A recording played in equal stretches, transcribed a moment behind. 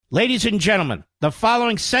Ladies and gentlemen, the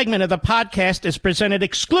following segment of the podcast is presented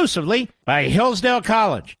exclusively by Hillsdale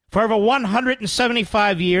College. For over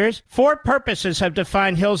 175 years, four purposes have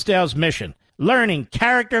defined Hillsdale's mission: learning,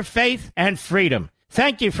 character, faith, and freedom.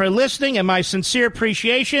 Thank you for listening, and my sincere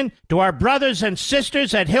appreciation to our brothers and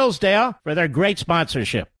sisters at Hillsdale for their great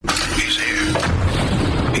sponsorship. He's here.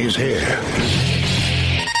 He's here.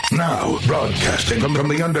 Now, broadcasting from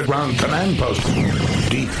the underground command post,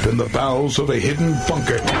 deep in the bowels of a hidden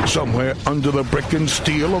bunker, somewhere under the brick and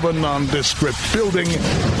steel of a nondescript building,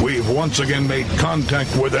 we've once again made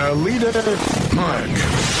contact with our leader, Mark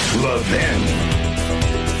Levin.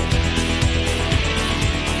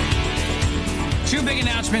 Two big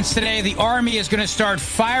announcements today. The Army is going to start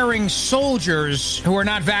firing soldiers who are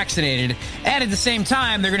not vaccinated. And at the same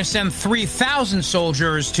time, they're going to send 3,000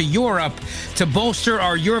 soldiers to Europe to bolster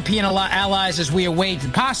our European allies as we await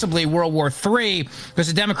possibly World War III, because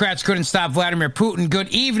the Democrats couldn't stop Vladimir Putin. Good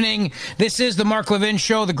evening. This is the Mark Levin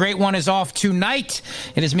Show. The great one is off tonight.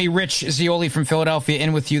 It is me, Rich Zeoli from Philadelphia,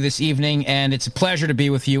 in with you this evening, and it's a pleasure to be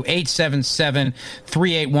with you.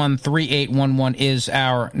 877-381-3811 is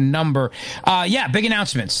our number. Big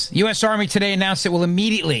announcements. U.S. Army today announced it will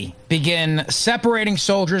immediately begin separating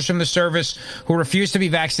soldiers from the service who refuse to be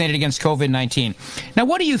vaccinated against COVID-19. Now,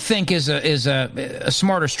 what do you think is a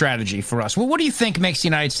smarter strategy for us? Well, what do you think makes the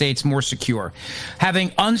United States more secure?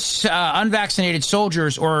 Having unvaccinated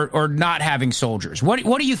soldiers or not having soldiers? What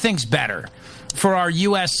do you think's better for our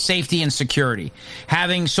U.S. safety and security?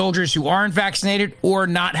 Having soldiers who aren't vaccinated or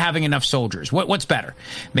not having enough soldiers? What's better?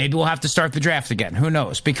 Maybe we'll have to start the draft again. Who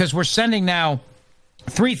knows? Because we're sending now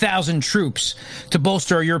 3,000 troops to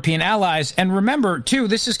bolster our European allies. And remember, too,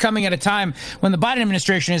 this is coming at a time when the Biden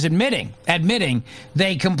administration is admitting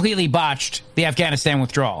they completely botched the Afghanistan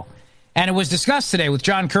withdrawal. And it was discussed today with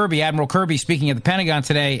John Kirby, Admiral Kirby, speaking at the Pentagon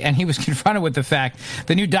today, and he was confronted with the fact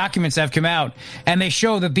the new documents have come out, and they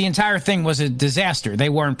show that the entire thing was a disaster. They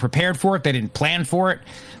weren't prepared for it. They didn't plan for it.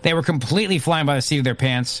 They were completely flying by the seat of their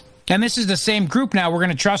pants. And this is the same group now we're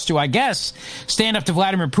going to trust to, I guess, stand up to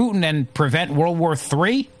Vladimir Putin and prevent World War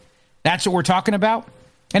III. That's what we're talking about.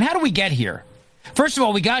 And how do we get here? First of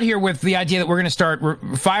all, we got here with the idea that we're going to start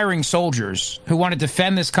firing soldiers who want to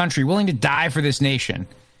defend this country, willing to die for this nation,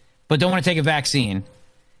 but don't want to take a vaccine.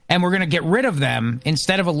 And we're going to get rid of them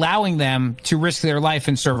instead of allowing them to risk their life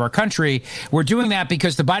and serve our country. We're doing that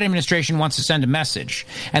because the Biden administration wants to send a message.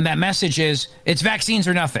 And that message is, it's vaccines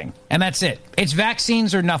or nothing. And that's it. It's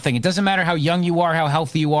vaccines or nothing. It doesn't matter how young you are, how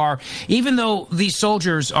healthy you are. Even though these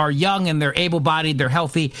soldiers are young and they're able-bodied, they're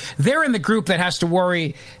healthy, they're in the group that has to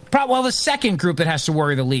worry. Well, the second group that has to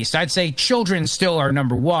worry the least. I'd say children still are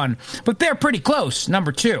number one, but they're pretty close,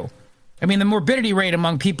 number two. I mean, the morbidity rate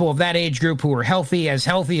among people of that age group who are healthy as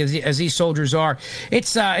these soldiers are,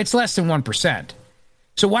 it's less than 1%.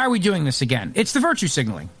 So why are we doing this again? It's the virtue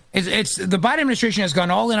signaling. It's the Biden administration has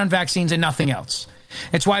gone all in on vaccines and nothing else.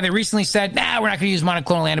 It's why they recently said, we're not going to use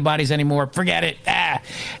monoclonal antibodies anymore. Forget it.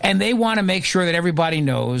 And they want to make sure that everybody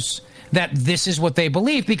knows that this is what they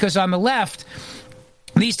believe, because on the left,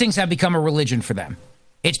 these things have become a religion for them.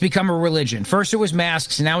 It's become a religion. First it was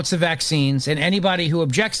masks, now it's the vaccines, and anybody who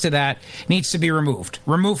objects to that needs to be removed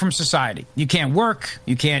from society. You can't work,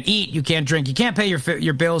 you can't eat, you can't drink, you can't pay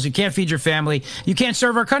your bills, you can't feed your family, you can't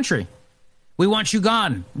serve our country. We want you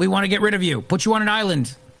gone. We want to get rid of you, put you on an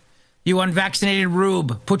island. You unvaccinated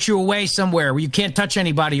rube, put you away somewhere where you can't touch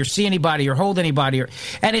anybody or see anybody or hold anybody.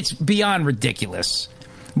 And it's beyond ridiculous.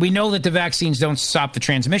 We know that the vaccines don't stop the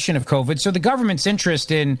transmission of COVID, so the government's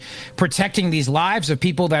interest in protecting these lives of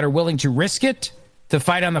people that are willing to risk it, to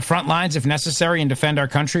fight on the front lines if necessary and defend our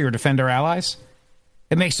country or defend our allies,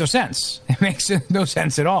 it makes no sense. It makes no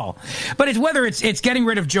sense at all. But whether it's getting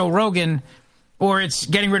rid of Joe Rogan or it's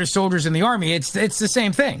getting rid of soldiers in the Army, it's the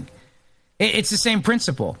same thing. It's the same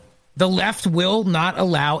principle. The left will not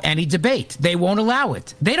allow any debate. They won't allow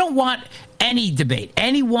it. They don't want any debate.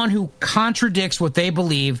 Anyone who contradicts what they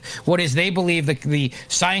believe, the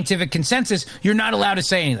scientific consensus, you're not allowed to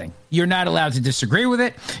say anything. You're not allowed to disagree with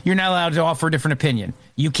it. You're not allowed to offer a different opinion.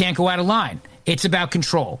 You can't go out of line. It's about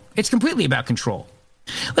control. It's completely about control.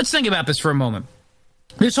 Let's think about this for a moment.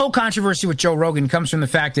 This whole controversy with Joe Rogan comes from the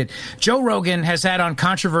fact that Joe Rogan has had on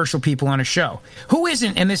controversial people on his show. Who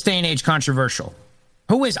isn't in this day and age controversial?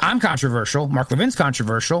 Who is? I'm controversial. Mark Levin's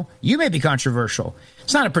controversial. You may be controversial.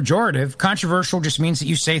 It's not a pejorative. Controversial just means that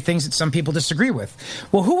you say things that some people disagree with.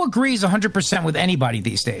 Well, who agrees 100% with anybody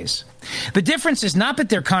these days? The difference is not that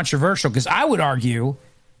they're controversial, because I would argue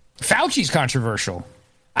Fauci's controversial.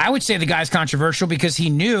 I would say the guy's controversial because he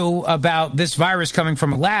knew about this virus coming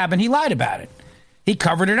from a lab and he lied about it. He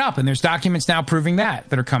covered it up, and there's documents now proving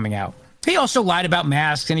that are coming out. He also lied about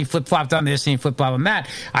masks, and he flip-flopped on this, and he flip-flopped on that.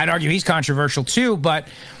 I'd argue he's controversial, too, but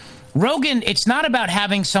Rogan, it's not about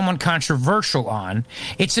having someone controversial on.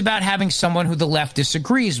 It's about having someone who the left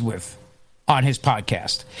disagrees with on his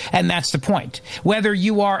podcast. And that's the point. Whether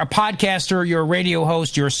you are a podcaster, you're a radio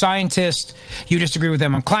host, you're a scientist, you disagree with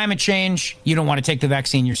them on climate change, you don't want to take the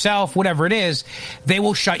vaccine yourself, whatever it is, they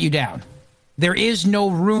will shut you down. There is no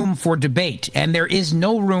room for debate, and there is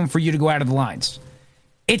no room for you to go out of the lines.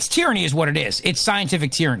 It's tyranny is what it is. It's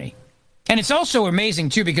scientific tyranny. And it's also amazing,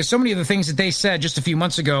 too, because so many of the things that they said just a few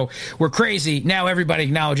months ago were crazy. Now everybody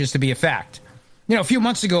acknowledges to be a fact. You know, a few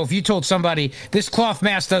months ago, if you told somebody this cloth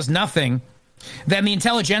mask does nothing, then the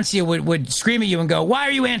intelligentsia would scream at you and go, why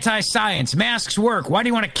are you anti-science? Masks work. Why do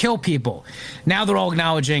you want to kill people? Now they're all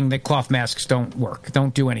acknowledging that cloth masks don't work,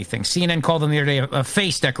 don't do anything. CNN called them the other day a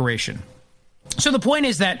face decoration. So the point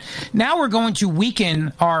is that now we're going to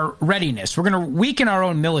weaken our readiness. We're going to weaken our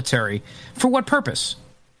own military. For what purpose?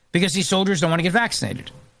 Because these soldiers don't want to get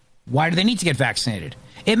vaccinated. Why do they need to get vaccinated?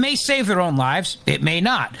 It may save their own lives. It may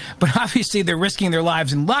not. But obviously they're risking their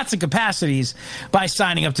lives in lots of capacities by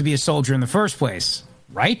signing up to be a soldier in the first place,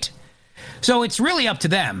 right? So it's really up to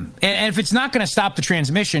them. And if it's not going to stop the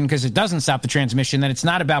transmission, because it doesn't stop the transmission, then it's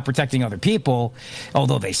not about protecting other people,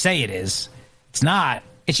 although they say it is. It's not.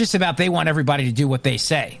 It's just about they want everybody to do what they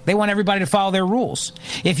say. They want everybody to follow their rules.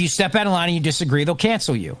 If you step out of line and you disagree, they'll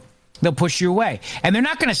cancel you. They'll push you away. And they're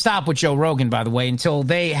not going to stop with Joe Rogan, by the way, until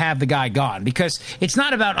they have the guy gone. Because it's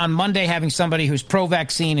not about on Monday having somebody who's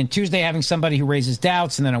pro-vaccine and Tuesday having somebody who raises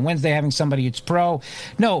doubts and then on Wednesday having somebody who's pro.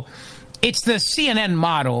 No, it's the CNN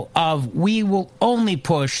model of we will only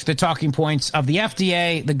push the talking points of the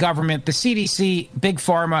FDA, the government, the CDC, Big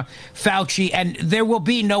Pharma, Fauci, and there will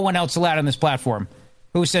be no one else allowed on this platform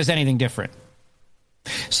who says anything different.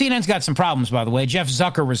 CNN's got some problems, by the way. Jeff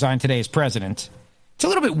Zucker resigned today as president. It's a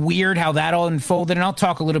little bit weird how that all unfolded, and I'll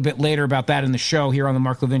talk a little bit later about that in the show here on the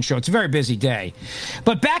Mark Levin Show. It's a very busy day.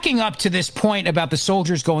 But backing up to this point about the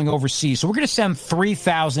soldiers going overseas, so we're going to send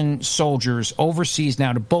 3,000 soldiers overseas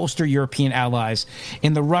now to bolster European allies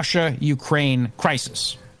in the Russia-Ukraine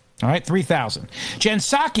crisis. All right, 3,000. Jen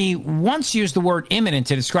Psaki once used the word imminent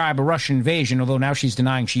to describe a Russian invasion, although now she's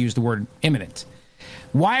denying she used the word imminent.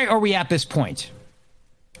 Why are we at this point?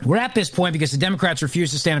 We're at this point because the Democrats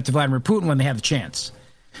refuse to stand up to Vladimir Putin when they have the chance.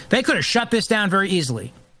 They could have shut this down very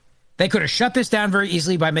easily. They could have shut this down very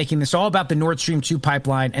easily by making this all about the Nord Stream 2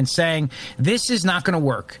 pipeline and saying, this is not going to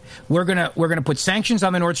work. We're going to put sanctions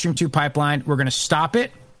on the Nord Stream 2 pipeline. We're going to stop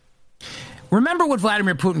it. Remember what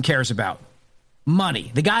Vladimir Putin cares about.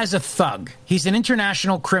 Money. The guy's a thug. He's an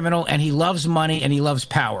international criminal, and he loves money, and he loves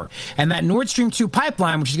power. And that Nord Stream 2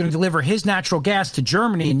 pipeline, which is going to deliver his natural gas to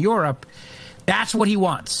Germany and Europe, that's what he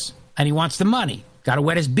wants. And he wants the money. Got to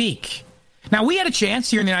wet his beak. Now, we had a chance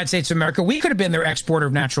here in the United States of America. We could have been their exporter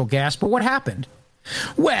of natural gas, but what happened?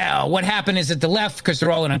 Well, what happened is that the left, because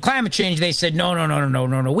they're all in on climate change, they said,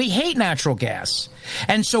 no. We hate natural gas.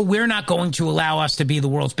 And so we're not going to allow us to be the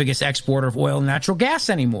world's biggest exporter of oil and natural gas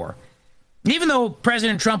anymore. Even though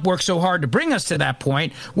President Trump worked so hard to bring us to that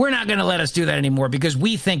point, we're not going to let us do that anymore because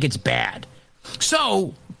we think it's bad.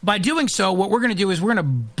 So by doing so, what we're going to do is we're going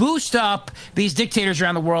to boost up these dictators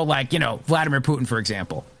around the world like, Vladimir Putin, for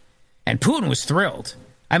example. And Putin was thrilled.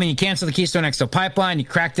 I mean, you cancel the Keystone XL pipeline, you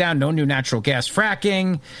crack down, no new natural gas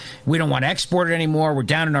fracking. We don't want to export it anymore. We're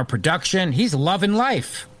down in our production. He's loving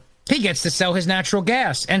life. He gets to sell his natural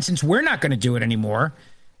gas. And since we're not going to do it anymore,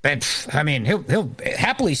 but, I mean, he'll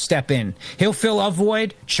happily step in. He'll fill a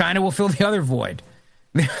void. China will fill the other void.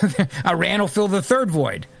 Iran will fill the third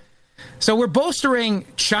void. So we're bolstering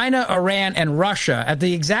China, Iran, and Russia at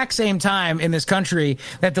the exact same time in this country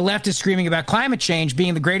that the left is screaming about climate change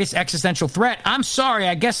being the greatest existential threat. I'm sorry,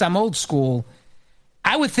 I guess I'm old school.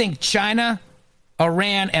 I would think China,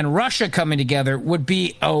 Iran, and Russia coming together would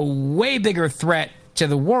be a way bigger threat to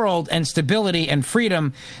the world and stability and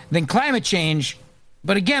freedom than climate change.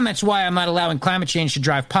 But again, that's why I'm not allowing climate change to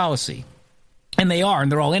drive policy. And they are,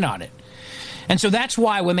 and they're all in on it. And so that's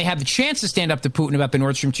why when they had the chance to stand up to Putin about the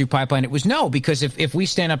Nord Stream 2 pipeline, it was no, because if we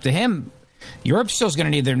stand up to him, Europe's still going to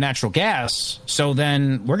need their natural gas. So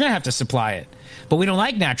then we're going to have to supply it. But we don't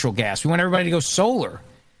like natural gas. We want everybody to go solar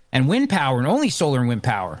and wind power, and only solar and wind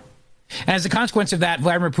power. And as a consequence of that,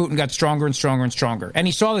 Vladimir Putin got stronger and stronger and stronger. And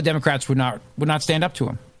he saw the Democrats would not stand up to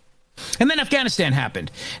him. And then Afghanistan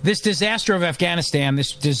happened. This disaster of Afghanistan,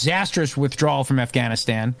 this disastrous withdrawal from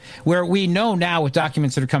Afghanistan, where we know now with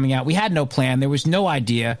documents that are coming out, we had no plan. There was no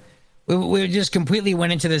idea. We just completely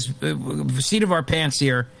went into this seat of our pants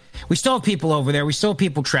here. We still have people over there. We still have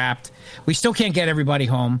people trapped. We still can't get everybody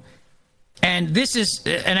home. And this is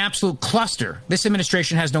an absolute cluster. This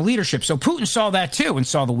administration has no leadership. So Putin saw that, too, and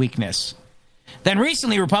saw the weakness. Then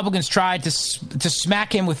recently, Republicans tried to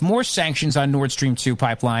smack him with more sanctions on Nord Stream 2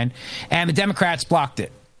 pipeline, and the Democrats blocked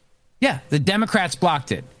it. Yeah, the Democrats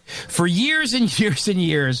blocked it. For years and years and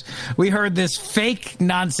years, we heard this fake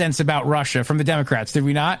nonsense about Russia from the Democrats, did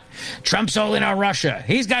we not? Trump's all in on Russia.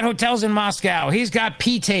 He's got hotels in Moscow. He's got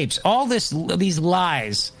P-tapes. All these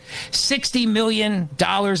lies. $60 million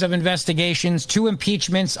of investigations, 2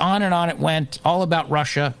 impeachments, on and on it went, all about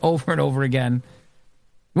Russia, over and over again.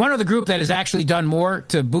 You want to know the group that has actually done more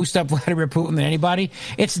to boost up Vladimir Putin than anybody?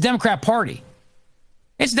 It's the Democrat Party.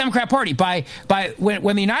 It's the Democrat Party.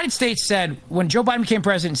 When the United States said, when Joe Biden became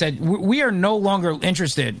president, said, we are no longer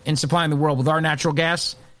interested in supplying the world with our natural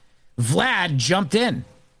gas, Vlad jumped in.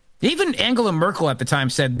 Even Angela Merkel at the time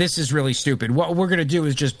said, this is really stupid. What we're going to do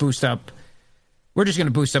is just we're just going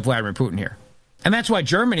to boost up Vladimir Putin here. And that's why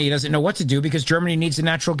Germany doesn't know what to do, because Germany needs the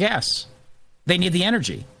natural gas. They need the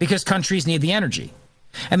energy because countries need the energy.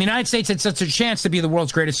 And the United States had such a chance to be the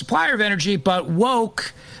world's greatest supplier of energy, but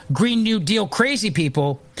woke, Green New Deal crazy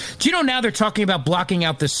people, do you know now they're talking about blocking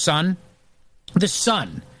out the sun? The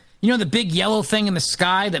sun. You know the big yellow thing in the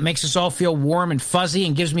sky that makes us all feel warm and fuzzy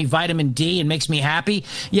and gives me vitamin D and makes me happy?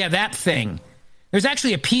 Yeah, that thing. There's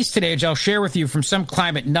actually a piece today, which I'll share with you, from some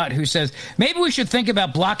climate nut who says, maybe we should think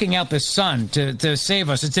about blocking out the sun to save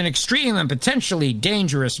us. It's an extreme and potentially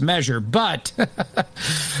dangerous measure, but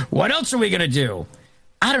what else are we going to do?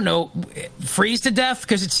 I don't know, freeze to death?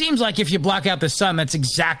 Because it seems like if you block out the sun, that's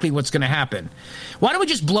exactly what's going to happen. Why don't we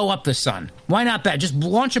just blow up the sun? Why not that? Just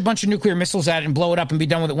launch a bunch of nuclear missiles at it and blow it up and be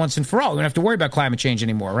done with it once and for all. We don't have to worry about climate change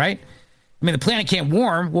anymore, right? I mean, the planet can't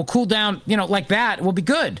warm. We'll cool down, like that. We'll be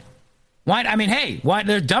good. Why? I mean, hey, why?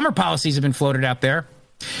 There dumber policies have been floated out there.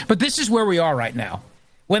 But this is where we are right now.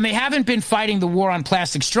 When they haven't been fighting the war on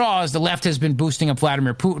plastic straws, the left has been boosting up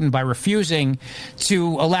Vladimir Putin by refusing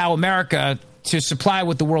to allow America to supply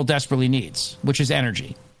what the world desperately needs, which is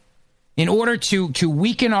energy. In order to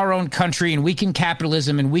weaken our own country and weaken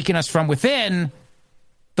capitalism and weaken us from within,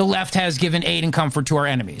 the left has given aid and comfort to our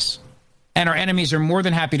enemies. And our enemies are more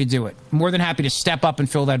than happy to do it, more than happy to step up and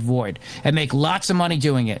fill that void and make lots of money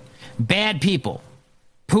doing it. Bad people,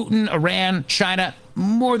 Putin, Iran, China,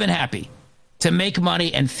 more than happy to make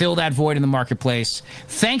money and fill that void in the marketplace.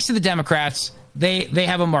 Thanks to the Democrats, they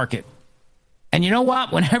have a market. And you know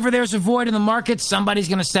what? Whenever there's a void in the market, somebody's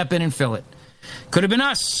going to step in and fill it. Could have been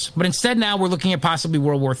us, but instead now we're looking at possibly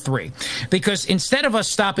World War III. Because instead of us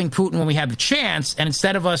stopping Putin when we have the chance, and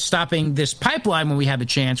instead of us stopping this pipeline when we have the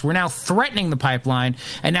chance, we're now threatening the pipeline,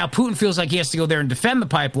 and now Putin feels like he has to go there and defend the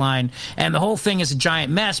pipeline, and the whole thing is a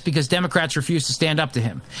giant mess because Democrats refuse to stand up to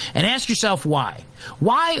him. And ask yourself why.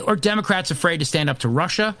 Why are Democrats afraid to stand up to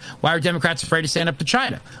Russia? Why are Democrats afraid to stand up to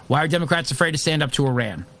China? Why are Democrats afraid to stand up to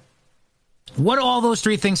Iran? What do all those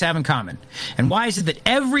three things have in common? And why is it that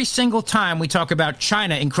every single time we talk about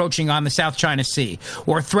China encroaching on the South China Sea,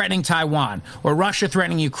 or threatening Taiwan, or Russia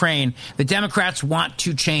threatening Ukraine, the Democrats want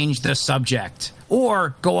to change the subject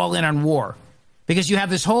or go all in on war? Because you have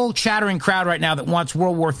this whole chattering crowd right now that wants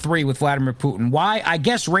World War III with Vladimir Putin. Why? I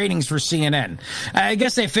guess ratings for CNN. I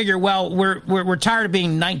guess they figure, well, we're tired of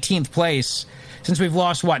being 19th place since we've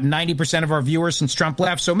lost, 90% of our viewers since Trump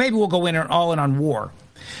left, so maybe we'll go all in on war.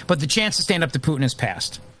 But the chance to stand up to Putin has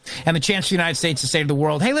passed. And the chance for the United States to say to the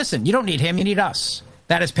world, hey, listen, you don't need him, you need us.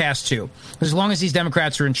 That has passed too. As long as these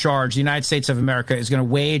Democrats are in charge, the United States of America is going to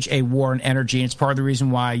wage a war on energy. And it's part of the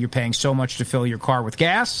reason why you're paying so much to fill your car with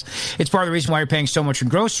gas. It's part of the reason why you're paying so much in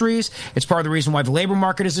groceries. It's part of the reason why the labor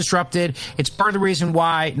market is disrupted. It's part of the reason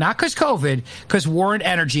why, not because COVID, because war on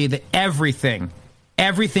energy, that everything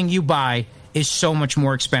you buy is so much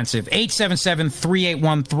more expensive.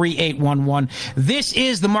 877-381-3811. This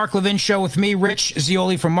is the Mark Levin Show with me, Rich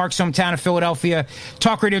Zeoli, from Mark's hometown of Philadelphia.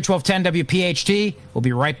 Talk Radio 1210 WPHT. We'll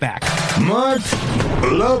be right back. Mark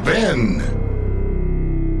Levin.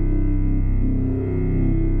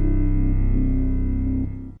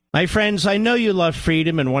 My friends, I know you love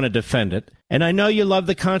freedom and want to defend it, and I know you love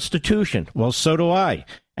the Constitution. Well, so do I.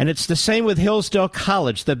 And it's the same with Hillsdale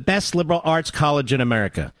College, the best liberal arts college in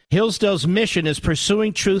America. Hillsdale's mission is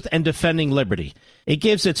pursuing truth and defending liberty. It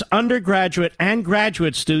gives its undergraduate and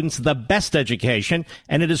graduate students the best education,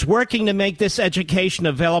 and it is working to make this education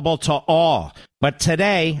available to all. But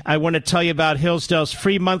today, I want to tell you about Hillsdale's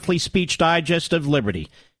free monthly speech digest of liberty.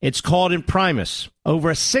 It's called Imprimis.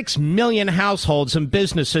 Over 6 million households and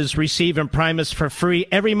businesses receive Imprimis for free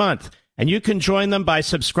every month. And you can join them by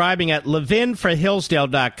subscribing at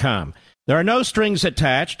levinforhillsdale.com. There are no strings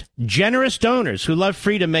attached. Generous donors who love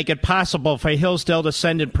freedom make it possible for Hillsdale to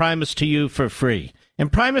send Imprimis to you for free.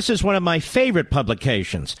 And Primus is one of my favorite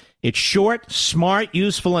publications. It's short, smart,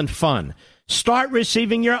 useful, and fun. Start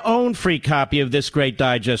receiving your own free copy of this great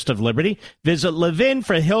digest of liberty. Visit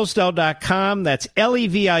levinforhillsdale.com. That's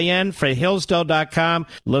Levin for Hillsdale.com.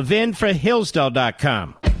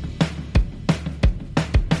 levinforhillsdale.com.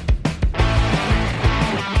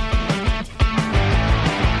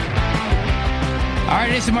 All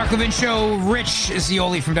right, it's the Mark Levin Show. Rich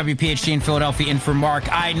Zeoli from WPHT in Philadelphia in for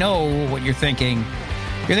Mark. I know what you're thinking.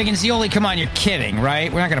 You're thinking, Zeoli, come on, you're kidding,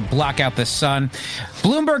 right? We're not going to block out the sun.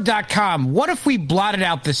 Bloomberg.com, what if we blotted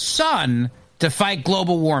out the sun to fight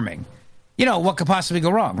global warming? You know, what could possibly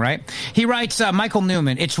go wrong, right? He writes, Michael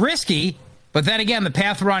Newman, it's risky, but then again, the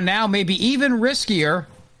path we're on now may be even riskier.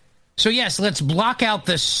 So yes, let's block out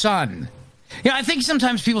the sun. You know, I think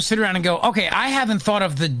sometimes people sit around and go, okay, I haven't thought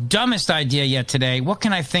of the dumbest idea yet today. What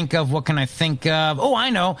can I think of? What can I think of? Oh,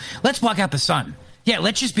 I know. Let's block out the sun. Yeah,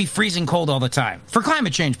 let's just be freezing cold all the time for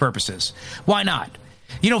climate change purposes. Why not?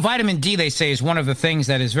 You know, vitamin D, they say, is one of the things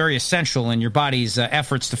that is very essential in your body's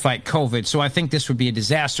efforts to fight COVID. So I think this would be a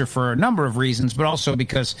disaster for a number of reasons, but also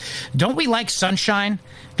because don't we like sunshine?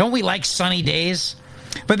 Don't we like sunny days?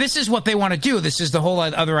 But this is what they want to do. This is the whole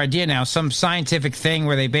other idea now, some scientific thing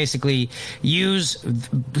where they basically use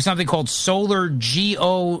something called solar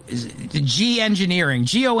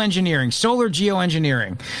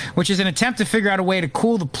geoengineering, which is an attempt to figure out a way to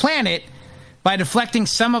cool the planet by deflecting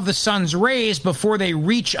some of the sun's rays before they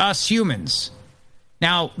reach us humans.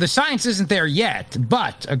 Now, the science isn't there yet,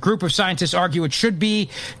 but a group of scientists argue it should be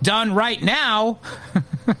done right now.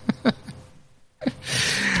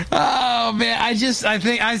 Oh, man,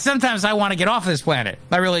 sometimes I want to get off this planet.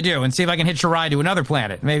 I really do, and see if I can hitch a ride to another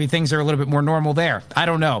planet. Maybe things are a little bit more normal there. I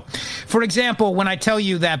don't know. For example, when I tell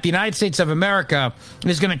you that the United States of America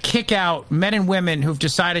is going to kick out men and women who've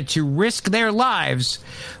decided to risk their lives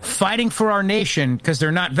fighting for our nation because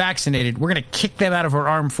they're not vaccinated, we're going to kick them out of our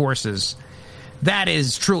armed forces. That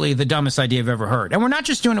is truly the dumbest idea I've ever heard. And we're not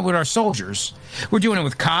just doing it with our soldiers. We're doing it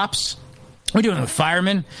with cops. We're doing it with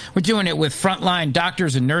firemen. We're doing it with frontline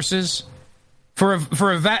doctors and nurses for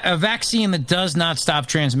a vaccine that does not stop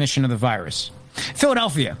transmission of the virus.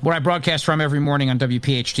 Philadelphia, where I broadcast from every morning on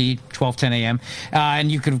WPHT, 12:10 a.m.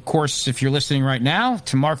 And you can, of course, if you're listening right now,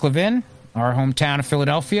 to Mark Levin, our hometown of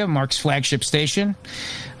Philadelphia, Mark's flagship station.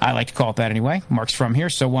 I like to call it that anyway. Mark's from here,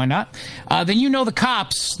 so why not? Then you know the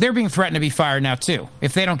cops, they're being threatened to be fired now, too,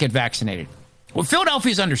 if they don't get vaccinated. Well,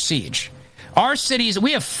 Philadelphia's under siege. Our cities,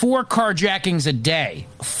 we have 4 carjackings a day.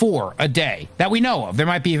 4 a day that we know of. There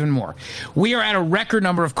might be even more. We are at a record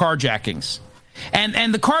number of carjackings.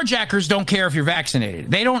 And the carjackers don't care if you're vaccinated.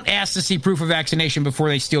 They don't ask to see proof of vaccination before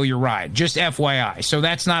they steal your ride. Just FYI. So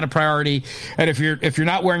that's not a priority. And if you're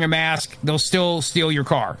not wearing a mask, they'll still steal your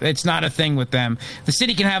car. It's not a thing with them. The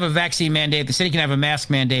city can have a vaccine mandate. The city can have a mask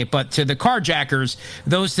mandate. But to the carjackers,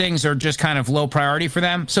 those things are just kind of low priority for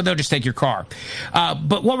them. So they'll just take your car.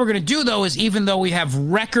 But what we're going to do, though, is even though we have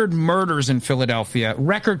record murders in Philadelphia,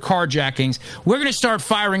 record carjackings, we're going to start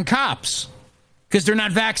firing cops because they're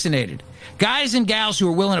not vaccinated. Guys and gals who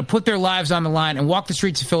are willing to put their lives on the line and walk the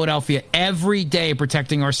streets of Philadelphia every day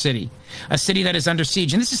protecting our city, a city that is under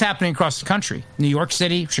siege. And this is happening across the country. New York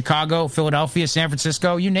City, Chicago, Philadelphia, San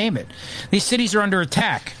Francisco, you name it. These cities are under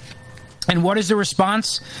attack. And what is the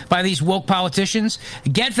response by these woke politicians?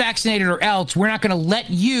 Get vaccinated or else we're not going to let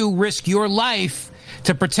you risk your life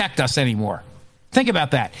to protect us anymore. Think about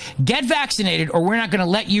that. Get vaccinated or we're not going to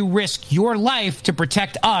let you risk your life to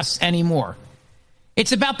protect us anymore.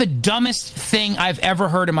 It's about the dumbest thing I've ever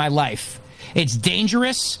heard in my life. It's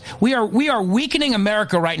dangerous. We are weakening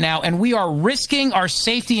America right now, and we are risking our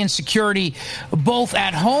safety and security both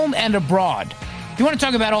at home and abroad. You want to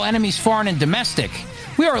talk about all enemies, foreign and domestic?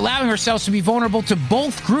 We are allowing ourselves to be vulnerable to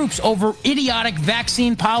both groups over idiotic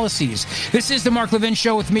vaccine policies. This is the Mark Levin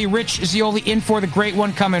Show with me, Rich Zeoli, in for the great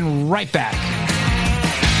one, coming right back.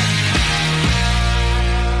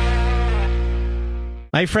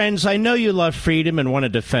 My friends, I know you love freedom and want to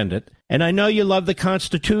defend it, and I know you love the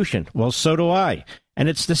Constitution. Well, so do I. And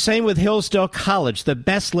it's the same with Hillsdale College, the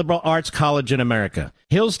best liberal arts college in America.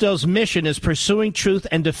 Hillsdale's mission is pursuing truth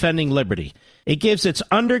and defending liberty. It gives its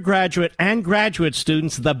undergraduate and graduate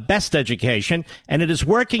students the best education, and it is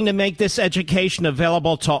working to make this education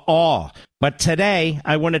available to all. But today,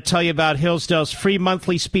 I want to tell you about Hillsdale's free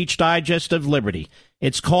monthly speech digest of liberty.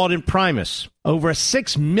 It's called Imprimis. Over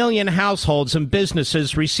 6 million households and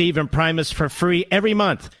businesses receive Imprimis for free every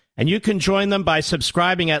month, and you can join them by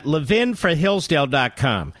subscribing at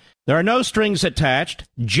levinforhillsdale.com. There are no strings attached.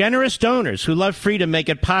 Generous donors who love freedom make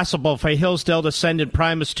it possible for Hillsdale to send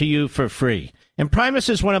Imprimis to you for free. And Primus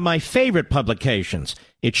is one of my favorite publications.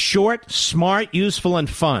 It's short, smart, useful, and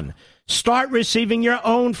fun. Start receiving your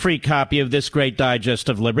own free copy of this great digest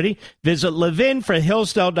of liberty. Visit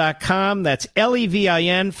levinforhillsdale.com. That's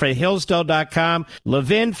Levin for Hillsdale.com.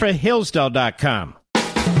 levinforhillsdale.com.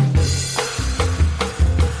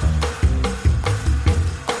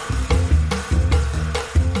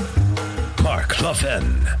 Mark Levin,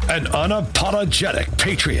 an unapologetic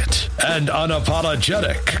patriot and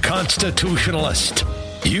unapologetic constitutionalist.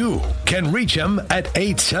 You can reach him at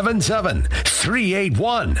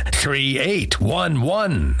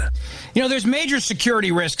 877-381-3811. You know, there's major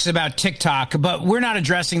security risks about TikTok, but we're not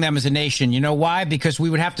addressing them as a nation. You know why? Because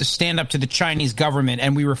we would have to stand up to the Chinese government,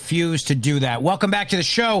 and we refuse to do that. Welcome back to the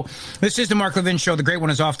show. This is the Mark Levin Show. The great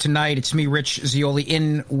one is off tonight. It's me, Rich Zeoli,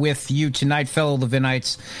 in with you tonight, fellow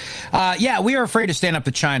Levinites. We are afraid to stand up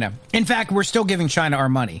to China. In fact, we're still giving China our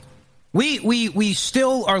money. We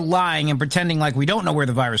still are lying and pretending like we don't know where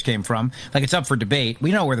the virus came from, like it's up for debate.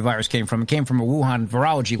 We know where the virus came from. It came from a Wuhan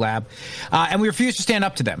virology lab, and we refuse to stand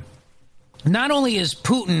up to them. Not only is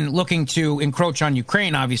Putin looking to encroach on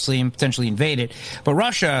Ukraine, obviously, and potentially invade it, but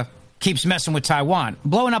Russia keeps messing with Taiwan,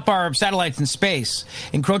 blowing up our satellites in space,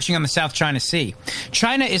 encroaching on the South China Sea.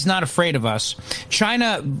 China is not afraid of us.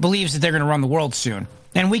 China believes that they're going to run the world soon,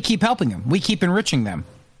 and we keep helping them. We keep enriching them.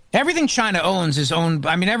 Everything China owns is owned,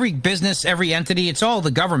 every business, every entity, it's all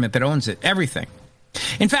the government that owns it, everything.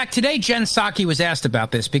 In fact, today, Jen Psaki was asked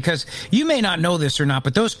about this because you may not know this or not,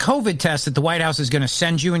 but those COVID tests that the White House is going to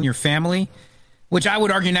send you and your family, which I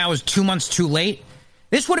would argue now is 2 months too late,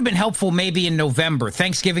 this would have been helpful maybe in November,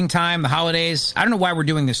 Thanksgiving time, the holidays. I don't know why we're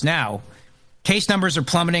doing this now. Case numbers are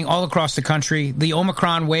plummeting all across the country. The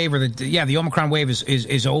Omicron wave, the Omicron wave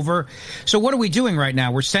is over. So what are we doing right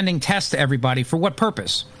now? We're sending tests to everybody. For what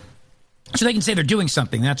purpose? So they can say they're doing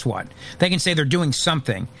something. That's what. They can say they're doing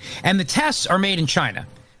something. And the tests are made in China.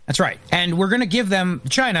 That's right. And we're going to give them,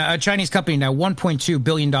 China, a Chinese company now, $1.2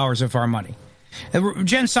 billion of our money.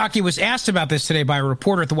 Jen Psaki was asked about this today by a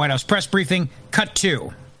reporter at the White House press briefing. Cut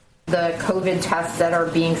 2. The COVID tests that are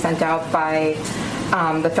being sent out by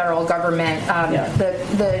the federal government,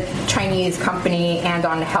 the Chinese company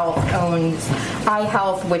Andon Health owns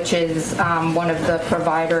iHealth, which is one of the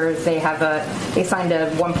providers. They signed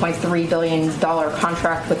a $1.3 billion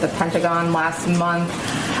contract with the Pentagon last month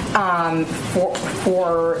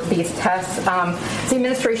for these tests. The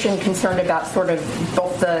administration concerned about sort of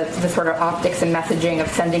both the sort of optics and messaging of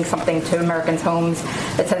sending something to Americans' homes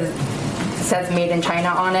that says made in China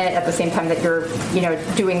on it at the same time that you're,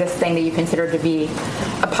 doing this thing that you consider to be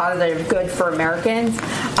a positive good for Americans,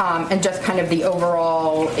 and just kind of the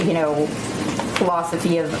overall,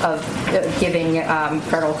 philosophy of giving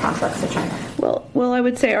federal contracts to China. Well, I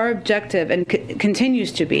would say our objective and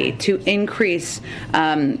continues to be to increase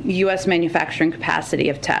U.S. manufacturing capacity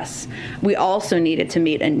of tests. We also needed to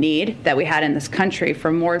meet a need that we had in this country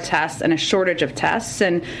for more tests and a shortage of tests,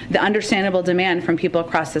 and the understandable demand from people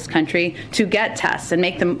across this country to get tests and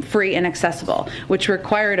make them free and accessible, which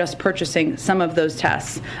required us purchasing some of those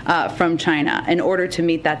tests from China in order to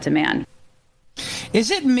meet that demand. Is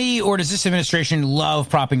it me, or does this administration love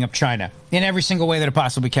propping up China in every single way that it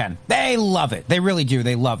possibly can? They love it. They really do.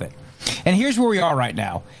 They love it. And here's where we are right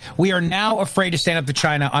now. We are now afraid to stand up to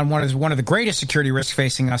China on one of the greatest security risks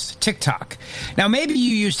facing us, TikTok. Now, maybe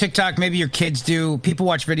you use TikTok. Maybe your kids do. People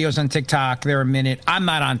watch videos on TikTok. They're a minute. I'm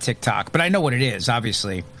not on TikTok, but I know what it is,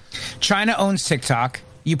 obviously. China owns TikTok.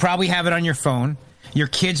 You probably have it on your phone. Your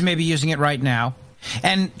kids may be using it right now.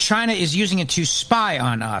 And China is using it to spy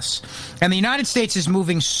on us. And the United States is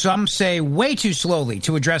moving, some say, way too slowly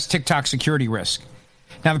to address TikTok security risk.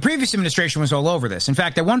 Now, the previous administration was all over this. In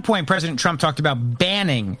fact, at one point, President Trump talked about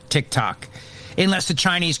banning TikTok unless the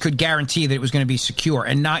Chinese could guarantee that it was going to be secure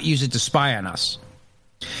and not use it to spy on us.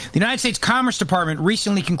 The United States Commerce Department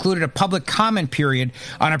recently concluded a public comment period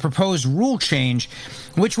on a proposed rule change,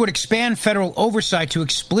 which would expand federal oversight to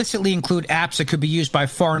explicitly include apps that could be used by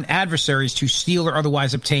foreign adversaries to steal or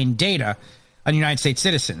otherwise obtain data on United States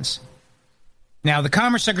citizens. Now, the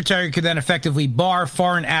Commerce Secretary could then effectively bar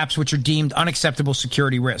foreign apps which are deemed unacceptable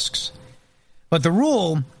security risks. But the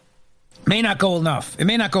rule may not go enough. It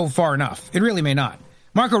may not go far enough. It really may not.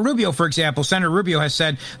 Marco Rubio, for example, Senator Rubio has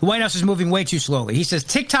said the White House is moving way too slowly. He says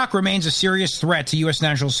TikTok remains a serious threat to U.S.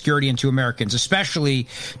 national security and to Americans, especially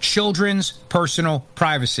children's personal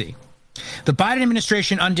privacy. The Biden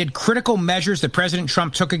administration undid critical measures that President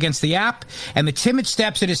Trump took against the app, and the timid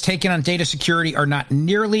steps it has taken on data security are not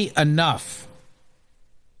nearly enough.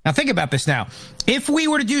 Now, think about this now. If we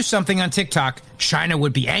were to do something on TikTok, China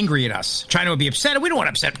would be angry at us. China would be upset. We don't want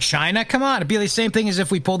to upset China. Come on. It'd be the same thing as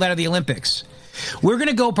if we pulled out of the Olympics. We're going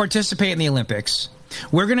to go participate in the Olympics.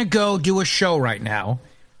 We're going to go do a show right now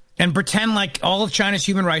and pretend like all of China's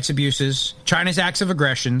human rights abuses, China's acts of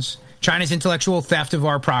aggressions, China's intellectual theft of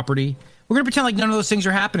our property. We're going to pretend like none of those things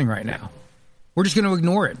are happening right now. We're just going to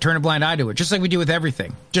ignore it, turn a blind eye to it, just like we do with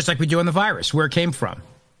everything, just like we do on the virus, where it came from.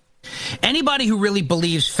 Anybody who really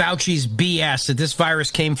believes Fauci's BS that this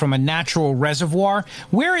virus came from a natural reservoir,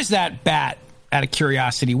 where is that bat, out of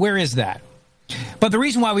curiosity? Where is that? But the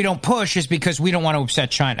reason why we don't push is because we don't want to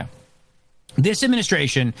upset China. This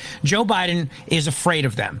administration, Joe Biden is afraid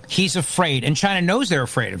of them. He's afraid, and China knows they're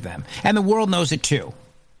afraid of them, and the world knows it too.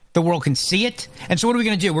 The world can see it, and so what are we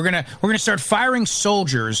going to do? We're going to start firing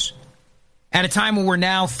soldiers at a time when we're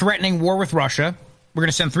now threatening war with Russia. We're going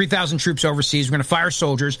to send 3,000 troops overseas. We're going to fire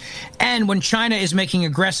soldiers. And when China is making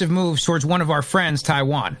aggressive moves towards one of our friends,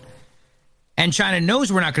 Taiwan, and China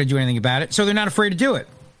knows we're not going to do anything about it, so they're not afraid to do it.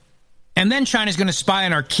 And then China's going to spy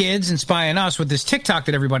on our kids and spy on us with this TikTok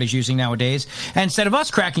that everybody's using nowadays. And instead of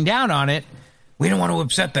us cracking down on it, we don't want to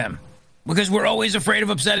upset them because we're always afraid of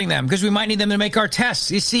upsetting them because we might need them to make our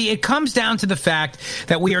tests. You see, it comes down to the fact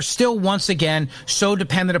that we are still once again so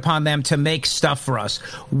dependent upon them to make stuff for us.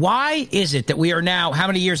 Why is it that we are now, how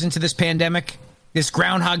many years into this pandemic, this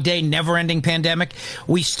Groundhog Day never-ending pandemic,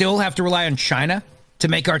 we still have to rely on China to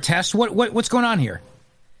make our tests? What's going on here?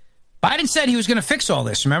 Biden said he was going to fix all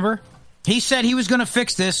this, remember? He said he was going to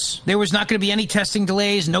fix this. There was not going to be any testing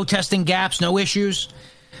delays, no testing gaps, no issues.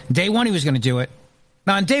 Day one, he was going to do it.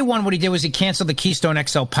 Now, on day one, what he did was he canceled the Keystone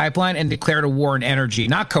XL pipeline and declared a war on energy,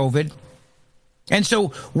 not COVID. And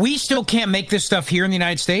so we still can't make this stuff here in the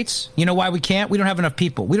United States. You know why we can't? We don't have enough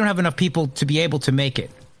people. We don't have enough people to be able to make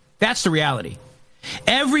it. That's the reality.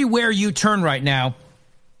 Everywhere you turn right now,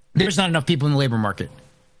 there's not enough people in the labor market.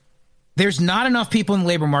 There's not enough people in the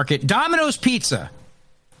labor market. Domino's Pizza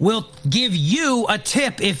will give you a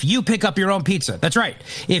tip if you pick up your own pizza. That's right.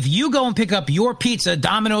 If you go and pick up your pizza,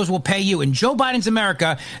 Domino's will pay you. In Joe Biden's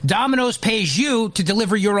America, Domino's pays you to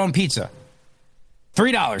deliver your own pizza.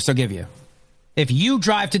 $3 they'll give you if you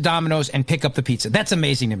drive to Domino's and pick up the pizza. That's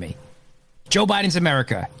amazing to me. Joe Biden's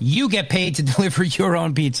America. You get paid to deliver your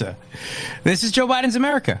own pizza. This is Joe Biden's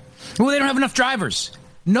America. Well, they don't have enough drivers.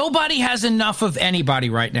 Nobody has enough of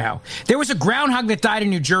anybody right now. There was a groundhog that died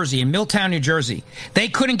in New Jersey, in Milltown, New Jersey. They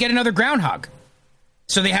couldn't get another groundhog.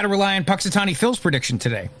 So they had to rely on Puxatawny Phil's prediction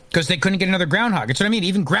today because they couldn't get another groundhog. That's what I mean.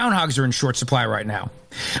 Even groundhogs are in short supply right now.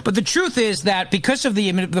 But the truth is that because of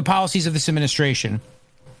the policies of this administration,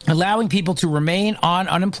 allowing people to remain on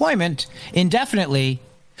unemployment indefinitely,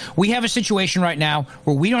 we have a situation right now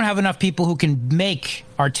where we don't have enough people who can make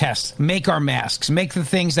our tests, make our masks, make the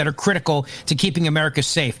things that are critical to keeping America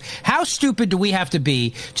safe. How stupid do we have to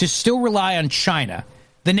be to still rely on China,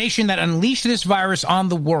 the nation that unleashed this virus on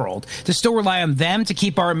the world, to still rely on them to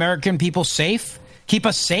keep our American people safe, keep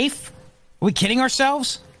us safe? Are we kidding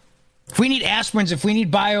ourselves? If we need aspirins, if we need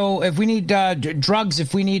drugs,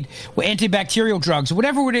 if we need antibacterial drugs,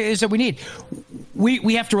 whatever it is that we need,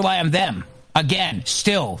 we have to rely on them. Again,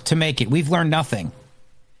 still to make it. We've learned nothing.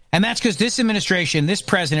 And that's because this administration, this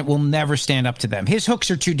president will never stand up to them. His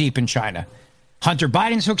hooks are too deep in China. Hunter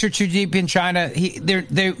Biden's hooks are too deep in China.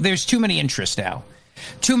 There's too many interests now.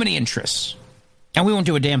 Too many interests. And we won't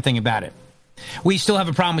do a damn thing about it. We still have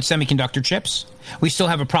a problem with semiconductor chips. We still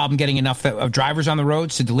have a problem getting enough of drivers on the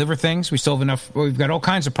roads to deliver things. We still have enough. We've got all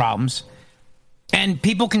kinds of problems. And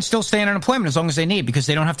people can still stay on unemployment as long as they need because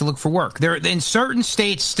they don't have to look for work. They're in certain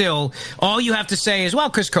states still, all you have to say is, well,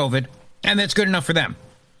 because COVID, and that's good enough for them.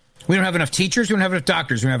 We don't have enough teachers. We don't have enough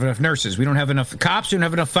doctors. We don't have enough nurses. We don't have enough cops. We don't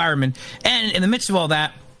have enough firemen. And in the midst of all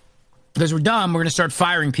that, because we're dumb, we're going to start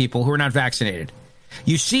firing people who are not vaccinated.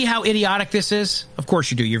 You see how idiotic this is? Of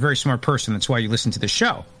course you do. You're a very smart person. That's why you listen to this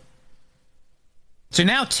show. So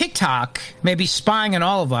now TikTok may be spying on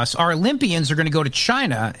all of us. Our Olympians are going to go to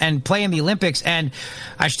China and play in the Olympics, and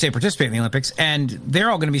I should say participate in the Olympics, and they're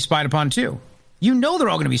all going to be spied upon too. You know they're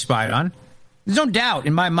all going to be spied on. There's no doubt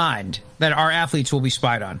in my mind that our athletes will be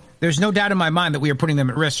spied on. There's no doubt in my mind that we are putting them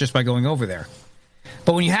at risk just by going over there.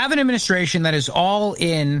 But when you have an administration that is all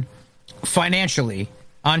in financially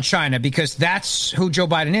on China, because that's who Joe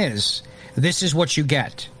Biden is, this is what you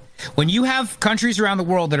get. When you have countries around the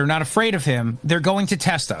world that are not afraid of him, they're going to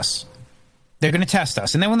test us. They're going to test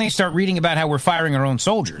us. And then when they start reading about how we're firing our own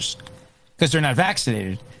soldiers because they're not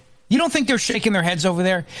vaccinated, you don't think they're shaking their heads over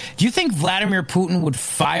there? Do you think Vladimir Putin would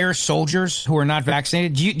fire soldiers who are not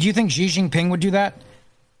vaccinated? Do you think Xi Jinping would do that?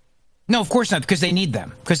 No, of course not, because they need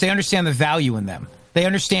them, because they understand the value in them. They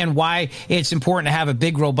understand why it's important to have a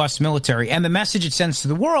big, robust military. And the message it sends to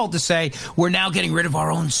the world to say, we're now getting rid of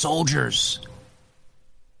our own soldiers.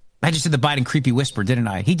 I just did the Biden creepy whisper, didn't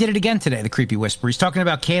I? He did it again today, the creepy whisper. He's talking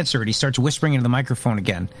about cancer, and he starts whispering into the microphone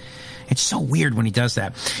again. It's so weird when he does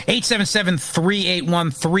that.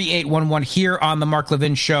 877-381-3811 here on the Mark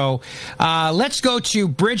Levin Show. Let's go to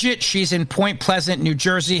Bridget. She's in Point Pleasant, New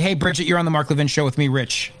Jersey. Hey, Bridget, you're on the Mark Levin Show with me,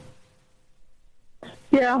 Rich.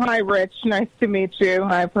 Yeah, hi, Rich. Nice to meet you.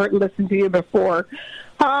 I've listened to you before.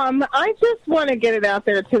 I just want to get it out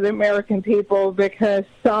there to the American people because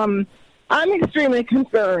I'm extremely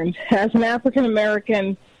concerned as an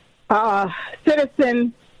African-American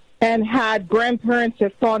citizen and had grandparents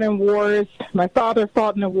that fought in wars. My father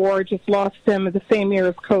fought in a war, just lost him the same year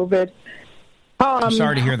as COVID. I'm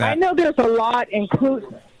sorry to hear that. I know there's a lot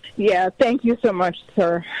Yeah, thank you so much,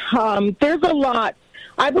 sir. There's a lot.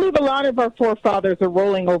 I believe a lot of our forefathers are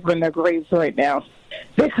rolling over in their graves right now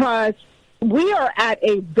because we are at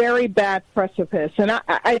a very bad precipice. And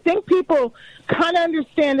I think people kind of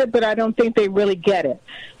understand it, but I don't think they really get it.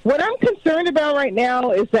 What I'm concerned about right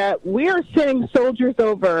now is that we are sending soldiers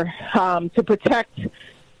over to protect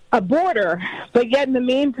a border, but yet in the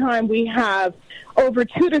meantime, we have over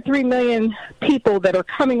 2 to 3 million people that are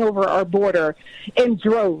coming over our border in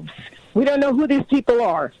droves. We don't know who these people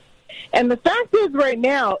are. And the fact is right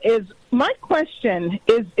now is my question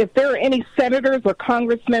is if there are any senators or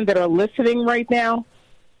congressmen that are listening right now,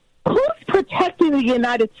 who's protecting the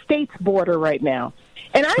United States border right now?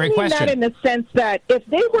 And I mean that in the sense that if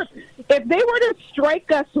they were to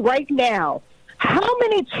strike us right now, how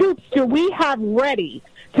many troops do we have ready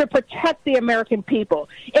to protect the American people?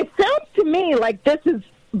 It sounds to me like this is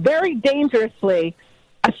very dangerously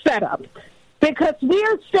a setup because we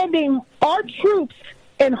are sending our troops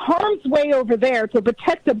in harm's way over there to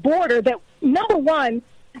protect the border that, number one,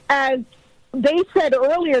 as they said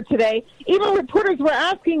earlier today, even reporters were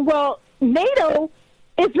asking, well, NATO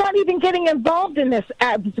is not even getting involved in this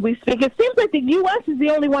as we speak. It seems like the U.S. is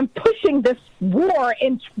the only one pushing this war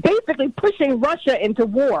and basically pushing Russia into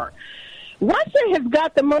war. Russia has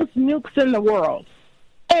got the most nukes in the world.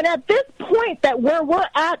 And at this point that where we're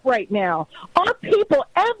at right now, our people,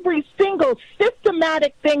 every single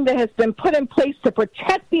systematic thing that has been put in place to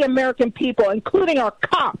protect the American people, including our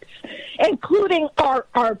cops, including our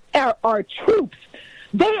troops,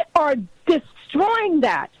 they are destroying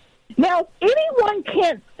that. Now, anyone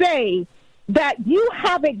can't say that you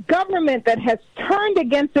have a government that has turned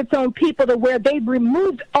against its own people to where they've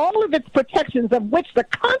removed all of its protections, of which the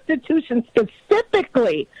Constitution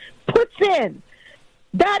specifically puts in.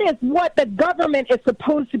 That is what the government is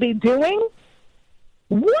supposed to be doing.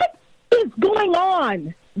 What is going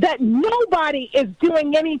on that nobody is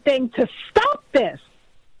doing anything to stop this?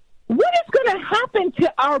 What is going to happen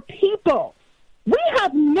to our people? We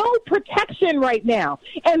have no protection right now.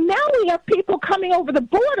 And now we have people coming over the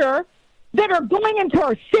border that are going into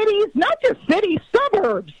our cities, not just cities,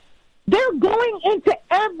 suburbs. They're going into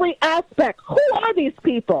every aspect. Who are these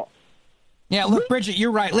people? Yeah, look, Bridget,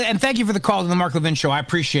 you're right. And thank you for the call to the Mark Levin Show. I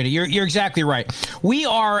appreciate it. You're exactly right. We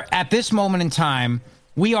are, at this moment in time,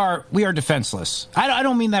 we are defenseless. I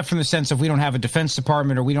don't mean that from the sense of we don't have a Defense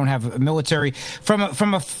Department or we don't have a military.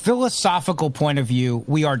 From a philosophical point of view,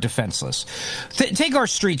 we are defenseless. Take our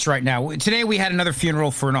streets right now. Today we had another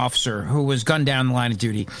funeral for an officer who was gunned down in the line of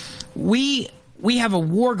duty. We have a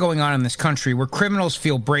war going on in this country where criminals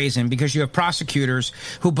feel brazen because you have prosecutors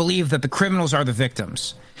who believe that the criminals are the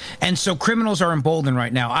victims. And so criminals are emboldened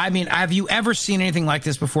right now. I mean, have you ever seen anything like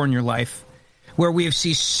this before in your life where we have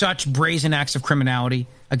seen such brazen acts of criminality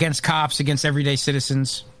against cops, against everyday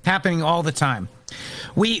citizens, happening all the time?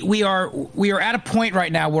 We are at a point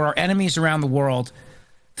right now where our enemies around the world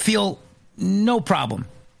feel no problem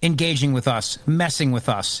engaging with us, messing with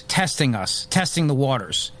us, testing the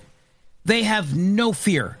waters. They have no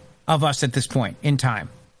fear of us at this point in time.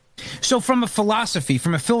 So from a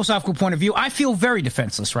philosophical point of view, I feel very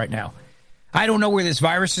defenseless right now. I don't know where this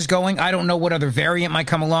virus is going. I don't know what other variant might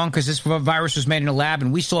come along because this virus was made in a lab,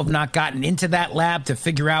 and we still have not gotten into that lab to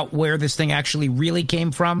figure out where this thing actually really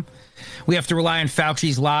came from. We have to rely on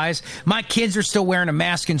Fauci's lies. My kids are still wearing a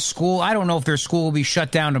mask in school. I don't know if their school will be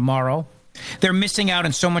shut down tomorrow. They're missing out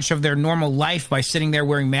on so much of their normal life by sitting there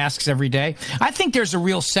wearing masks every day. I think there's a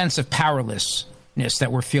real sense of powerlessness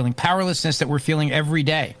that we're feeling every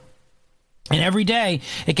day. And every day,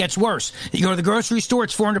 it gets worse. You go to the grocery store,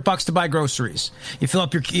 it's $400 to buy groceries. You fill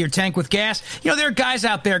up your tank with gas. You know, there are guys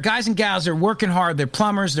out there, guys and gals, they're working hard. They're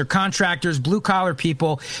plumbers, they're contractors, blue-collar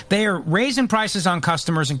people. They are raising prices on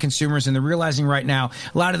customers and consumers, and they're realizing right now,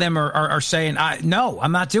 a lot of them are saying, no,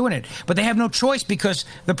 I'm not doing it. But they have no choice because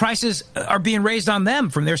the prices are being raised on them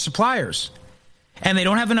from their suppliers. And they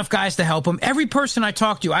don't have enough guys to help them. Every person I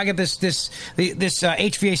talk to, I got this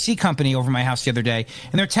HVAC company over my house the other day,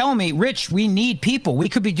 and they're telling me, Rich, we need people. We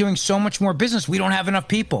could be doing so much more business. We don't have enough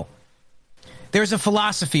people. There's a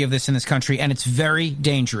philosophy of this in this country, and it's very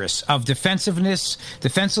dangerous, of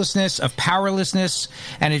defenselessness, of powerlessness,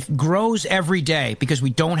 and it grows every day because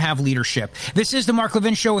we don't have leadership. This is the Mark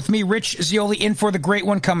Levin Show with me, Rich Zeoli, in for the great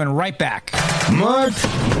one, coming right back. Mark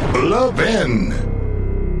Levin.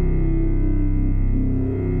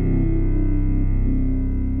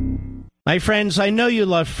 My friends, I know you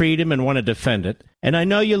love freedom and want to defend it, and I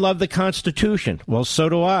know you love the Constitution. Well, so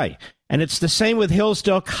do I. And it's the same with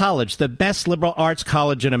Hillsdale College, the best liberal arts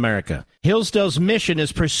college in America. Hillsdale's mission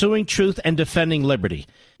is pursuing truth and defending liberty.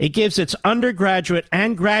 It gives its undergraduate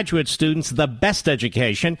and graduate students the best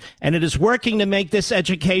education, and it is working to make this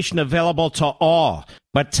education available to all.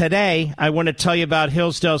 But today, I want to tell you about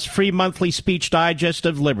Hillsdale's free monthly speech digest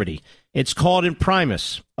of liberty. It's called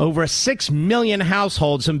Imprimis. Over 6 million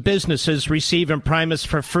households and businesses receive Imprimis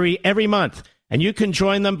for free every month. And you can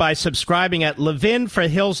join them by subscribing at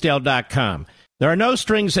levinforhillsdale.com. There are no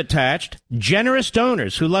strings attached. Generous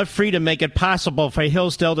donors who love freedom make it possible for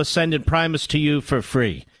Hillsdale to send Imprimis to you for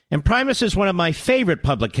free. Imprimis is one of my favorite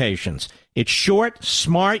publications. It's short,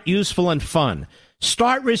 smart, useful, and fun.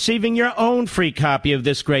 Start receiving your own free copy of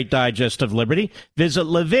this great digest of liberty. Visit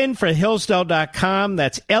levinforhillsdale.com.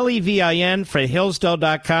 That's Levin for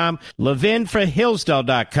Hillsdale.com.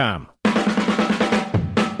 levinforhillsdale.com.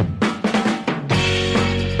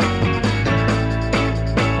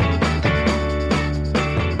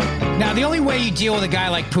 Now, the only way you deal with a guy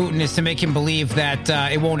like Putin is to make him believe that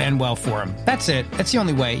it won't end well for him. That's it. That's the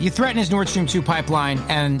only way. You threaten his Nord Stream 2 pipeline,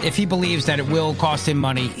 and if he believes that it will cost him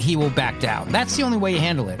money, he will back down. That's the only way you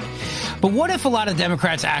handle it. But what if a lot of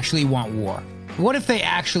Democrats actually want war? What if they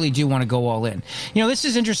actually do want to go all in? You know, this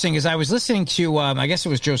is interesting, as I was listening to, I guess it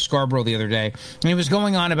was Joe Scarborough the other day, and he was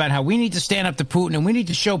going on about how we need to stand up to Putin, and we need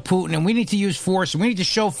to show Putin, and we need to use force, and we need to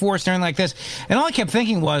show force, and everything like this. And all I kept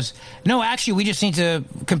thinking was, no, actually, we just need to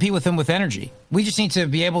compete with them with energy. We just need to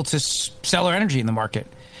be able to sell our energy in the market.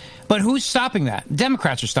 But who's stopping that?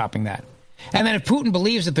 Democrats are stopping that. And then if Putin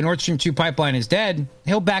believes that the Nord Stream 2 pipeline is dead,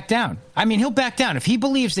 he'll back down. I mean, he'll back down if he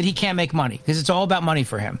believes that he can't make money, because it's all about money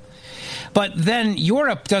for him. But then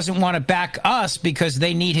Europe doesn't want to back us because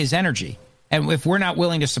they need his energy. And if we're not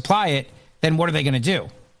willing to supply it, then what are they going to do?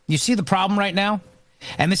 You see the problem right now?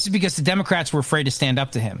 And this is because the Democrats were afraid to stand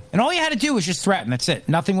up to him. And all he had to do was just threaten. That's it.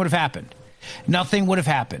 Nothing would have happened. Nothing would have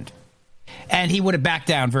happened. And he would have backed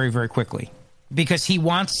down very, very quickly. Because he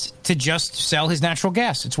wants to just sell his natural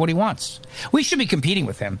gas. It's what he wants. We should be competing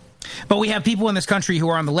with him. But we have people in this country who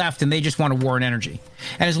are on the left, and they just want a war in energy.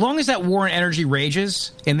 And as long as that war in energy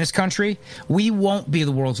rages in this country, we won't be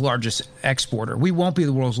the world's largest exporter. We won't be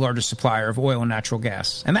the world's largest supplier of oil and natural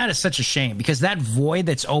gas. And that is such a shame, because that void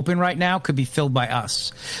that's open right now could be filled by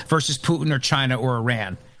us versus Putin or China or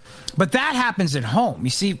Iran. But that happens at home.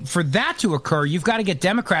 You see, for that to occur, you've got to get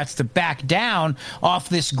Democrats to back down off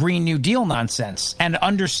this Green New Deal nonsense and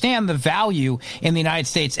understand the value in the United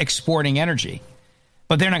States exporting energy.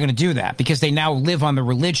 But they're not going to do that because they now live on the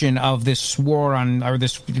religion of this war on, or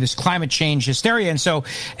this climate change hysteria. And so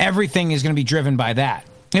everything is going to be driven by that.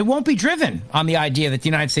 It won't be driven on the idea that the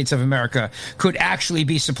United States of America could actually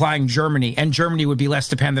be supplying Germany, and Germany would be less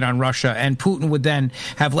dependent on Russia, and Putin would then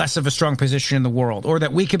have less of a strong position in the world, or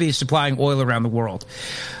that we could be supplying oil around the world.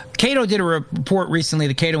 Cato did a report recently,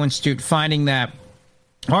 the Cato Institute, finding that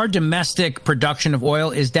our domestic production of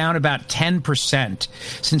oil is down about 10%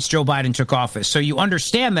 since Joe Biden took office. So you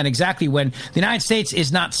understand that exactly when the United States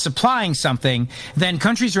is not supplying something, then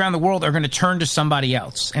countries around the world are going to turn to somebody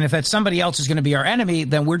else. And if that somebody else is going to be our enemy,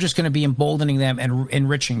 then we're just going to be emboldening them and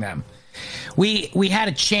enriching them. We had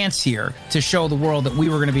a chance here to show the world that we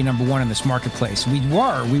were going to be number one in this marketplace. We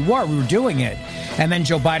were doing it. And then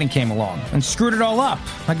Joe Biden came along and screwed it all up,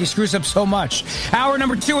 like he screws up so much. Hour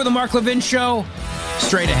number 2 of the Mark Levin Show,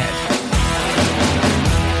 straight ahead.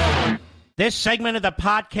 This segment of the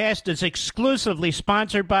podcast is exclusively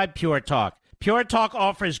sponsored by Pure Talk. Pure Talk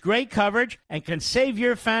offers great coverage and can save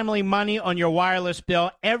your family money on your wireless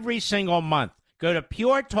bill every single month. Go to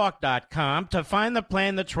puretalk.com to find the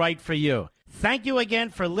plan that's right for you. Thank you again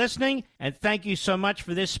for listening, and thank you so much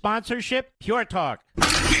for this sponsorship, Pure Talk.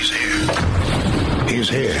 He's here. He's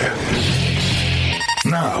here.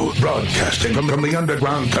 Now, broadcasting from the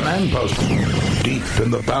underground command post, deep in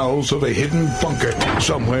the bowels of a hidden bunker,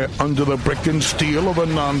 somewhere under the brick and steel of a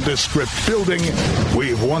nondescript building,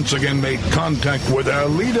 we've once again made contact with our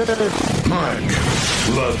leader, Mark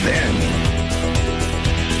Levin.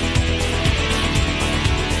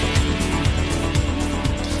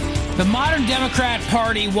 The modern Democrat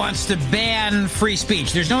Party wants to ban free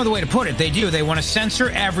speech. There's no other way to put it. They do. They want to censor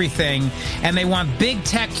everything, and they want big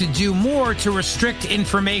tech to do more to restrict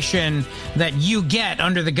information that you get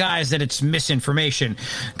under the guise that it's misinformation.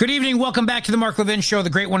 Good evening. Welcome back to the Mark Levin Show. The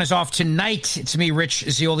great one is off tonight. It's me, Rich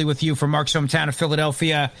Zeoli, with you from Mark's hometown of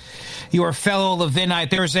Philadelphia, your fellow Levinite.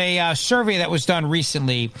 There's a survey that was done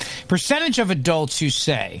recently. Percentage of adults who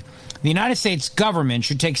say the United States government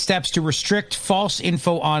should take steps to restrict false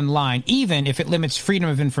info online, even if it limits freedom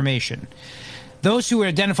of information. Those who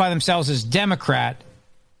identify themselves as Democrat,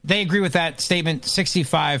 they agree with that statement,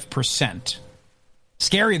 65%.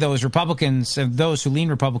 Scary, though, is Republicans, and those who lean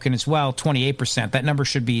Republican as well, 28%. That number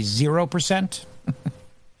should be 0%.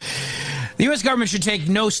 The U.S. government should take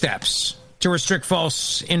no steps to restrict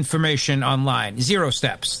false information online. 0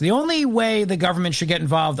 steps. The only way the government should get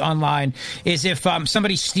involved online is if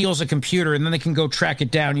somebody steals a computer and then they can go track it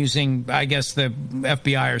down using, I guess, the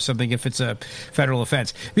FBI or something if it's a federal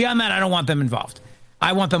offense. Beyond that, I don't want them involved.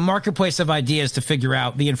 I want the marketplace of ideas to figure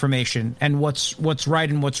out the information, and what's right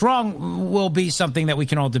and what's wrong will be something that we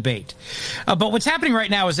can all debate. But what's happening right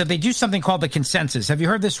now is that they do something called the consensus. Have you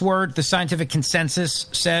heard this word? The scientific consensus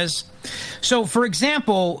says. So, for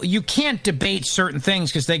example, you can't debate certain things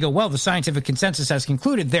because they go, well, the scientific consensus has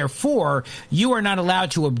concluded, therefore, you are not allowed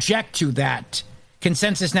to object to that.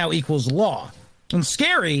 Consensus now equals law. And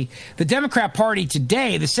scary, the Democrat Party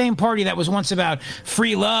today, the same party that was once about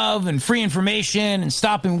free love and free information and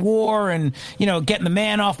stopping war and, you know, getting the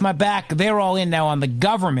man off my back, they're all in now on the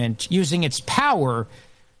government using its power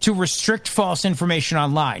to restrict false information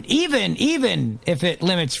online, even if it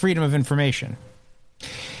limits freedom of information.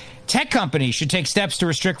 Tech companies should take steps to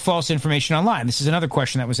restrict false information online. This is another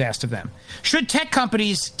question that was asked of them. Should tech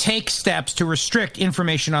companies take steps to restrict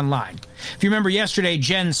information online? If you remember yesterday,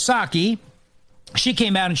 Jen Psaki, she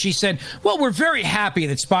came out and she said, well, we're very happy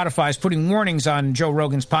that Spotify is putting warnings on Joe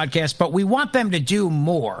Rogan's podcast, but we want them to do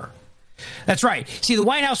more. That's right. See, the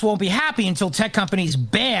White House won't be happy until tech companies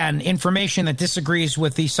ban information that disagrees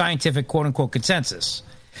with the scientific quote-unquote consensus.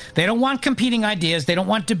 They don't want competing ideas. They don't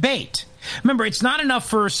want debate. Remember, it's not enough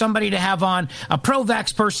for somebody to have on a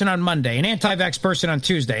pro-vax person on Monday, an anti-vax person on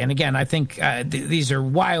Tuesday. And again, I think these are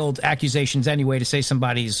wild accusations anyway to say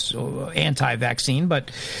somebody's anti-vaccine,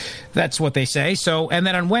 but that's what they say. So, and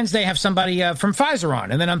then on Wednesday have somebody from Pfizer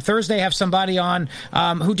on, and then on Thursday have somebody on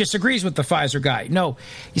who disagrees with the Pfizer guy. No,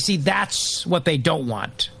 you see, that's what they don't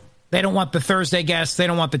want. They don't want the Thursday guest. They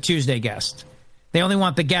don't want the Tuesday guest. They only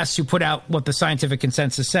want the guests who put out what the scientific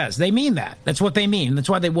consensus says. They mean that. That's what they mean. That's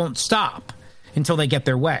why they won't stop until they get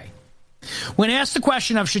their way. When asked the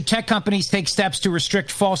question of should tech companies take steps to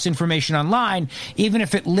restrict false information online, even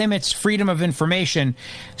if it limits freedom of information,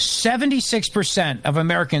 76% of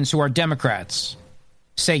Americans who are Democrats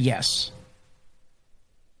say yes.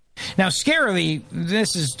 Now, scarily,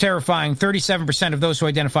 this is terrifying, 37% of those who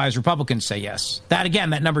identify as Republicans say yes. That, again,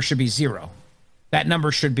 that number should be 0. That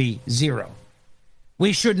number should be 0.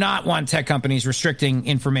 We should not want tech companies restricting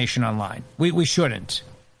information online. We shouldn't.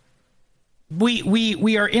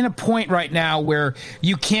 We are in a point right now where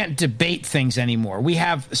you can't debate things anymore. We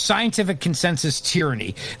have scientific consensus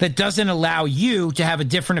tyranny that doesn't allow you to have a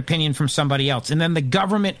different opinion from somebody else. And then the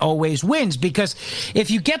government always wins, because if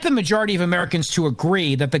you get the majority of Americans to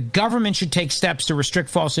agree that the government should take steps to restrict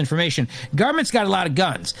false information, government's got a lot of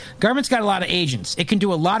guns. Government's got a lot of agents. It can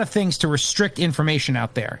do a lot of things to restrict information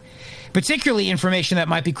out there, particularly information that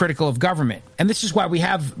might be critical of government. And this is why we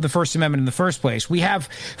have the First Amendment in the first place. We have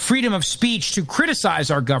freedom of speech to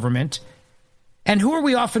criticize our government. And who are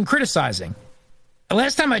we often criticizing?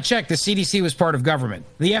 Last time I checked, the CDC was part of government.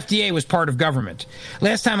 The FDA was part of government.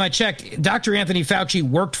 Last time I checked, Dr. Anthony Fauci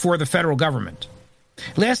worked for the federal government.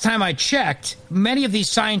 Last time I checked, many of these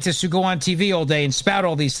scientists who go on TV all day and spout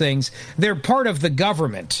all these things, they're part of the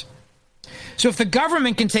government. So if the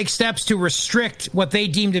government can take steps to restrict what they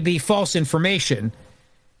deem to be false information,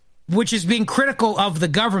 which is being critical of the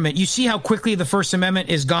government, you see how quickly the First Amendment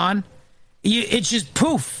is gone? It's just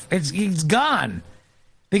poof. It's gone.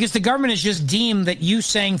 Because the government has just deemed that you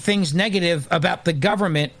saying things negative about the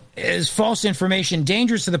government is false information,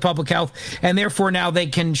 dangerous to the public health, and therefore now they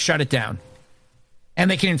can shut it down.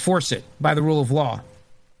 And they can enforce it by the rule of law.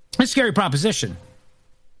 It's a scary proposition.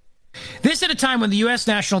 This at a time when the U.S.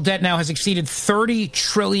 national debt now has exceeded $30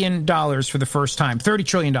 trillion for the first time. $30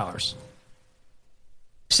 trillion.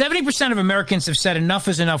 70% of Americans have said enough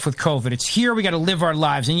is enough with COVID. It's here. We got to live our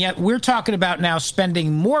lives. And yet we're talking about now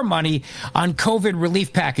spending more money on COVID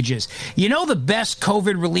relief packages. You know the best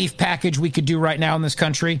COVID relief package we could do right now in this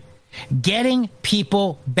country? Getting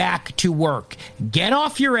people back to work. Get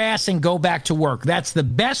off your ass and go back to work. That's the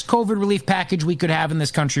best COVID relief package we could have in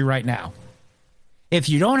this country right now. If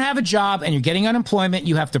you don't have a job and you're getting unemployment,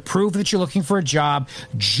 you have to prove that you're looking for a job,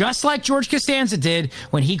 just like George Costanza did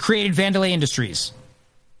when he created Vandelay Industries.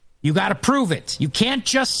 You got to prove it. You can't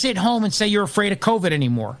just sit home and say you're afraid of COVID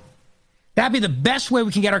anymore. That'd be the best way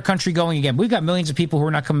we can get our country going again. We've got millions of people who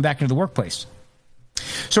are not coming back into the workplace.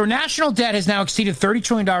 So our national debt has now exceeded $30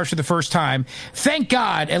 trillion for the first time. Thank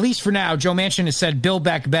God, at least for now, Joe Manchin has said Build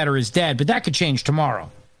Back Better is dead, but that could change tomorrow.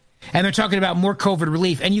 And they're talking about more COVID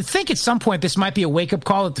relief. And you think at some point this might be a wake-up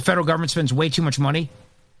call that the federal government spends way too much money?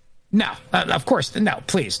 No, of course, no,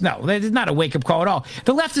 please, no. It's not a wake-up call at all.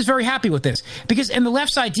 The left is very happy with this because in the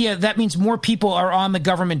left's idea, that means more people are on the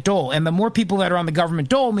government dole. And the more people that are on the government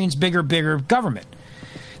dole means bigger government.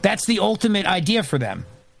 That's the ultimate idea for them.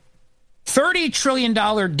 $30 trillion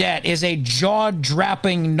debt is a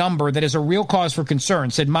jaw-dropping number that is a real cause for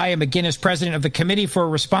concern, said Maya McGinnis, president of the Committee for a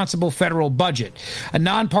Responsible Federal Budget, a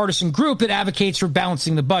nonpartisan group that advocates for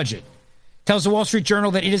balancing the budget. Tells the Wall Street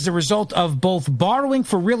Journal that it is the result of both borrowing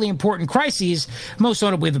for really important crises, most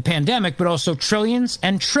notably the pandemic, but also trillions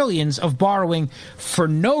and trillions of borrowing for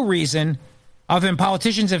no reason other than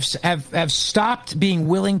politicians have stopped being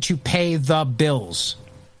willing to pay the bills.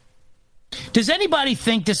 Does anybody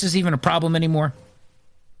think this is even a problem anymore?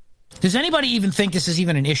 Does anybody even think this is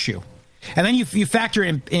even an issue? And then you factor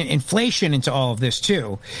in inflation into all of this,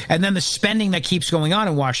 too. And then the spending that keeps going on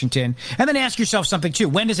in Washington. And then ask yourself something, too.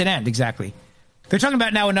 When does it end exactly? They're talking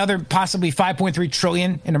about now another possibly $5.3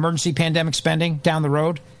 trillion in emergency pandemic spending down the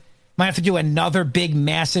road. Might have to do another big,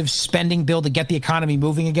 massive spending bill to get the economy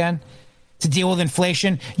moving again, to deal with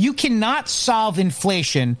inflation. You cannot solve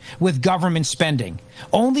inflation with government spending.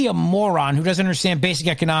 Only a moron who doesn't understand basic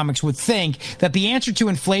economics would think that the answer to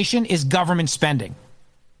inflation is government spending.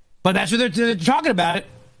 But that's what they're talking about it.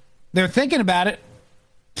 They're thinking about it.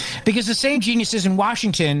 Because the same geniuses in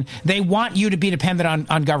Washington, they want you to be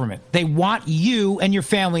dependent on government. They want you and your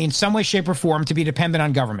family in some way, shape, or form to be dependent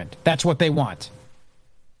on government. That's what they want.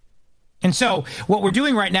 And so what we're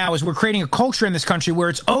doing right now is we're creating a culture in this country where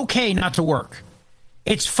it's okay not to work.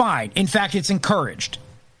 It's fine. In fact, it's encouraged.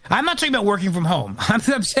 I'm not talking about working from home. I'm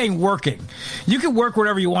saying working. You can work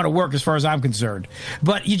wherever you want to work as far as I'm concerned.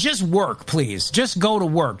 But you just work, please. Just go to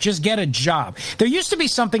work. Just get a job. There used to be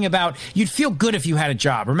something about you'd feel good if you had a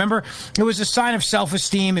job. Remember? It was a sign of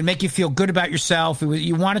self-esteem and make you feel good about yourself.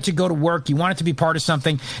 You wanted to go to work. You wanted to be part of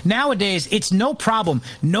something. Nowadays, it's no problem.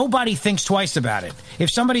 Nobody thinks twice about it. If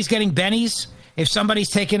somebody's getting bennies, if somebody's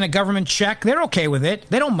taking a government check, they're okay with it.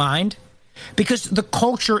 They don't mind. Because the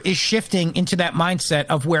culture is shifting into that mindset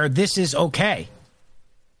of where this is okay.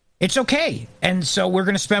 It's okay. And so we're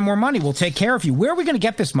going to spend more money. We'll take care of you. Where are we going to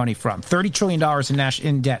get this money from? $30 trillion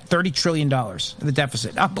in debt. $30 trillion in the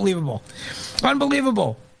deficit. Unbelievable.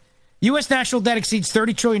 Unbelievable. U.S. national debt exceeds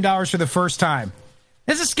 $30 trillion for the first time.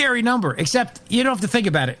 That's a scary number, except you don't have to think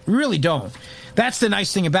about it. You really don't. That's the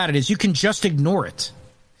nice thing about it is you can just ignore it.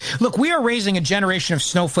 Look, we are raising a generation of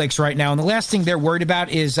snowflakes right now, and the last thing they're worried about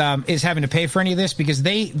is having to pay for any of this because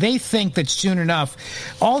they think that soon enough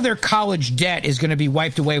all their college debt is going to be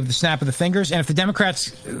wiped away with the snap of the fingers, and if the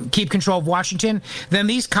Democrats keep control of Washington, then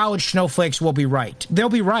these college snowflakes will be right. They'll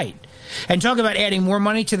be right. And talk about adding more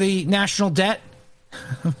money to the national debt.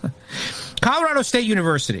 Colorado State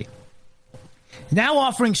University now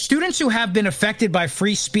offering students who have been affected by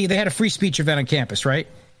free speech. They had a free speech event on campus, right?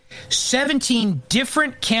 17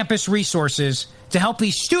 different campus resources to help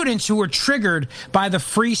these students who were triggered by the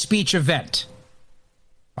free speech event.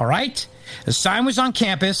 All right? The sign was on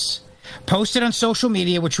campus, posted on social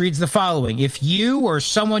media, which reads the following. If you or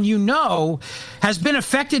someone you know has been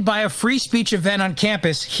affected by a free speech event on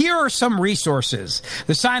campus, here are some resources.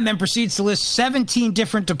 The sign then proceeds to list 17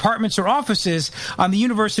 different departments or offices on the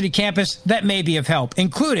university campus that may be of help,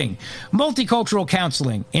 including multicultural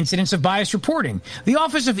counseling, incidents of bias reporting, the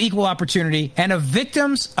Office of Equal Opportunity, and a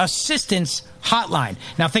victims assistance hotline.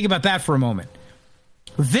 Now think about that for a moment.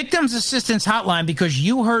 Victims assistance hotline because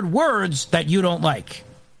you heard words that you don't like.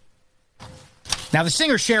 Now, the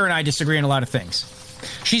singer Cher and I disagree on a lot of things.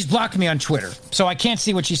 She's blocked me on Twitter, so I can't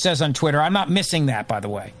see what she says on Twitter. I'm not missing that, by the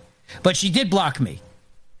way. But she did block me.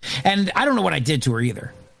 And I don't know what I did to her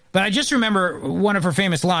either. But I just remember one of her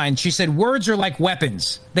famous lines. She said, words are like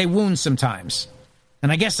weapons. They wound sometimes.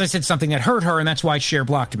 And I guess I said something that hurt her, and that's why Cher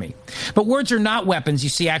blocked me. But words are not weapons. You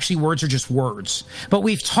see, actually, words are just words. But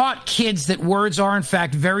we've taught kids that words are, in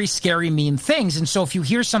fact, very scary, mean things. And so if you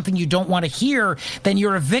hear something you don't want to hear, then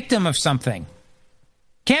you're a victim of something.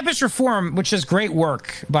 Campus Reform, which does great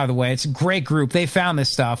work, by the way, it's a great group. They found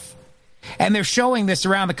this stuff. And they're showing this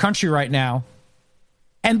around the country right now.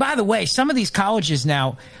 And by the way, some of these colleges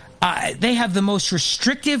now, they have the most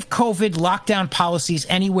restrictive COVID lockdown policies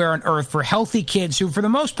anywhere on earth for healthy kids who, for the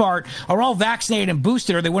most part, are all vaccinated and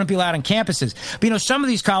boosted, or they wouldn't be allowed on campuses. But, some of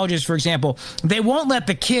these colleges, for example, they won't let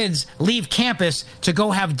the kids leave campus to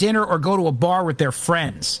go have dinner or go to a bar with their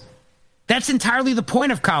friends. That's entirely the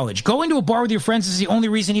point of college. Going to a bar with your friends is the only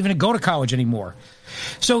reason even to go to college anymore.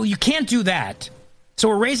 So you can't do that. So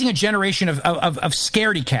we're raising a generation of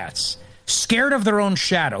scaredy cats. Scared of their own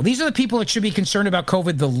shadow. These are the people that should be concerned about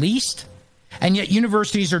COVID the least, and yet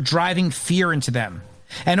universities are driving fear into them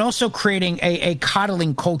and also creating a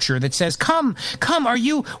coddling culture that says, come,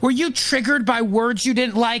 were you triggered by words you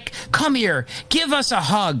didn't like? Come here, give us a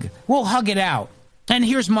hug. We'll hug it out. And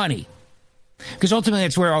here's money. Because ultimately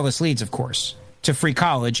that's where all this leads, of course, to free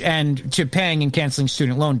college and to paying and canceling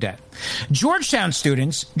student loan debt. Georgetown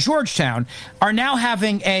students, are now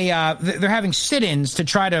having they're having sit-ins to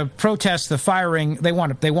try to protest the firing. They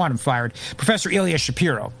want him fired. Professor Ilya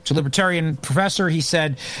Shapiro, it's a libertarian professor. He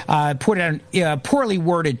said, put out a poorly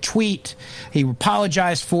worded tweet. He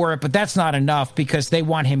apologized for it, but that's not enough because they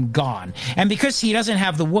want him gone. And because he doesn't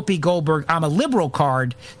have the Whoopi Goldberg I'm a liberal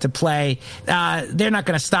card to play, they're not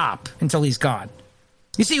going to stop until he's gone.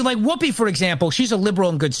 You see, like Whoopi, for example, she's a liberal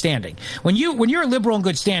in good standing. When you're a liberal in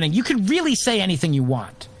good standing, you can really say anything you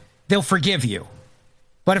want. They'll forgive you.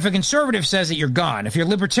 But if a conservative says that you're gone, if your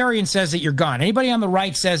libertarian says that you're gone, anybody on the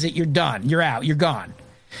right says that you're done, you're out, you're gone.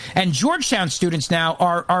 And Georgetown students now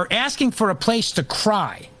are asking for a place to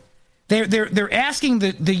cry. They're asking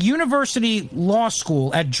the University Law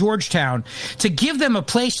School at Georgetown to give them a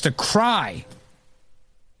place to cry.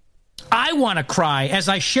 I want to cry as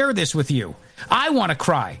I share this with you. I want to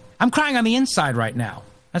cry. I'm crying on the inside right now.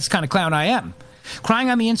 That's the kind of clown I am.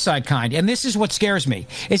 Crying on the inside kind. And this is what scares me,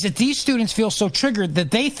 is that these students feel so triggered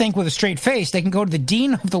that they think with a straight face they can go to the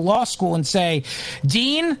dean of the law school and say,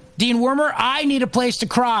 Dean Wormer, I need a place to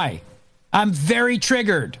cry. I'm very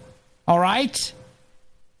triggered. All right?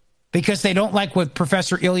 Because they don't like what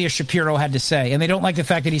Professor Ilya Shapiro had to say, and they don't like the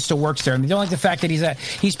fact that he still works there, and they don't like the fact that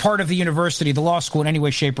he's part of the university, the law school, in any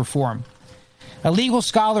way, shape, or form. A legal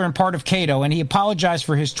scholar and part of Cato, and he apologized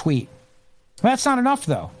for his tweet. Well, that's not enough,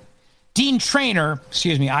 though. Dean Traynor,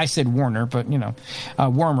 I said Warner, but,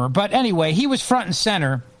 Wormer. But anyway, he was front and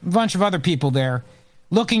center, a bunch of other people there,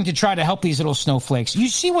 looking to try to help these little snowflakes. You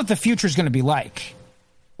see what the future is going to be like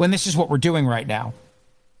when this is what we're doing right now.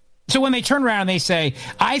 So when they turn around and they say,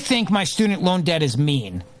 I think my student loan debt is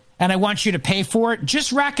mean, and I want you to pay for it,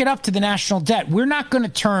 just rack it up to the national debt. We're not going to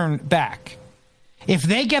turn back. If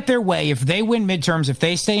they get their way, if they win midterms, if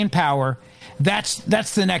they stay in power, that's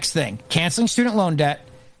the next thing. Canceling student loan debt,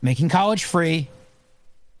 making college free.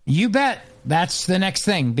 You bet that's the next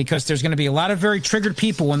thing, because there's going to be a lot of very triggered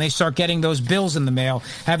people when they start getting those bills in the mail,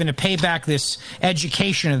 having to pay back this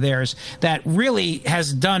education of theirs that really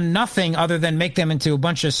has done nothing other than make them into a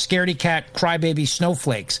bunch of scaredy cat crybaby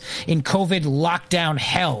snowflakes in COVID lockdown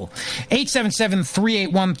hell.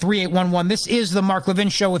 877-381-3811. This is the Mark Levin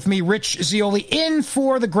Show with me, Rich Zeoli, in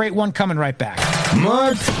for the great one, coming right back.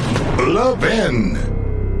 Mark Levin.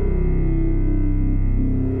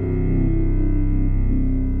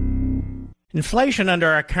 Inflation under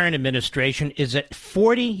our current administration is at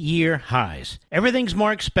 40-year highs. Everything's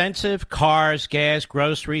more expensive. Cars, gas,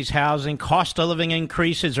 groceries, housing, cost of living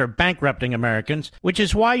increases are bankrupting Americans, which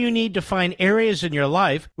is why you need to find areas in your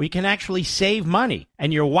life where you can actually save money.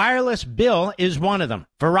 And your wireless bill is one of them.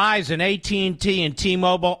 Verizon, AT&T, and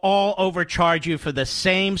T-Mobile all overcharge you for the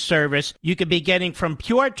same service you could be getting from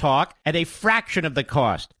Pure Talk at a fraction of the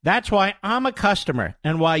cost. That's why I'm a customer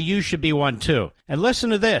and why you should be one too. And listen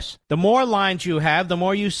to this. The more lines you have, the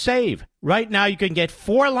more you save. Right now, you can get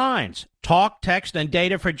 4 lines, talk, text, and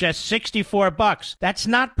data for just $64. That's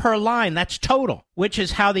not per line, that's total, which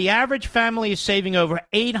is how the average family is saving over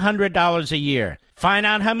 $800 a year. Find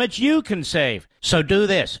out how much you can save. So do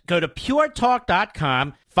this. Go to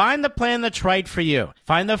puretalk.com, find the plan that's right for you,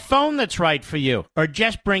 find the phone that's right for you, or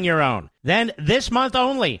just bring your own. Then this month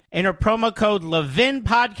only, enter promo code Levin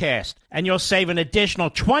Podcast, and you'll save an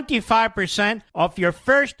additional 25% off your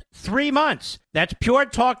first 3 months. That's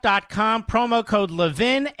puretalk.com, promo code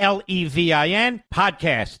Levin, Levin,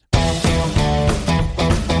 podcast.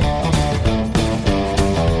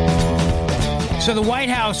 So the White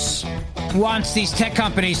House wants these tech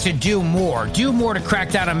companies to do more to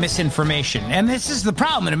crack down on misinformation. And this is the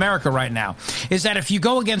problem in America right now, is that if you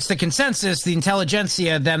go against the consensus, the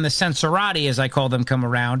intelligentsia, then the censorati, as I call them, come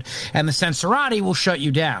around, and the censorati will shut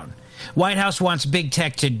you down. White House wants big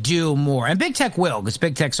tech to do more. And big tech will, because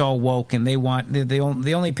big tech's all woke, and they want the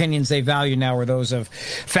only opinions they value now are those of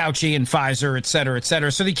Fauci and Pfizer, et cetera, et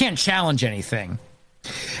cetera. So they can't challenge anything.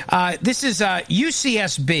 This is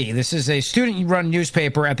UCSB. This is a student-run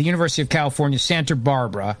newspaper at the University of California, Santa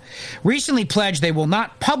Barbara. Recently pledged they will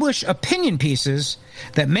not publish opinion pieces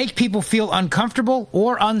that make people feel uncomfortable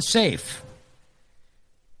or unsafe.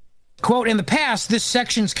 Quote, in the past, this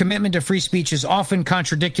section's commitment to free speech has often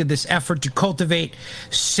contradicted this effort to cultivate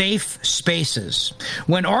safe spaces.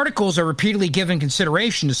 When articles are repeatedly given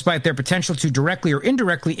consideration, despite their potential to directly or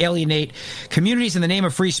indirectly alienate communities in the name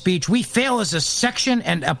of free speech, we fail as a section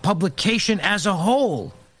and a publication as a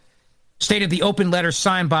whole, stated the open letter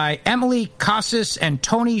signed by Emily Casas and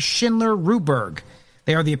Tony Schindler-Ruberg.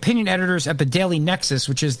 They are the opinion editors at the Daily Nexus,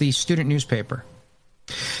 which is the student newspaper.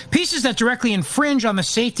 Pieces that directly infringe on the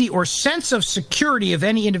safety or sense of security of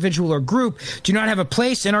any individual or group do not have a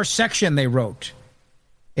place in our section, they wrote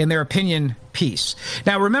in their opinion piece.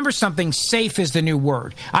 Now, remember something, safe is the new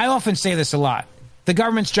word. I often say this a lot. The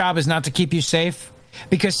government's job is not to keep you safe,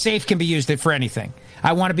 because safe can be used for anything.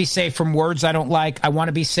 I want to be safe from words I don't like. I want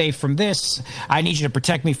to be safe from this. I need you to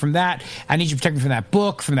protect me from that. I need you to protect me from that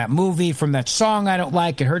book, from that movie, from that song I don't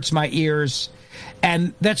like. It hurts my ears.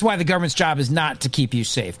 And that's why the government's job is not to keep you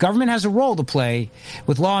safe. Government has a role to play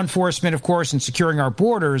with law enforcement, of course, and securing our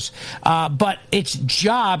borders. But its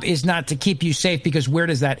job is not to keep you safe, because where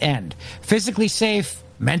does that end? Physically safe,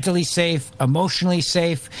 mentally safe, emotionally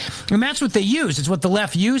safe. And that's what they use. It's what the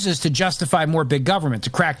left uses to justify more big government,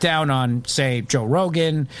 to crack down on, say, Joe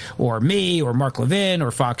Rogan or me or Mark Levin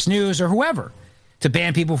or Fox News or whoever, to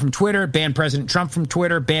ban people from Twitter, ban President Trump from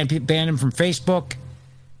Twitter, ban him from Facebook.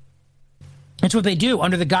 It's what they do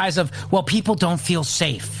under the guise of, well, people don't feel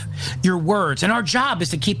safe. Your words. And our job is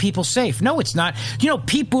to keep people safe. No, it's not. You know,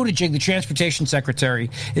 Pete Buttigieg, the transportation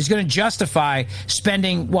secretary, is going to justify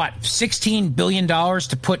spending, $16 billion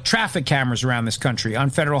to put traffic cameras around this country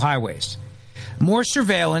on federal highways. More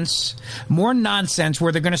surveillance, more nonsense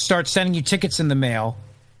where they're going to start sending you tickets in the mail.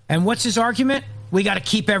 And what's his argument? We got to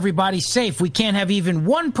keep everybody safe. We can't have even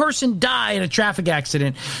one person die in a traffic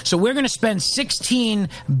accident. So we're going to spend $16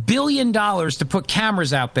 billion to put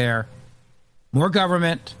cameras out there. More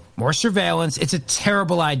government, more surveillance. It's a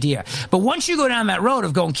terrible idea. But once you go down that road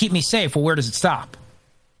of going, keep me safe, well, where does it stop?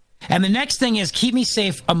 And the next thing is keep me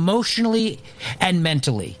safe emotionally and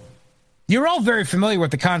mentally. You're all very familiar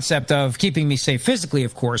with the concept of keeping me safe physically,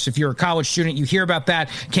 of course. If you're a college student, you hear about that.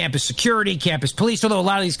 Campus security, campus police, although a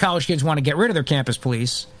lot of these college kids want to get rid of their campus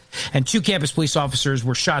police. And 2 campus police officers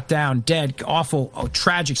were shot down, dead. Awful,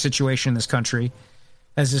 tragic situation in this country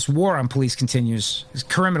as this war on police continues. These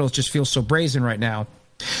criminals just feel so brazen right now.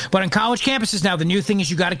 But on college campuses now, the new thing is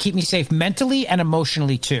you got to keep me safe mentally and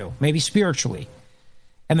emotionally too, maybe spiritually.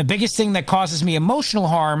 And the biggest thing that causes me emotional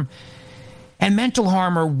harm and mental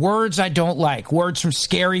harm are words I don't like. Words from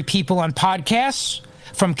scary people on podcasts,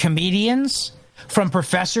 from comedians, from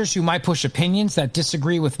professors who might push opinions that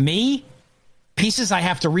disagree with me, pieces I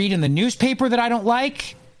have to read in the newspaper that I don't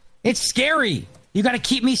like. It's scary. You got to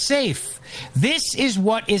keep me safe. This is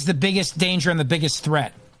what is the biggest danger and the biggest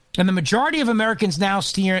threat. And the majority of Americans now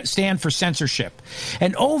stand for censorship.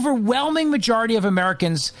 An overwhelming majority of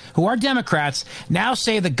Americans who are Democrats now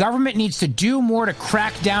say the government needs to do more to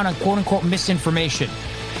crack down on quote-unquote misinformation.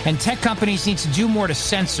 And tech companies need to do more to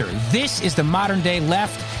censor. This is the modern-day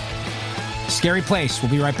left. Scary place.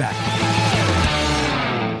 We'll be right back.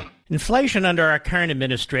 Inflation under our current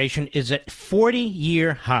administration is at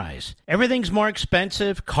 40-year highs. Everything's more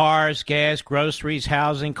expensive. Cars, gas, groceries,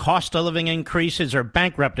 housing, cost of living increases are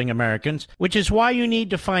bankrupting Americans, which is why you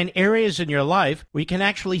need to find areas in your life where you can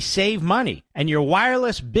actually save money. And your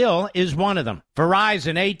wireless bill is one of them.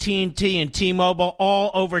 Verizon, AT&T, and T-Mobile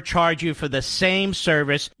all overcharge you for the same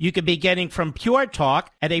service you could be getting from Pure Talk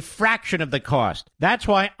at a fraction of the cost. That's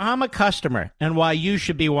why I'm a customer and why you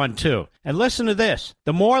should be one too. And listen to this.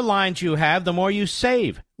 The more lines you have, the more you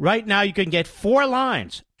save. Right now you can get 4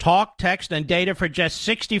 lines, talk, text, and data for just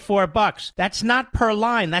 $64. That's not per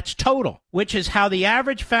line, that's total, which is how the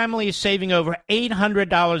average family is saving over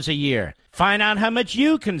 $800 a year. Find out how much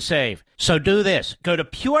you can save. So do this. Go to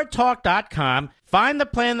puretalk.com, find the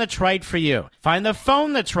plan that's right for you, find the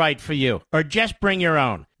phone that's right for you, or just bring your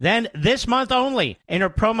own. Then this month only, enter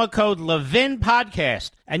promo code Levin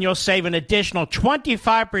Podcast, and you'll save an additional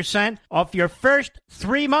 25% off your first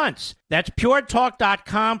 3 months. That's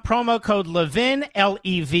puretalk.com, promo code Levin,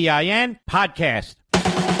 Levin, podcast.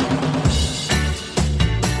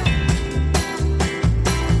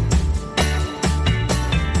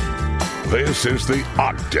 This is the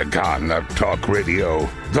Octagon of Talk Radio,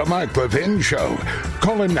 The Mark Levin Show.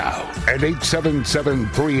 Call him now at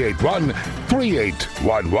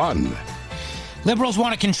 877-381-3811. Liberals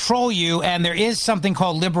want to control you, and there is something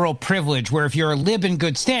called liberal privilege, where if you're a lib in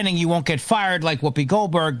good standing, you won't get fired like Whoopi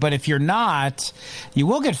Goldberg, but if you're not, you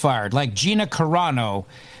will get fired, like Gina Carano,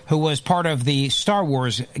 who was part of the Star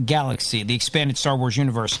Wars galaxy, the expanded Star Wars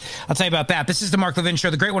universe. I'll tell you about that. This is the Mark Levin Show.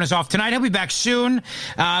 The Great One is off tonight. He'll be back soon.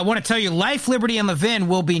 I want to tell you, Life, Liberty, and Levin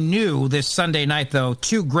will be new this Sunday night, though.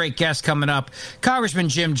 Two great guests coming up. Congressman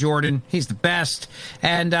Jim Jordan, he's the best,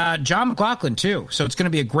 and John McLaughlin, too. So it's going to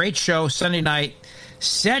be a great show Sunday night.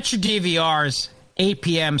 Set your DVRs, 8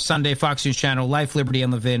 p.m. Sunday, Fox News Channel, Life, Liberty,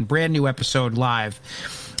 and Levin. Brand new episode live.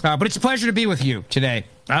 But it's a pleasure to be with you today.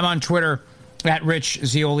 I'm on Twitter at Rich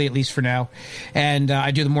Zeoli, at least for now. And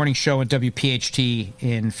I do the morning show at WPHT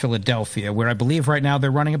in Philadelphia, where I believe right now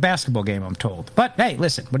they're running a basketball game, I'm told. But, hey,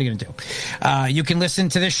 listen, what are you going to do? You can listen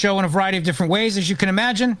to this show in a variety of different ways, as you can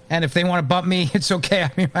imagine. And if they want to bump me, it's okay.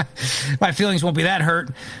 I mean, my feelings won't be that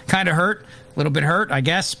hurt. Kind of hurt. A little bit hurt, I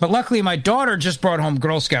guess. But luckily, my daughter just brought home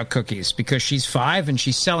Girl Scout cookies because she's 5 and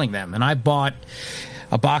she's selling them. And I bought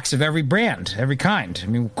a box of every brand, every kind. I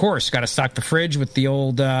mean, of course, got to stock the fridge with the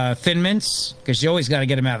old Thin Mints, because you always got to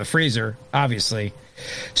get them out of the freezer, obviously.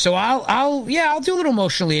 So I'll do a little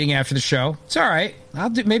emotional eating after the show. It's all right. I'll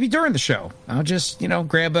do maybe during the show. I'll just,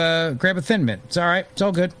 grab a Thin Mint. It's all right. It's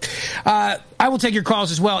all good. I will take your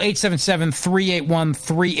calls as well.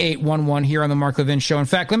 877-381-3811 here on the Mark Levin Show. In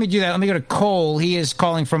fact, let me do that. Let me go to Cole. He is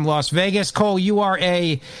calling from Las Vegas. Cole, you are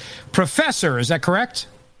a professor. Is that correct?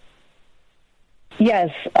 Yes,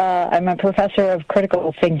 I'm a professor of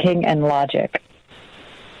critical thinking and logic.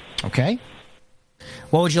 Okay.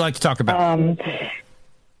 What would you like to talk about?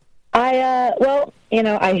 I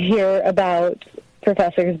hear about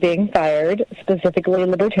professors being fired, specifically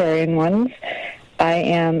libertarian ones. I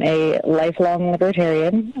am a lifelong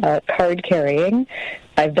libertarian, card carrying.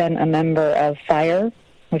 I've been a member of FIRE,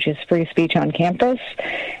 which is free speech on campus,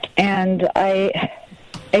 and I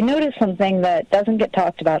noticed something that doesn't get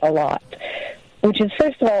talked about a lot, which is,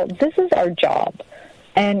 first of all, this is our job,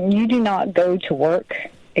 and you do not go to work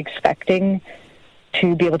expecting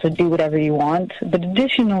to be able to do whatever you want. But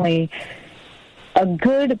additionally, a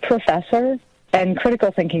good professor, and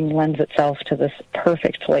critical thinking lends itself to this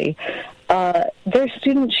perfectly, their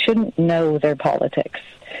students shouldn't know their politics.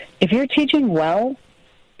 If you're teaching well,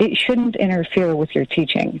 it shouldn't interfere with your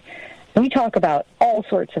teaching. We talk about all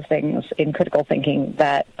sorts of things in critical thinking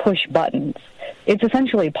that push buttons. It's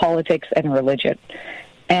essentially politics and religion.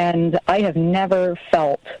 And I have never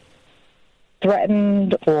felt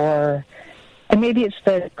threatened and maybe it's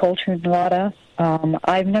the culture in Nevada.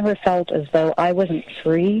 I've never felt as though I wasn't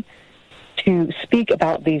free to speak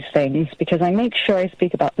about these things because I make sure I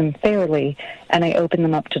speak about them fairly and I open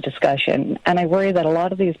them up to discussion. And I worry that a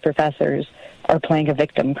lot of these professors are playing a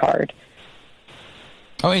victim card.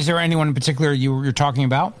 Oh, is there anyone in particular you're talking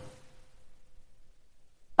about?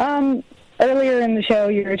 Earlier in the show,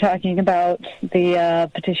 you were talking about the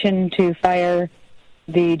petition to fire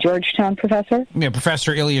the Georgetown professor. Yeah,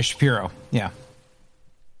 Professor Ilya Shapiro. Yeah.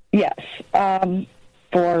 Yes,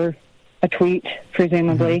 for a tweet,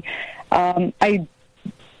 presumably. I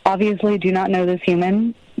obviously do not know this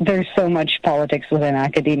human. There's so much politics within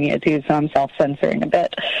academia, too, so I'm self-censoring a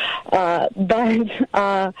bit.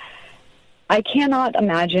 But I cannot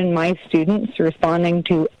imagine my students responding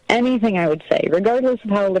to anything I would say, regardless of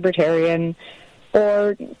how libertarian,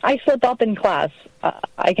 or I slip up in class.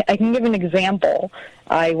 I can give an example.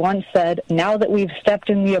 I once said, now that we've stepped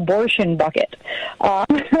in the abortion bucket,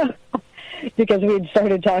 because we had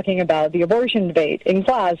started talking about the abortion debate in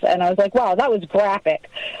class, and I was like, wow, that was graphic.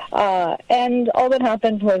 And all that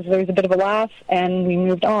happened was there was a bit of a laugh, and we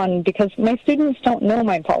moved on, because my students don't know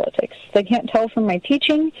my politics. They can't tell from my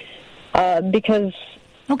teaching, because...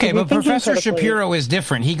 Okay, but Professor Shapiro is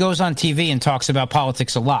different. He goes on TV and talks about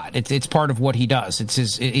politics a lot. It's part of what he does.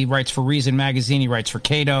 He writes for Reason magazine. He writes for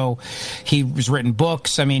Cato. He's written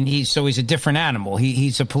books. I mean, he's a different animal.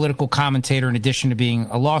 He's a political commentator in addition to being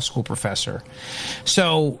a law school professor.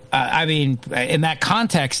 So, I mean, in that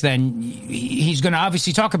context, then he's going to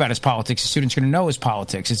obviously talk about his politics. The student's going to know his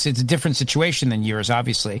politics. It's a different situation than yours,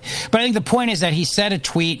 obviously. But I think the point is that he said a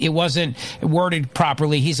tweet. It wasn't worded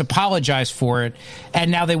properly. He's apologized for it, and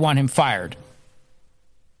now they want him fired.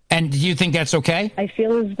 And do you think that's okay? I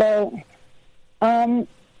feel as though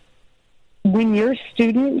when your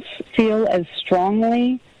students feel as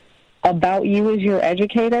strongly about you as your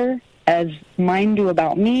educator as mine do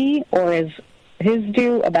about me, or as his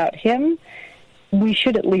do about him, we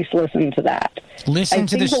should at least listen to that. Listen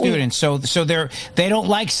to the students. So they don't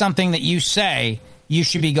like something that you say, you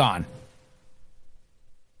should be gone.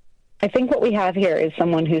 I think what we have here is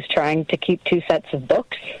someone who's trying to keep two sets of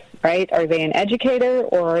books, right? Are they an educator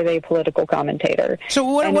or are they a political commentator? So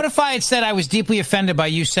what if I had said I was deeply offended by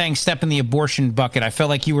you saying step in the abortion bucket? I felt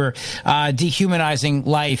like you were dehumanizing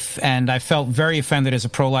life, and I felt very offended as a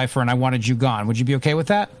pro-lifer, and I wanted you gone. Would you be okay with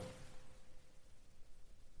that?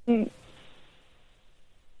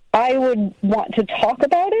 I would want to talk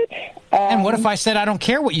about it. And what if I said I don't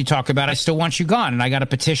care what you talk about, I still want you gone, and I got a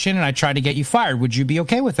petition and I tried to get you fired? Would you be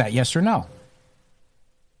okay with that, yes or no?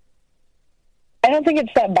 I don't think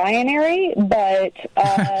it's that binary, but...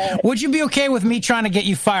 Would you be okay with me trying to get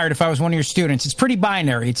you fired if I was one of your students? It's pretty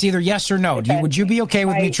binary. It's either yes or no. Would you be okay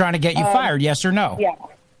with me trying to get you fired, yes or no?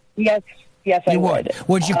 Yeah. Yes, I would.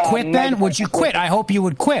 Would you quit then? Would you quit? I hope you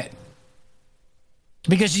would quit.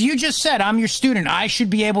 Because you just said, I'm your student. I should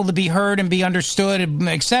be able to be heard and be understood,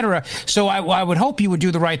 etc. So I would hope you would do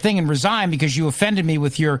the right thing and resign, because you offended me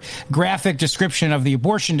with your graphic description of the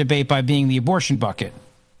abortion debate by being the abortion bucket.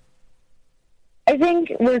 I think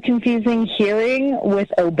we're confusing hearing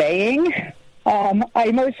with obeying.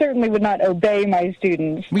 I most certainly would not obey my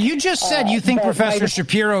students. Well, you just said you think Professor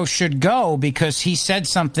Shapiro should go because he said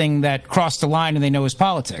something that crossed the line and they know his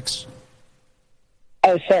politics.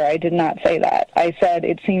 Oh, sir, I did not say that. I said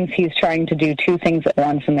it seems he's trying to do two things at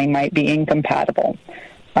once and they might be incompatible.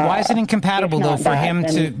 Why is it incompatible, though, for him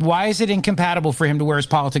to... Why is it incompatible for him to wear his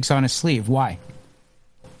politics on his sleeve? Why?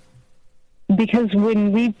 Because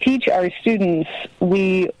when we teach our students,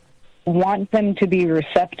 we want them to be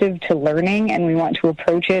receptive to learning, and we want to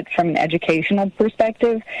approach it from an educational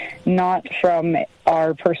perspective, not from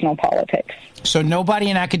our personal politics. So nobody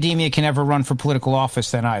in academia can ever run for political office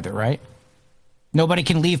then either, right? Nobody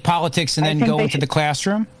can leave politics and then go into the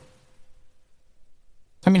classroom?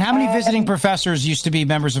 I mean, how many visiting professors used to be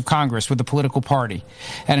members of Congress with a political party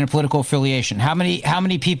and a political affiliation? How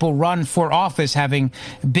many people run for office having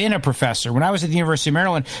been a professor? When I was at the University of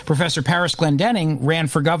Maryland, Professor Paris Glendenning ran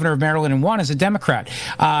for governor of Maryland and won as a Democrat.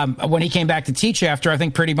 When he came back to teach after, I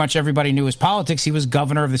think pretty much everybody knew his politics, he was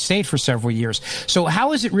governor of the state for several years. So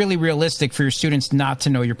how is it really realistic for your students not to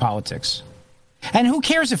know your politics? And who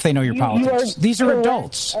cares if they know your politics? These are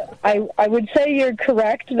adults. I would say you're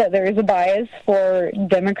correct that there is a bias for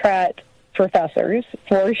Democrat professors,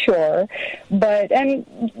 for sure.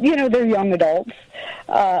 And they're young adults.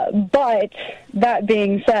 But that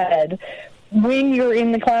being said, when you're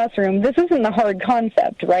in the classroom, this isn't a hard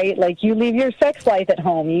concept, right? Like, you leave your sex life at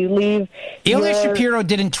home. You leave Ilya Shapiro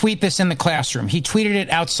didn't tweet this in the classroom. He tweeted it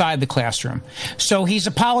outside the classroom. So he's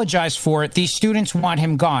apologized for it. These students want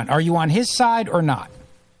him gone. Are you on his side or not?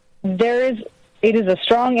 It is a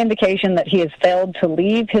strong indication that he has failed to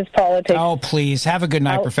leave his politics. Oh, please. Have a good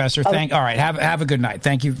night, Professor. All right. Have a good night.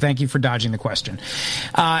 Thank you for dodging the question.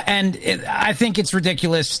 I think it's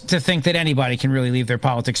ridiculous to think that anybody can really leave their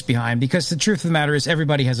politics behind, because the truth of the matter is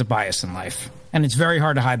everybody has a bias in life. And it's very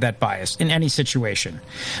hard to hide that bias in any situation.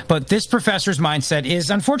 But this professor's mindset is,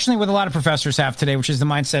 unfortunately, what a lot of professors have today, which is the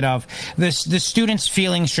mindset of the students'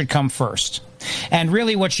 feelings should come first. And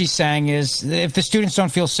really what she's saying is, if the students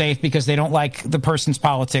don't feel safe because they don't like the person's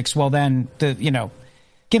politics, well, then,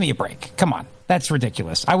 give me a break. Come on. That's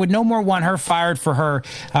ridiculous. I would no more want her fired for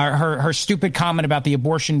her stupid comment about the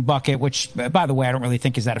abortion bucket, which, by the way, I don't really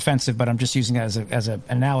think is that offensive, but I'm just using it as an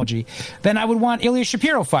analogy. Then I would want Ilya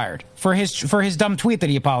Shapiro fired for his dumb tweet that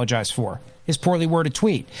he apologized for, his poorly worded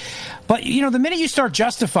tweet. But, the minute you start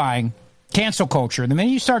justifying cancel culture, the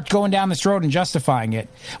minute you start going down this road and justifying it,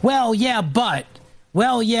 but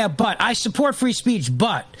I support free speech,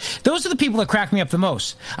 but those are the people that crack me up the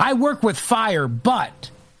most. I work with FIRE, but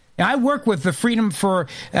I work with the Freedom for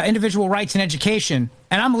Individual Rights and Education,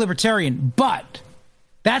 and I'm a libertarian, but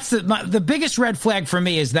that's the biggest red flag for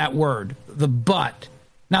me is that word, the but.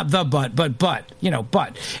 Not the but, but.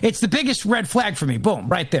 It's the biggest red flag for me. Boom,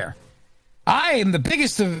 right there. I am the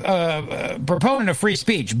biggest proponent of free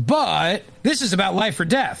speech, but this is about life or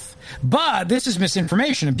death. But this is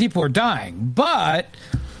misinformation and people are dying. But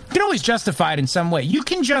you can always justify it in some way. You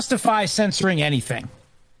can justify censoring anything.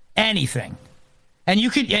 Anything. And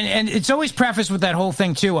you could, and it's always prefaced with that whole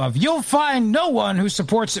thing, too, of you'll find no one who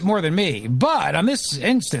supports it more than me. But on this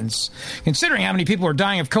instance, considering how many people are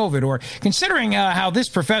dying of COVID, or considering how this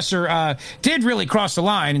professor did really cross the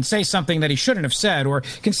line and say something that he shouldn't have said, or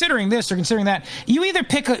considering this or considering that, you either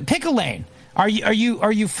pick a lane. Are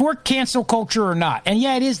you for cancel culture or not? And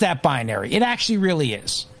yeah, it is that binary. It actually really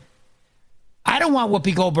is. I don't want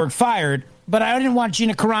Whoopi Goldberg fired, but I didn't want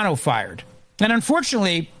Gina Carano fired. And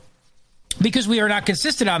unfortunately, because we are not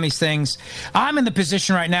consistent on these things, I'm in the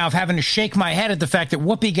position right now of having to shake my head at the fact that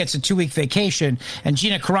Whoopi gets a 2-week vacation and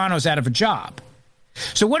Gina Carano's out of a job.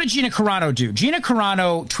 So what did Gina Carano do? Gina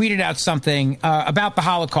Carano tweeted out something about the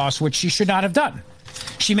Holocaust, which she should not have done.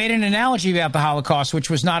 She made an analogy about the Holocaust, which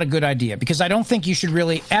was not a good idea, because I don't think you should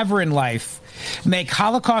really ever in life make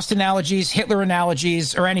Holocaust analogies, Hitler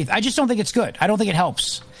analogies, or anything. I just don't think it's good. I don't think it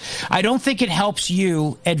helps. I don't think it helps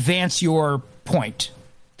you advance your point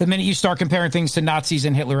the minute you start comparing things to Nazis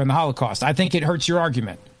and Hitler and the Holocaust. I think it hurts your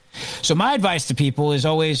argument. So my advice to people is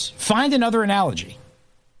always find another analogy.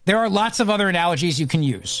 There are lots of other analogies you can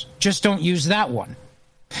use. Just don't use that one.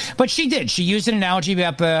 But she did. She used an analogy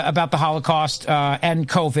about the Holocaust and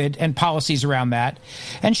COVID and policies around that.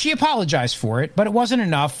 And she apologized for it, but it wasn't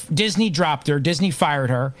enough. Disney dropped her. Disney fired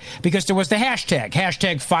her because there was the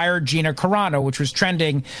hashtag fired Gina Carano, which was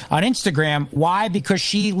trending on Instagram. Why? Because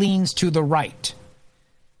she leans to the right.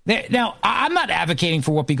 Now, I'm not advocating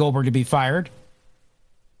for Whoopi Goldberg to be fired.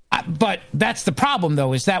 But that's the problem,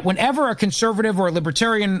 though, is that whenever a conservative or a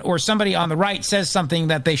libertarian or somebody on the right says something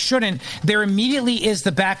that they shouldn't, there immediately is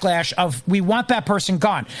the backlash of we want that person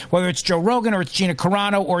gone, whether it's Joe Rogan or it's Gina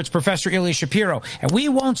Carano or it's Professor Ilya Shapiro, and we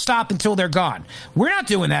won't stop until they're gone. We're not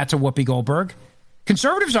doing that to Whoopi Goldberg.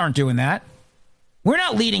 Conservatives aren't doing that. We're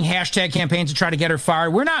not leading hashtag campaigns to try to get her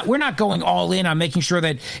fired. We're not going all in on making sure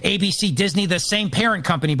that ABC, Disney, the same parent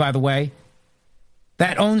company, by the way,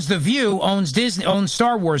 that owns The View, owns Disney, owns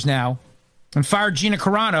Star Wars now, and fired Gina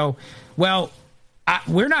Carano. Well,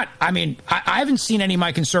 we're not. I mean, I haven't seen any of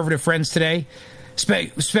my conservative friends today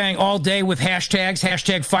spending all day with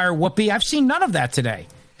hashtag fire Whoopi. I've seen none of that today.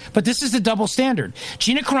 But this is the double standard.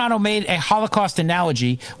 Gina Carano made a Holocaust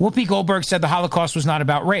analogy. Whoopi Goldberg said the Holocaust was not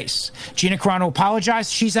about race. Gina Carano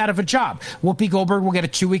apologized. She's out of a job. Whoopi Goldberg will get a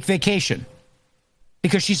 2-week vacation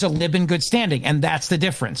because she's a lib in good standing, and that's the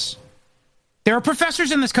difference. There are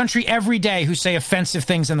professors in this country every day who say offensive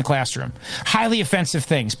things in the classroom, highly offensive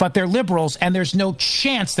things, but they're liberals, and there's no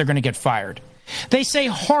chance they're going to get fired. They say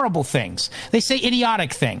horrible things. They say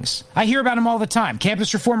idiotic things. I hear about them all the time.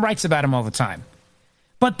 Campus Reform writes about them all the time.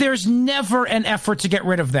 But there's never an effort to get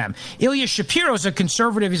rid of them. Ilya Shapiro's a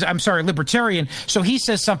conservative, libertarian, so he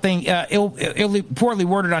says something poorly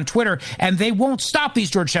worded on Twitter, and they won't stop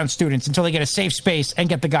these Georgetown students until they get a safe space and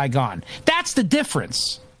get the guy gone. That's the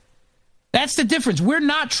difference. That's the difference. We're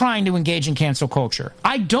not trying to engage in cancel culture.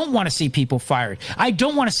 I don't want to see people fired. I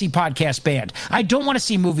don't want to see podcasts banned. I don't want to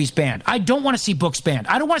see movies banned. I don't want to see books banned.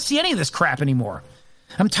 I don't want to see any of this crap anymore.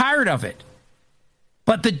 I'm tired of it.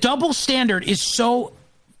 But the double standard is so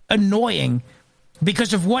annoying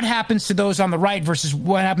because of what happens to those on the right versus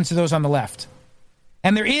what happens to those on the left.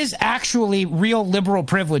 And there is actually real liberal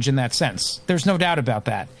privilege in that sense. There's no doubt about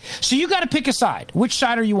that. So you got to pick a side. Which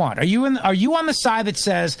side are you on? Are you on the side that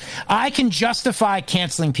says, I can justify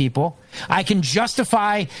canceling people, I can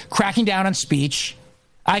justify cracking down on speech,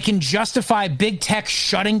 I can justify big tech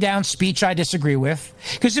shutting down speech I disagree with?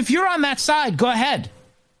 Because if you're on that side, go ahead.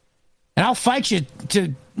 And I'll fight you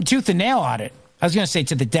to tooth and nail on it. I was going to say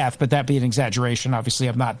to the death, but that'd be an exaggeration. Obviously,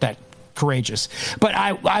 I'm not that courageous. But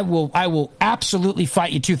I will absolutely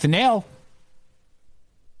fight you tooth and nail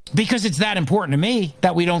because it's that important to me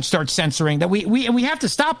that we don't start censoring, that we have to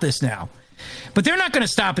stop this now. But they're not going to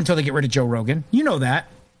stop until they get rid of Joe Rogan. You know that.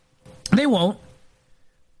 They won't.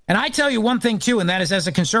 And I tell you one thing, too, and that is as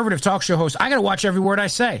a conservative talk show host, I got to watch every word I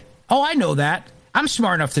say. Oh, I know that. I'm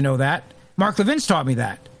smart enough to know that. Mark Levin's taught me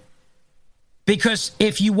that. Because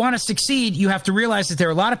if you want to succeed, you have to realize that there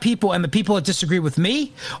are a lot of people, and the people that disagree with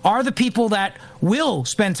me are the people that will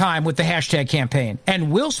spend time with the hashtag campaign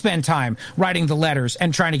and will spend time writing the letters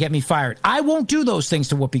and trying to get me fired. I won't do those things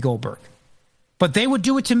to Whoopi Goldberg, but they would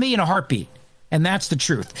do it to me in a heartbeat. And that's the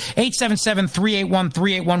truth.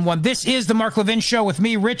 877-381-3811. This is the Mark Levin Show with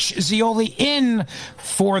me, Rich Zeoli, in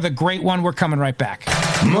for the great one. We're coming right back.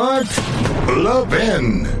 Mark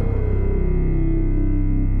Levin.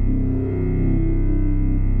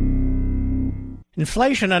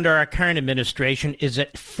 Inflation under our current administration is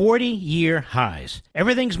at 40-year highs.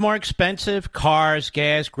 Everything's more expensive. Cars,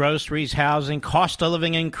 gas, groceries, housing, cost of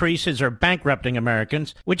living increases are bankrupting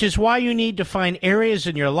Americans, which is why you need to find areas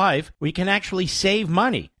in your life where you can actually save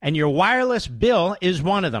money. And your wireless bill is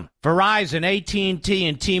one of them. Verizon, AT&T,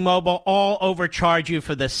 and T-Mobile all overcharge you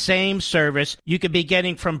for the same service you could be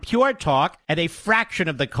getting from Pure Talk at a fraction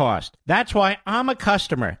of the cost. That's why I'm a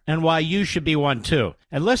customer and why you should be one too.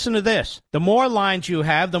 And listen to this. The more lines you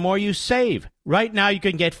have, the more you save. Right now, you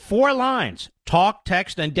can get 4 lines, talk,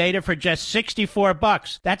 text, and data for just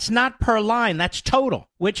 $64. That's not per line, that's total,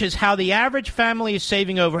 which is how the average family is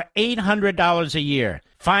saving over $800 a year.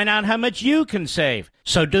 Find out how much you can save.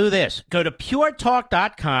 So do this. Go to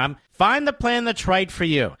puretalk.com, find the plan that's right for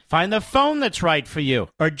you, find the phone that's right for you,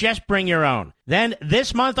 or just bring your own. Then,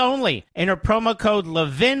 this month only, enter promo code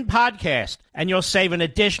Levin Podcast, and you'll save an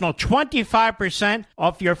additional 25%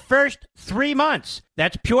 off your first 3 months.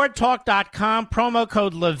 That's puretalk.com, promo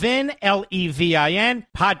code Levin, Levin,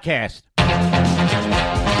 podcast.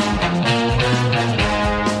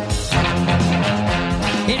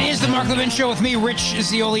 It is the Mark Levin Show with me, Rich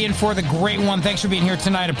Zeoli, and for the great one. Thanks for being here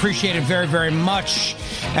tonight. Appreciate it very, very much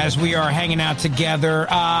as we are hanging out together.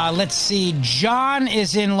 Let's see. John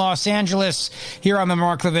is in Los Angeles here on the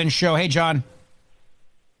Mark Levin Show. Hey, John.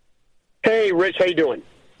 Hey, Rich. How you doing?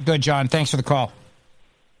 Good, John. Thanks for the call.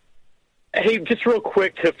 Hey, just real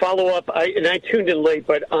quick to follow up, I tuned in late,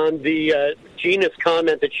 but on the Gina's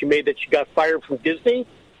comment that she made that she got fired from Disney,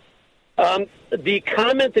 the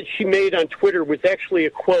comment that she made on Twitter was actually a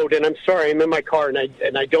quote, and I'm sorry, I'm in my car, and I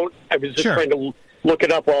was just trying to look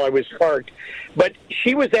it up while I was parked, but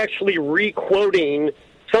she was actually re-quoting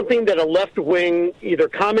something that a left-wing either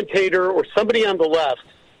commentator or somebody on the left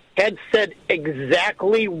had said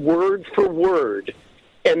exactly word for word,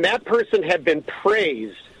 and that person had been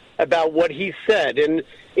praised about what he said. And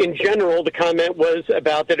in general, the comment was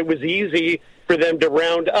about that it was easy for them to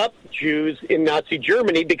round up Jews in Nazi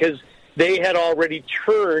Germany because they had already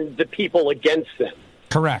turned the people against them.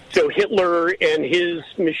 Correct. So Hitler and his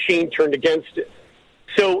machine turned against it.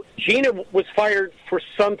 So Gina was fired for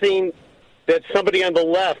something that somebody on the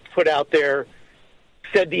left put out there,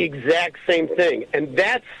 said the exact same thing. And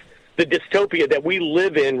that's the dystopia that we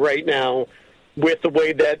live in right now with the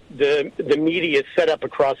way that the media is set up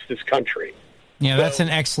across this country. Yeah, that's an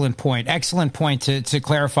excellent point. Excellent point to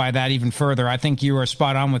clarify that even further. I think you are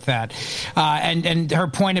spot on with that. And her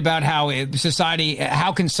point about how society,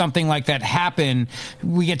 how can something like that happen?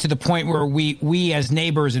 We get to the point where we as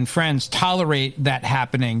neighbors and friends tolerate that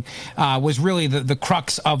happening was really the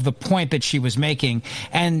crux of the point that she was making.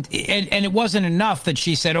 And it wasn't enough that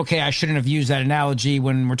she said, okay, I shouldn't have used that analogy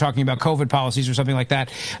when we're talking about COVID policies or something like that.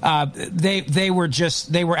 They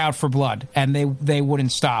were out for blood, and they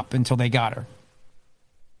wouldn't stop until they got her.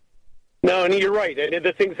 No, and you're right. And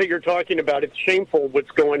the things that you're talking about, it's shameful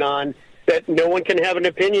what's going on, that no one can have an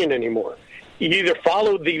opinion anymore. You either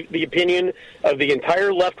follow the opinion of the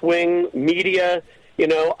entire left-wing media. You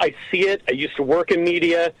know, I see it. I used to work in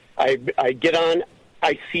media. I get on.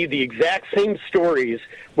 I see the exact same stories,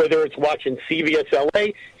 whether it's watching CBS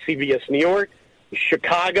LA, CBS New York,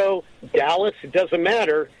 Chicago, Dallas, it doesn't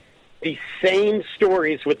matter. The same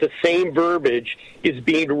stories with the same verbiage is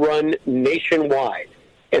being run nationwide.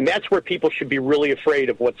 And that's where people should be really afraid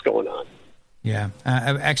of what's going on. Yeah,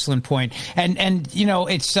 excellent point. And you know,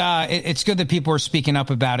 it's good that people are speaking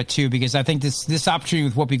up about it too, because I think this opportunity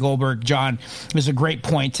with Whoopi Goldberg, John, is a great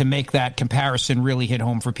point to make that comparison really hit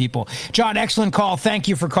home for people. John, excellent call. Thank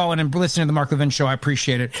you for calling and listening to the Mark Levin Show. I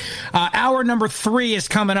appreciate it. Hour number 3 is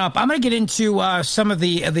coming up. I'm going to get into some of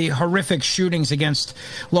the horrific shootings against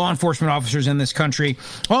law enforcement officers in this country.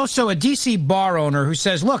 Also, a D.C. bar owner who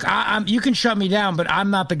says, look, you can shut me down, but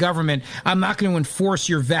I'm not the government. I'm not going to enforce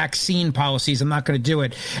your vaccine policies. I'm not going to do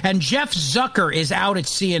it. And Jeff Zucker is out at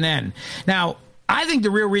CNN. Now, I think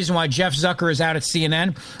the real reason why Jeff Zucker is out at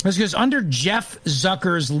CNN is because under Jeff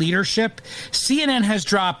Zucker's leadership, CNN has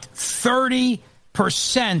dropped 30%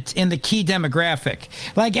 in the key demographic.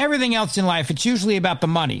 Like everything else in life, it's usually about the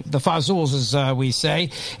money, the fazools, as we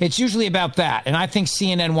say. It's usually about that. And I think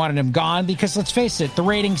CNN wanted him gone because, let's face it, the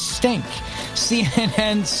ratings stink.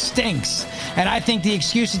 CNN stinks. And I think the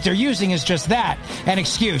excuse that they're using is just that, an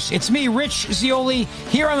excuse. It's me, Rich Zeoli,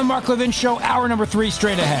 here on the Mark Levin Show, hour number 3,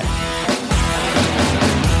 straight ahead.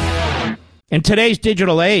 In today's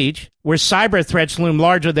digital age, where cyber threats loom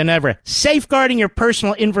larger than ever, safeguarding your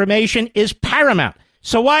personal information is paramount.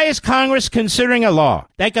 So why is Congress considering a law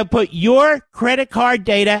that could put your credit card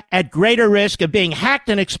data at greater risk of being hacked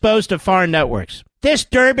and exposed to foreign networks? This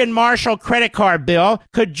Durbin-Marshall credit card bill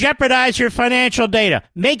could jeopardize your financial data,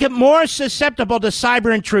 make it more susceptible to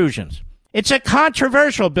cyber intrusions. It's a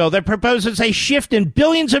controversial bill that proposes a shift in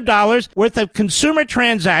billions of dollars worth of consumer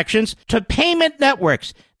transactions to payment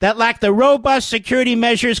networks that lack the robust security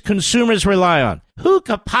measures consumers rely on. Who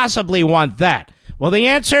could possibly want that? Well, the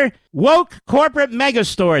answer? Woke corporate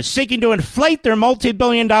megastores seeking to inflate their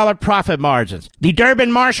multi-billion-dollar profit margins. The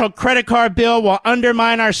Durbin-Marshall credit card bill will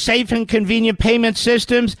undermine our safe and convenient payment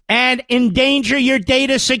systems and endanger your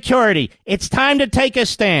data security. It's time to take a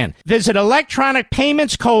stand. Visit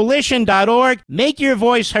electronicpaymentscoalition.org. Make your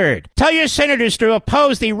voice heard. Tell your senators to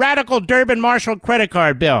oppose the radical Durbin-Marshall credit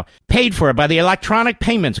card bill, paid for by the Electronic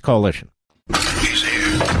Payments Coalition. He's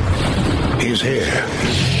here. He's here.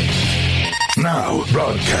 Now,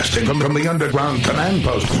 broadcasting from the underground command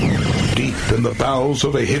post, deep in the bowels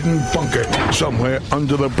of a hidden bunker, somewhere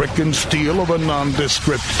under the brick and steel of a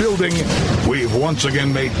nondescript building, we've once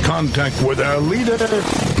again made contact with our leader,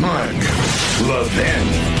 Mark Levin.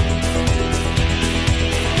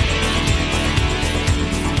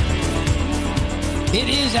 It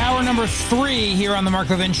is hour number 3 here on the Mark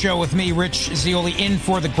Levin Show with me, Rich Zeoli, in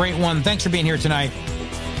for the Great One. Thanks for being here tonight.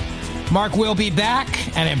 Mark will be back,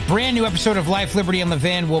 and a brand new episode of Life, Liberty, and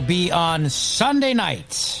Levin will be on Sunday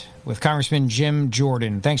night with Congressman Jim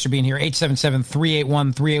Jordan. Thanks for being here.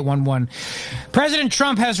 877-381-3811. President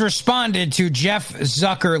Trump has responded to Jeff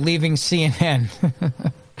Zucker leaving CNN.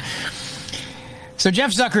 So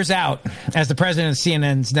Jeff Zucker's out as the president of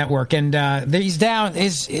CNN's network, and he's down.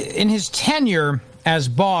 In his tenure as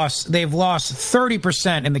boss, they've lost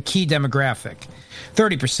 30% in the key demographic.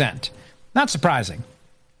 30%. Not surprising.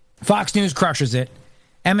 Fox News crushes it.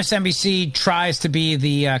 MSNBC tries to be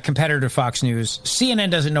the competitor to Fox News.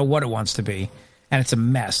 CNN doesn't know what it wants to be, and it's a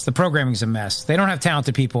mess. The programming's a mess. They don't have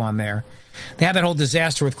talented people on there. They had that whole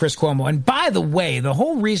disaster with Chris Cuomo. And by the way, the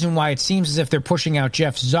whole reason why it seems as if they're pushing out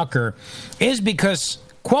Jeff Zucker is because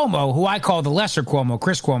Cuomo, who I call the lesser Cuomo,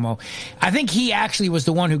 Chris Cuomo, I think he actually was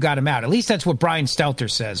the one who got him out. At least that's what Brian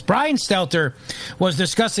Stelter says. Brian Stelter was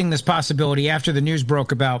discussing this possibility after the news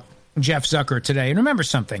broke about Jeff Zucker today. And remember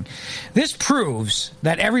something. This proves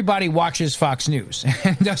that everybody watches Fox News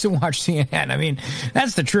and doesn't watch CNN. I mean,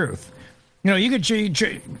 that's the truth. You know, you could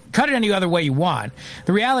cut it any other way you want.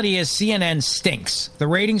 The reality is CNN stinks. The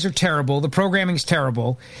ratings are terrible. The programming's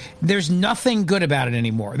terrible. There's nothing good about it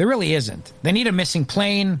anymore. There really isn't. They need a missing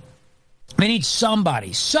plane. They need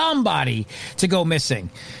somebody to go missing.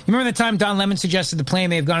 You remember the time Don Lemon suggested the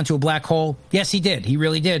plane may have gone into a black hole? Yes, he did. He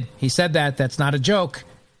really did. He said that. That's not a joke.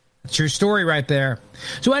 True story right there.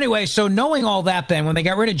 So anyway, so knowing all that then, when they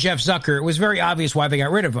got rid of Jeff Zucker, it was very obvious why they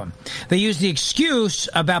got rid of him. They used the excuse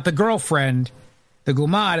about the girlfriend, the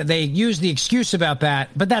Gumad. They used the excuse about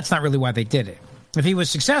that, but that's not really why they did it. If he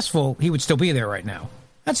was successful, he would still be there right now.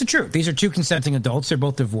 That's the truth. These are two consenting adults. They're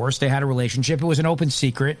both divorced. They had a relationship. It was an open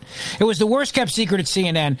secret. It was the worst kept secret at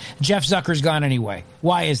CNN. Jeff Zucker's gone anyway.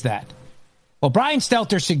 Why is that? Well, Brian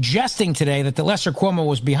Stelter suggesting today that the lesser Cuomo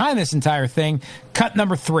was behind this entire thing. Cut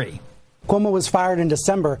number 3. Cuomo was fired in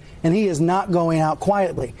December, and he is not going out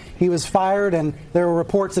quietly. He was fired, and there were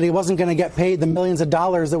reports that he wasn't going to get paid the millions of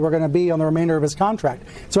dollars that were going to be on the remainder of his contract.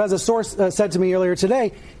 So as a source said to me earlier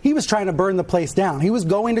today, he was trying to burn the place down. He was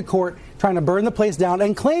going to court trying to burn the place down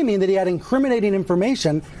and claiming that he had incriminating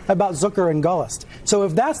information about Zucker and Gullist. So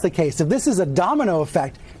if that's the case, if this is a domino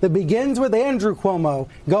effect that begins with Andrew Cuomo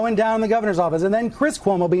going down in the governor's office, and then Chris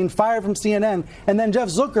Cuomo being fired from CNN, and then Jeff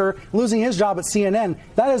Zucker losing his job at CNN,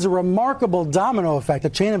 that is a remarkable domino effect, a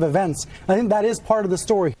chain of events. I think that is part of the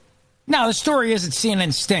story. No, the story is that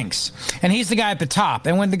CNN stinks, and he's the guy at the top.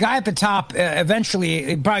 And when the guy at the top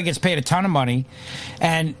eventually probably gets paid a ton of money,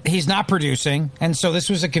 and he's not producing, and so this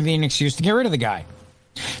was a convenient excuse to get rid of the guy.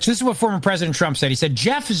 So this is what former President Trump said. He said,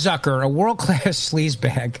 Jeff Zucker, a world-class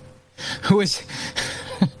sleazebag, who is...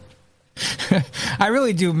 I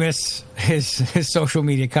really do miss his social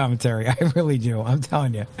media commentary. I really do. I'm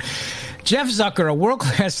telling you. Jeff Zucker, a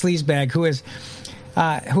world-class sleazebag who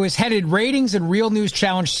has headed ratings and real news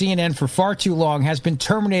challenge CNN for far too long, has been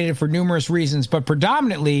terminated for numerous reasons, but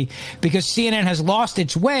predominantly because CNN has lost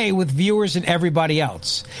its way with viewers and everybody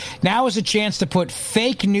else. Now is a chance to put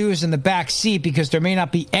fake news in the back seat because there may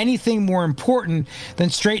not be anything more important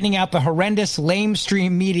than straightening out the horrendous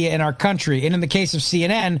lamestream media in our country, and in the case of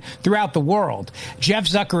CNN, throughout the world. Jeff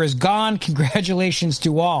Zucker is gone. Congratulations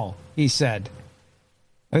to all, he said.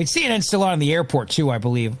 I mean, CNN's still on the airport, too, I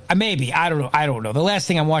believe. Maybe. I don't know. The last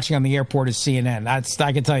thing I'm watching on the airport is CNN. I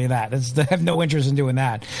can tell you that. I have no interest in doing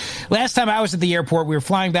that. Last time I was at the airport, we were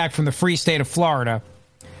flying back from the free state of Florida.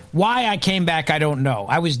 Why I came back, I don't know.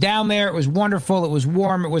 I was down there. It was wonderful. It was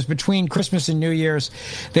warm. It was between Christmas and New Year's.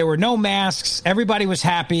 There were no masks. Everybody was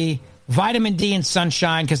happy. Vitamin D and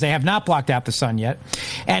sunshine, because they have not blocked out the sun yet.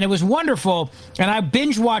 And it was wonderful. And I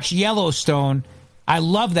binge-watched Yellowstone. I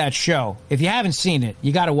love that show. If you haven't seen it,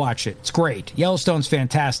 you got to watch it. It's great. Yellowstone's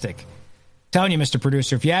fantastic. I'm telling you, Mr.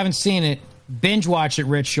 Producer, if you haven't seen it, binge watch it,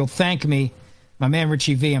 Rich. You'll thank me My man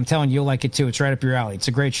Richie V, I'm telling you, you'll like it too. It's right up your alley. It's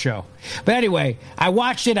a great show. But anyway, I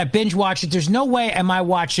watched it. I binge watched it. There's no way am I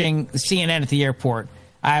watching CNN at the airport.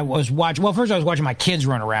 I was watching, well, first I was watching my kids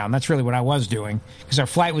run around. That's really what I was doing because our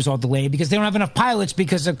flight was all delayed because they don't have enough pilots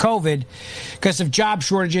because of COVID, because of job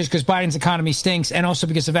shortages, because Biden's economy stinks, and also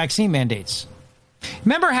because of vaccine mandates.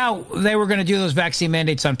 Remember how they were going to do those vaccine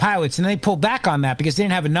mandates on pilots, and they pulled back on that because they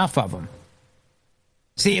didn't have enough of them.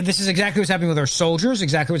 See, this is exactly what's happening with our soldiers,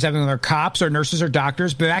 exactly what's happening with our cops, our nurses, our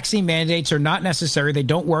doctors. But vaccine mandates are not necessary. They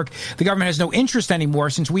don't work. The government has no interest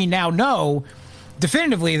anymore since we now know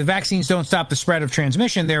definitively the vaccines don't stop the spread of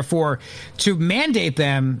transmission. Therefore, to mandate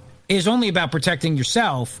them is only about protecting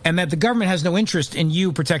yourself, and that the government has no interest in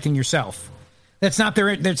you protecting yourself. That's not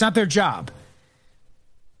their job.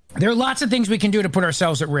 There are lots of things we can do to put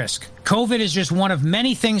ourselves at risk. COVID is just one of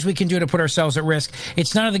many things we can do to put ourselves at risk.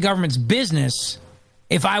 It's none of the government's business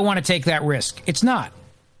if I want to take that risk. It's not.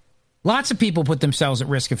 Lots of people put themselves at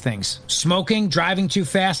risk of things. Smoking, driving too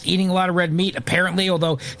fast, eating a lot of red meat, apparently,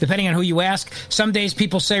 although depending on who you ask, some days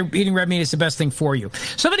people say eating red meat is the best thing for you.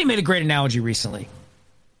 Somebody made a great analogy recently.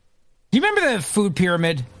 Do you remember the food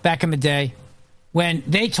pyramid back in the day when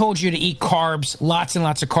they told you to eat carbs, lots and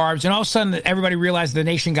lots of carbs, and all of a sudden everybody realized the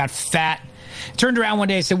nation got fat? Turned around one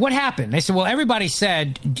day and said, what happened? They said, well, everybody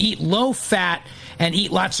said eat low fat and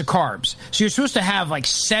eat lots of carbs. So you're supposed to have like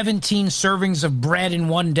 17 servings of bread in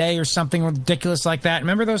one day or something ridiculous like that.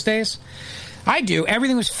 Remember those days? I do.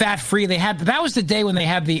 Everything was fat-free. That was the day when they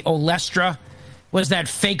had the Olestra, was that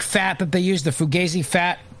fake fat that they used, the Fugazi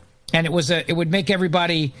fat. And it would make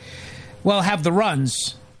everybody, well, have the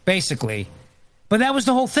runs, basically. But that was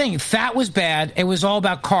the whole thing. Fat was bad. It was all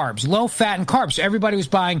about carbs, low fat and carbs. So everybody was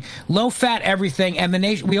buying low fat everything, and the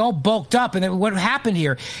nation, we all bulked up. And then what happened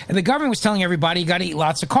here? And the government was telling everybody you got to eat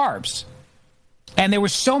lots of carbs. And there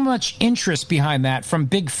was so much interest behind that from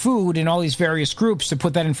big food and all these various groups to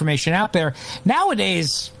put that information out there.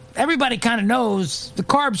 Nowadays, everybody kind of knows the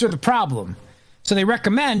carbs are the problem. So they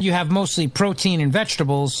recommend you have mostly protein and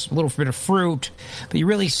vegetables, a little bit of fruit, but you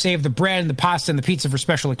really save the bread and the pasta and the pizza for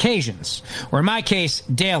special occasions, or in my case,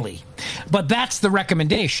 daily. But that's the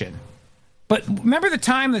recommendation. But remember the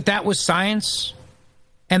time that was science?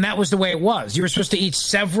 And that was the way it was. You were supposed to eat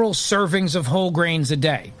several servings of whole grains a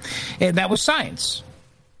day. And that was science.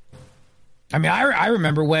 I mean, I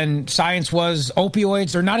remember when science was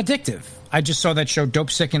opioids are not addictive. I just saw that show Dope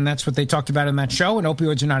Sick, and that's what they talked about in that show. And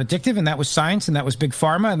opioids are not addictive, and that was science, and that was big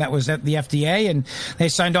pharma, and that was at the FDA, and they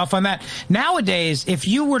signed off on that. Nowadays, if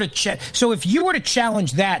you were to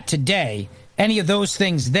challenge that today, any of those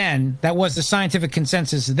things then, that was the scientific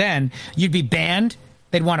consensus then, you'd be banned.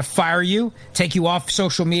 They'd want to fire you, take you off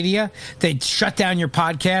social media. They'd shut down your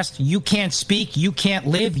podcast. You can't speak. You can't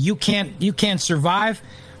live. You can't survive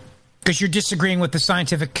because you're disagreeing with the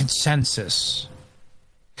scientific consensus.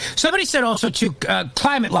 Somebody said also, too,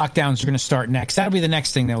 climate lockdowns are going to start next. That'll be the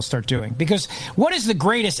next thing they'll start doing. Because what is the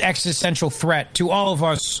greatest existential threat to all of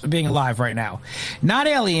us being alive right now? Not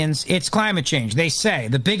aliens, it's climate change. They say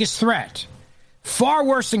the biggest threat, far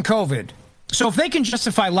worse than COVID. So if they can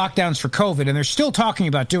justify lockdowns for COVID, and they're still talking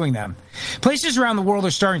about doing them, places around the world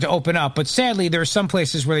are starting to open up. But sadly, there are some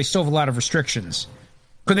places where they still have a lot of restrictions.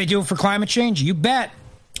 Could they do it for climate change? You bet.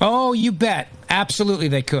 Oh, you bet. Absolutely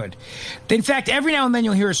they could. In fact, every now and then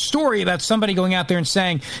you'll hear a story about somebody going out there and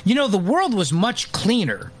saying, you know, the world was much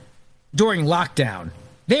cleaner during lockdown.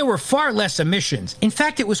 There were far less emissions. In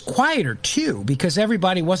fact, it was quieter, too, because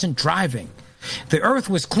everybody wasn't driving. The earth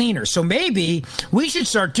was cleaner. So maybe we should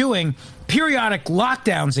start doing periodic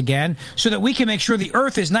lockdowns again so that we can make sure the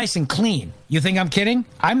earth is nice and clean. You think I'm kidding?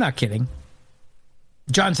 I'm not kidding.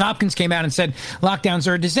 Johns Hopkins came out and said lockdowns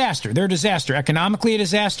are a disaster. They're a disaster. Economically a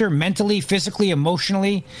disaster, mentally, physically,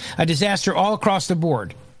 emotionally, a disaster all across the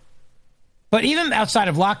board. But even outside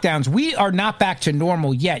of lockdowns, we are not back to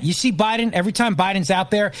normal yet. You see Biden, every time Biden's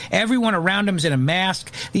out there, everyone around him is in a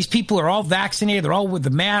mask. These people are all vaccinated. They're all with the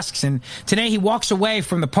masks. And today he walks away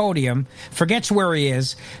from the podium, forgets where he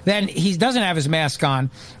is. Then he doesn't have his mask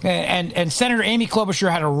on. And Senator Amy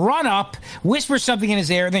Klobuchar had to run up, whisper something in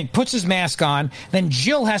his ear, then he puts his mask on. Then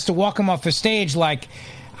Jill has to walk him off the stage like,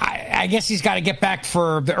 I guess he's got to get back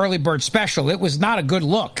for the early bird special. It was not a good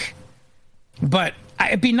look. But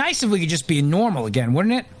it'd be nice if we could just be normal again,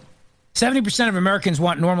 wouldn't it? 70% of Americans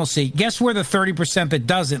want normalcy. Guess where the 30% that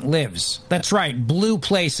doesn't lives? That's right, blue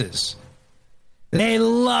places. They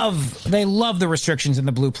love the restrictions in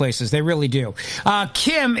the blue places. They really do.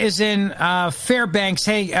 Kim is in Fairbanks.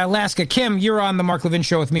 Hey, Alaska. Kim, you're on the Mark Levin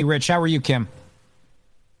Show with me, Rich. How are you, Kim?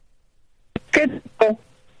 Good.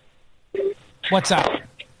 What's up?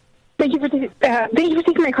 Thank you for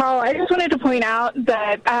taking my call. I just wanted to point out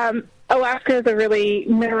that Alaska is a really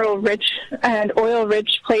mineral-rich and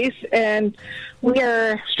oil-rich place, and we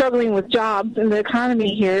are struggling with jobs and the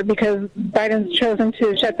economy here because Biden's chosen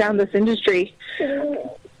to shut down this industry.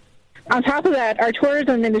 On top of that, our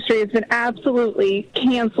tourism industry has been absolutely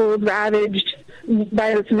canceled, ravaged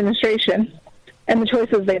by this administration and the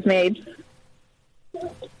choices they've made.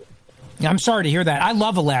 I'm sorry to hear that. I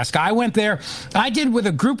love Alaska. I went there. I did with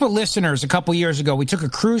a group of listeners a couple years ago. We took a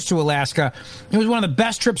cruise to Alaska. It was one of the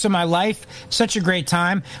best trips of my life. Such a great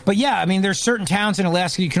time. But yeah, I mean, there's certain towns in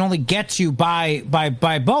Alaska you can only get to by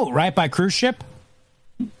boat, right? By cruise ship?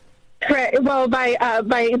 Correct. Well, by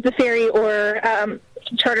the ferry or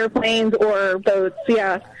charter planes or boats,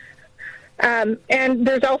 yeah. And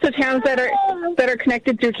there's also towns that are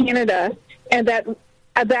connected through Canada, and that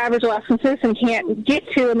the average Alaskan citizen can't get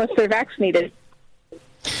to unless they're vaccinated.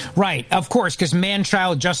 Right, of course, because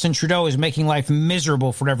man-child Justin Trudeau is making life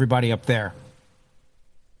miserable for everybody up there.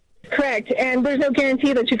 Correct, and there's no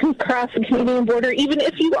guarantee that you can cross the Canadian border, even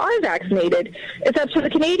if you are vaccinated. It's up to the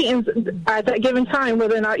Canadians at that given time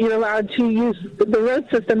whether or not you're allowed to use the road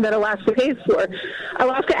system that Alaska pays for.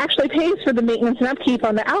 Alaska actually pays for the maintenance and upkeep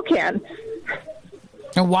on the Alcan.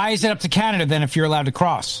 And why is it up to Canada, then, if you're allowed to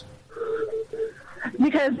cross?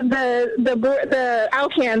 Because the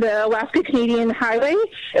Alcan, the Alaska-Canadian highway,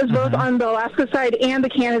 is both on the Alaska side and the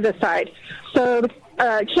Canada side. So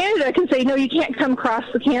Canada can say, no, you can't come across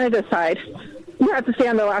the Canada side. You have to stay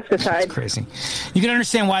on the Alaska side. That's crazy. You can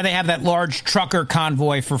understand why they have that large trucker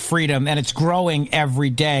convoy for freedom, and it's growing every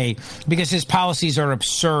day because his policies are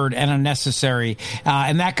absurd and unnecessary.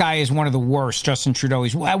 And that guy is one of the worst, Justin Trudeau.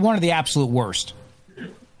 He's one of the absolute worst.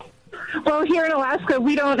 Well, here in Alaska,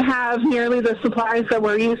 we don't have nearly the supplies that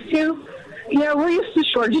we're used to. You know, we're used to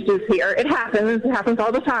shortages here. It happens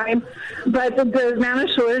all the time. But the amount of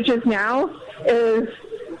shortages now is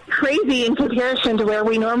crazy in comparison to where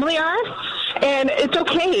we normally are. And it's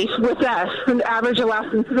okay with us, the average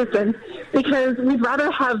Alaskan citizen, because we'd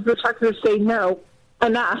rather have the truckers say, no,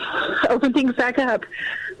 enough, open things back up,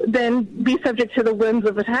 than be subject to the whims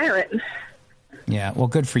of a tyrant. Yeah, well,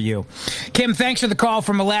 good for you. Kim, thanks for the call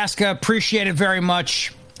from Alaska. Appreciate it very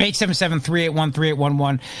much.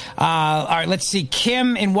 877-381-3811. All right, let's see.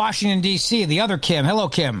 Kim in Washington, D.C., the other Kim. Hello,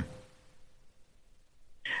 Kim.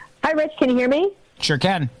 Hi, Rich. Can you hear me? Sure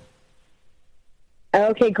can.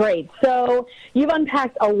 Okay, great. So you've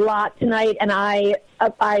unpacked a lot tonight, and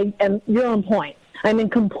you're on point. I'm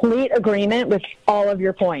in complete agreement with all of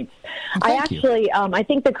your points. I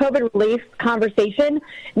think the COVID relief conversation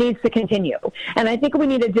needs to continue. And I think we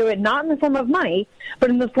need to do it not in the form of money,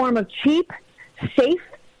 but in the form of cheap, safe,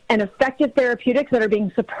 and effective therapeutics that are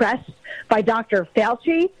being suppressed by Dr.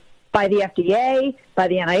 Fauci, by the FDA, by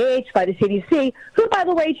the NIH, by the CDC, who, by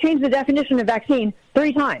the way, changed the definition of vaccine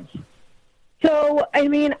 3 times. So, I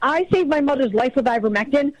mean, I saved my mother's life with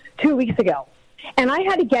ivermectin 2 weeks ago. And I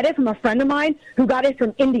had to get it from a friend of mine who got it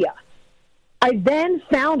from India. I then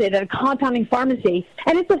found it at a compounding pharmacy,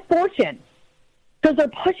 and it's a fortune because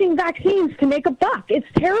they're pushing vaccines to make a buck. It's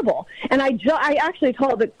terrible. And I actually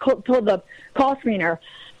told the call screener,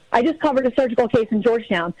 I just covered a surgical case in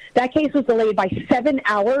Georgetown. That case was delayed by 7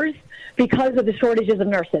 hours because of the shortages of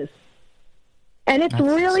nurses. And it's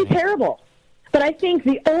really terrible. But I think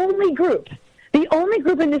the only group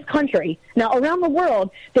in this country, now around the world,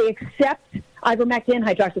 they accept ivermectin,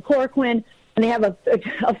 hydroxychloroquine, and they have a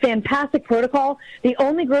fantastic protocol. The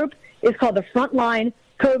only group is called the Frontline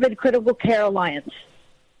COVID Critical Care Alliance,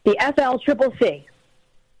 the FLCCC.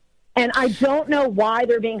 And I don't know why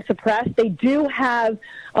they're being suppressed. They do have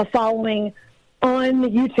a following on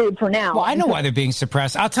YouTube for now. Well, I know why they're being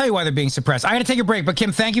suppressed. I'll tell you why they're being suppressed. I got to take a break, but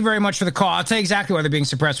Kim, thank you very much for the call. I'll tell you exactly why they're being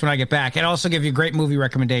suppressed when I get back, and also give you a great movie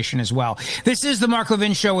recommendation as well. This is the Mark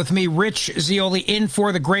Levin Show with me, Rich Zeoli, in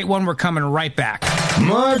for the great one. We're coming right back.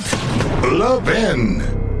 Mark Levin.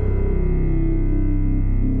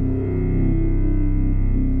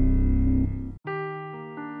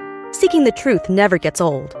 Seeking the truth never gets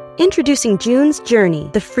old. Introducing June's Journey,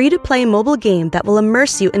 the free-to-play mobile game that will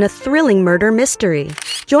immerse you in a thrilling murder mystery.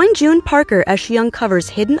 Join June Parker as she uncovers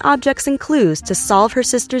hidden objects and clues to solve her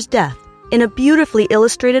sister's death in a beautifully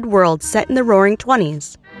illustrated world set in the Roaring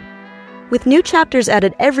 '20s. With new chapters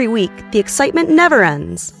added every week, the excitement never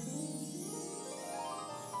ends.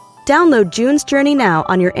 Download June's Journey now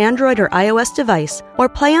on your Android or iOS device, or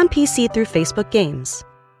play on PC through Facebook Games.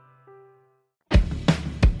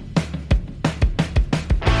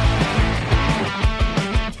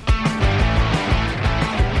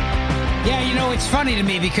 It's funny to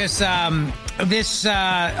me because this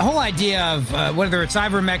whole idea of whether it's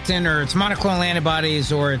ivermectin or it's monoclonal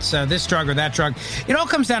antibodies or it's this drug or that drug, it all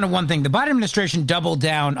comes down to one thing. The Biden administration doubled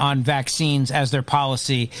down on vaccines as their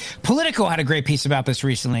policy. Politico had a great piece about this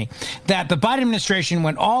recently, that the Biden administration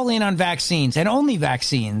went all in on vaccines and only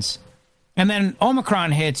vaccines. And then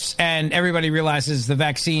Omicron hits and everybody realizes the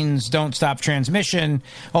vaccines don't stop transmission,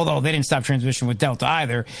 although they didn't stop transmission with Delta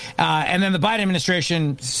either. And then the Biden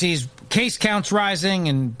administration sees case counts rising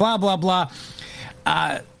and blah, blah, blah.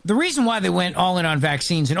 The reason why they went all in on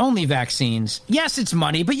vaccines and only vaccines, yes, it's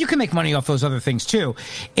money, but you can make money off those other things too.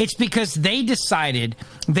 It's because they decided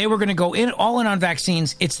they were going to go all in on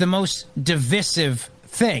vaccines. It's the most divisive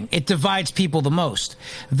thing. It divides people the most.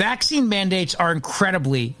 Vaccine mandates are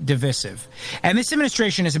incredibly divisive. And this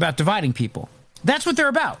administration is about dividing people. That's what they're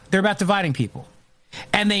about. They're about dividing people.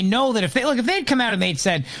 And they know that if they'd come out and they'd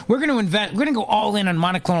said, we're going to go all in on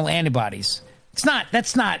monoclonal antibodies. It's not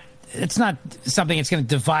something that's going to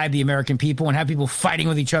divide the American people and have people fighting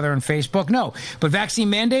with each other on Facebook. No. But vaccine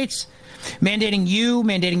mandates, mandating you,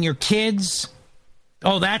 mandating your kids.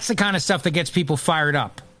 Oh, that's the kind of stuff that gets people fired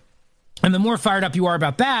up. And the more fired up you are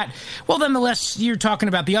about that, well, then the less you're talking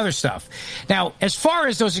about the other stuff. Now, as far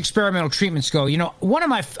as those experimental treatments go,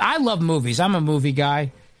 I love movies. I'm a movie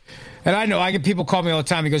guy. And I know I get people call me all the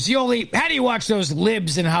time. He goes, Zeoli, how do you watch those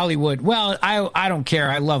libs in Hollywood? Well, I don't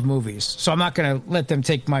care. I love movies. So I'm not going to let them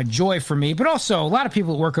take my joy from me. But also, a lot of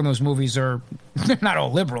people that work on those movies they're not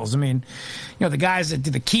all liberals. I mean, the guys that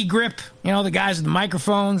do the key grip, the guys with the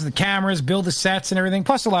microphones, the cameras, build the sets and everything.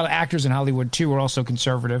 Plus, a lot of actors in Hollywood, too, are also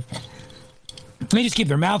conservative. They just keep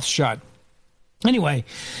their mouths shut. Anyway,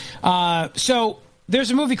 so there's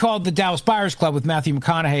a movie called The Dallas Buyers Club with Matthew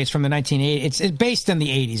McConaughey. It's from the 1980s. It's based in the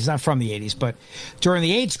 80s. It's not from the 80s, but during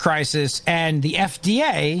the AIDS crisis, and the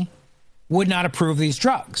FDA would not approve these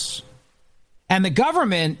drugs. And the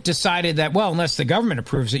government decided that, well, unless the government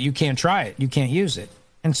approves it, you can't try it. You can't use it.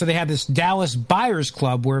 And so they had this Dallas Buyers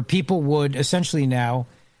Club where people would essentially now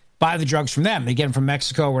buy the drugs from them. They get them from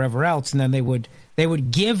Mexico or wherever else, and then they would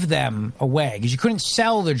give them away because you couldn't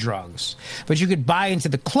sell the drugs, but you could buy into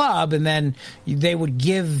the club and then they would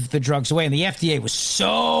give the drugs away. And the FDA was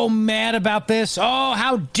so mad about this. Oh,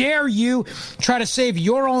 how dare you try to save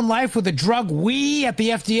your own life with a drug we at the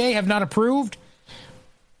FDA have not approved?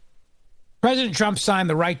 President Trump signed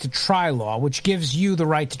the right to try law, which gives you the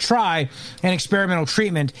right to try an experimental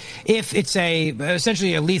treatment if it's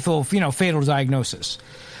essentially a lethal, fatal diagnosis.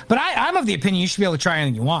 But I'm of the opinion you should be able to try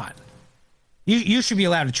anything you want. You should be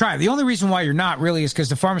allowed to try. The only reason why you're not really is because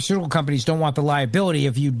the pharmaceutical companies don't want the liability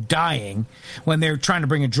of you dying when they're trying to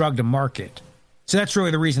bring a drug to market. So that's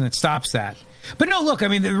really the reason that stops that. But no, look, I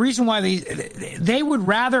mean, the reason why they would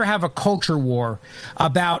rather have a culture war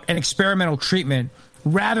about an experimental treatment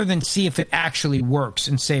rather than see if it actually works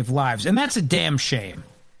and save lives. And that's a damn shame.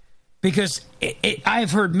 Because I've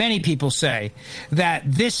heard many people say that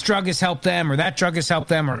this drug has helped them or that drug has helped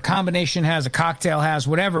them or a combination has, a cocktail has,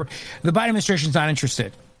 whatever. The Biden administration's not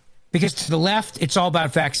interested. Because to the left, it's all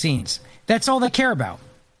about vaccines. That's all they care about.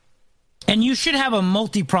 And you should have a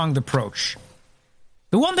multi-pronged approach.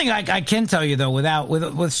 The one thing I can tell you, though,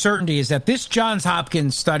 with certainty is that this Johns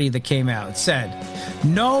Hopkins study that came out said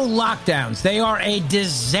no lockdowns. They are a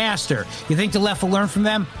disaster. You think the left will learn from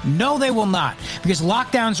them? No, they will not, because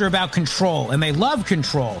lockdowns are about control, and they love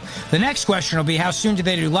control. The next question will be, how soon do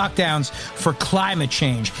they do lockdowns for climate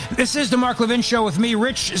change? This is the Mark Levin Show with me,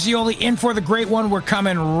 Rich Zeoli, in for the great one. We're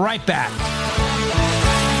coming right back.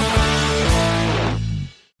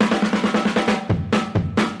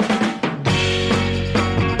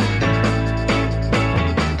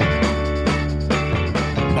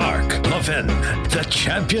 The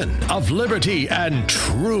champion of liberty and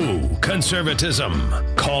true conservatism.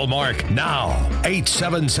 Call Mark now,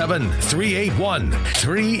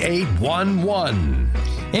 877-381-3811.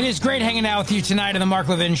 It is great hanging out with you tonight on the Mark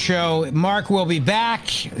Levin Show. Mark will be back.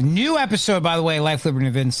 New episode, by the way, Life, Liberty,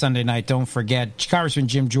 and Levin, Sunday night. Don't forget. Congressman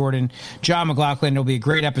Jim Jordan, John McLaughlin. It'll be a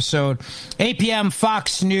great episode. 8 p.m.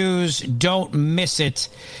 Fox News. Don't miss it.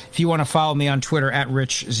 If you want to follow me on Twitter, at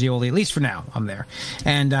Rich Zeoli, at least for now, I'm there.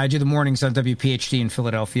 And I do the mornings on WPHT in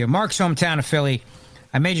Philadelphia. Mark's hometown of Philly.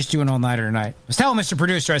 I may just do an all-nighter tonight. I was telling Mr.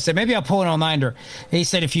 Producer, I said, maybe I'll pull an all-nighter. He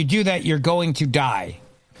said, if you do that, you're going to die,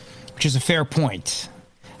 which is a fair point.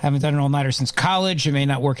 I haven't done an all-nighter since college. It may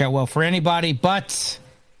not work out well for anybody, but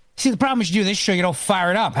see, the problem is you do this show, you don't fire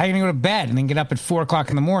it up. How are you going to go to bed and then get up at 4 o'clock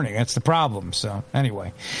in the morning? That's the problem. So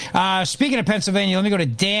anyway, speaking of Pennsylvania, let me go to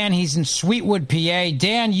Dan. He's in Sweetwood, PA.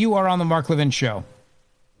 Dan, you are on the Mark Levin Show.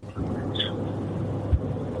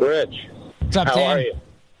 Rich. What's up, Dan? How are you?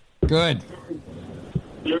 Good.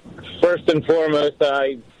 First and foremost,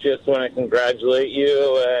 I just want to congratulate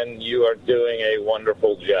you, and you are doing a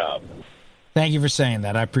wonderful job. Thank you for saying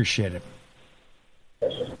that. I appreciate it.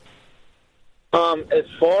 As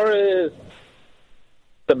far as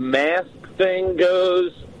the mask thing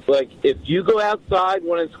goes, like if you go outside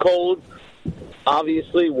when it's cold,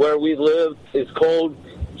 obviously where we live is cold,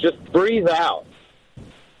 just breathe out.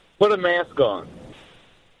 Put a mask on,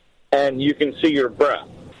 and you can see your breath.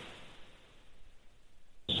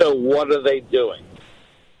 So what are they doing?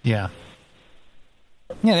 Yeah.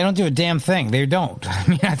 Yeah, they don't do a damn thing. They don't. I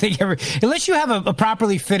mean, I think unless you have a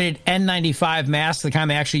properly fitted N95 mask, the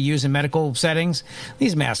kind they actually use in medical settings,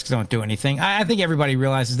 these masks don't do anything. I think everybody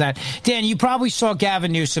realizes that. Dan, you probably saw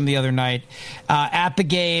Gavin Newsom the other night at the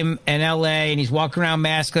game in L.A., and he's walking around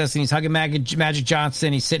maskless, and he's hugging Magic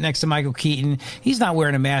Johnson. He's sitting next to Michael Keaton. He's not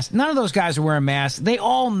wearing a mask. None of those guys are wearing masks. They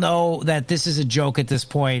all know that this is a joke at this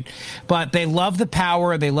point, but they love the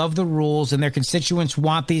power, they love the rules, and their constituents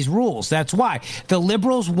want these rules. That's why. The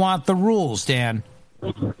liberals want the rules, Dan.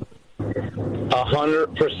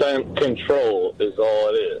 100% control is all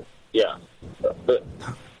it is. Yeah.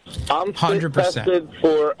 I'm 100% tested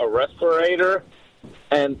for a respirator,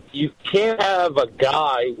 and you can't have a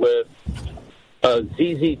guy with a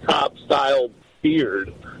ZZ Top style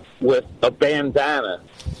beard with a bandana.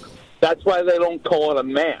 That's why they don't call it a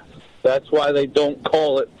mask. That's why they don't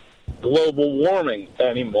call it global warming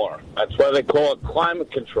anymore. That's why they call it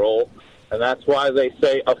climate control. And that's why they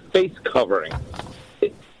say a face covering.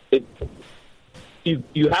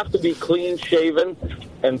 You have to be clean shaven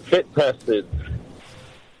and fit tested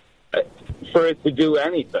for it to do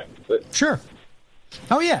anything. Sure.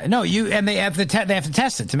 Oh yeah, no, they have to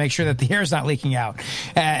test it to make sure that the air is not leaking out,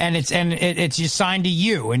 and it's assigned to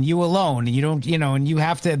you and you alone. You don't, and you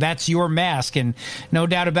have to. That's your mask, and no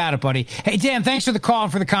doubt about it, buddy. Hey Dan, thanks for the call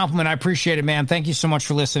and for the compliment. I appreciate it, man. Thank you so much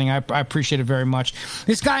for listening. I appreciate it very much.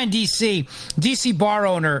 This guy in DC bar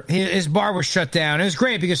owner, his bar was shut down. It was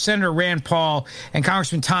great because Senator Rand Paul and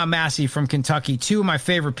Congressman Tom Massey from Kentucky, two of my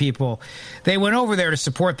favorite people, they went over there to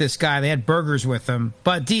support this guy. They had burgers with them,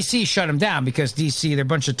 but DC shut him down because DC. They're a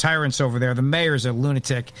bunch of tyrants over there. The mayor's a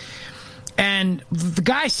lunatic. And the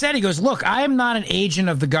guy said, he goes, look, I am not an agent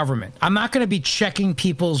of the government. I'm not going to be checking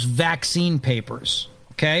people's vaccine papers.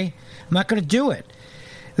 Okay? I'm not going to do it.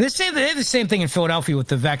 They have the same thing in Philadelphia with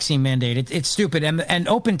the vaccine mandate. It's stupid. And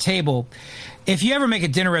Open Table, if you ever make a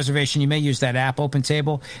dinner reservation, you may use that app, Open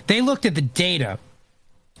Table. They looked at the data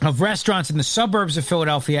of restaurants in the suburbs of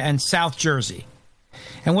Philadelphia and South Jersey.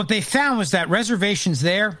 And what they found was that reservations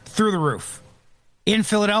there, through the roof. In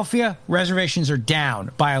Philadelphia, reservations are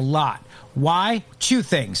down by a lot. Why? Two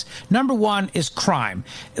things. Number one is crime.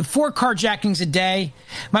 4 carjackings a day.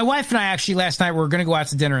 My wife and I actually last night were going to go out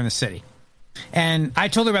to dinner in the city. And I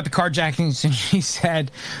told her about the carjackings, and she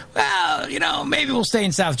said, well, maybe we'll stay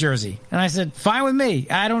in South Jersey. And I said, fine with me.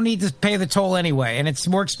 I don't need to pay the toll anyway. And it's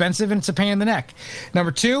more expensive, and it's a pain in the neck.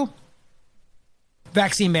 Number two,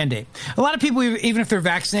 vaccine mandate. A lot of people, even if they're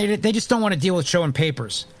vaccinated, they just don't want to deal with showing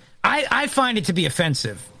papers. I find it to be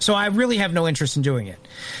offensive, so I really have no interest in doing it.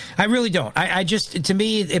 I really don't. I just, to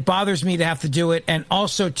me, it bothers me to have to do it. And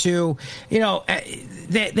also, too,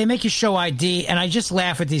 they make you show ID, and I just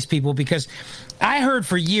laugh at these people because I heard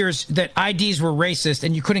for years that IDs were racist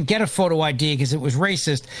and you couldn't get a photo ID because it was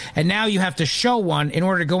racist. And now you have to show one in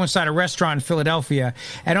order to go inside a restaurant in Philadelphia.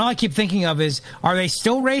 And all I keep thinking of is, are they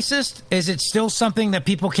still racist? Is it still something that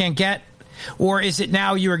people can't get? Or is it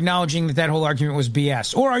now you're acknowledging that whole argument was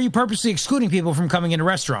BS? Or are you purposely excluding people from coming into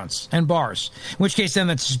restaurants and bars? In which case, then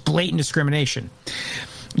that's just blatant discrimination.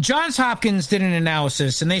 Johns Hopkins did an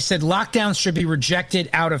analysis, and they said lockdowns should be rejected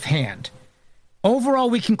out of hand. Overall,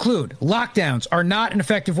 we conclude lockdowns are not an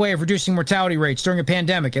effective way of reducing mortality rates during a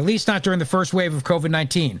pandemic, at least not during the first wave of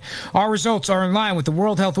COVID-19. Our results are in line with the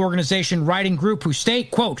World Health Organization writing group who state,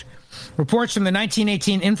 quote, reports from the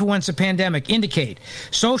 1918 influenza pandemic indicate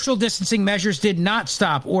social distancing measures did not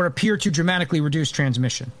stop or appear to dramatically reduce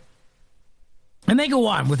transmission. And they go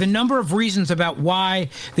on with a number of reasons about why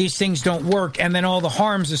these things don't work and then all the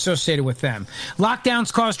harms associated with them.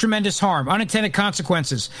 Lockdowns cause tremendous harm. Unintended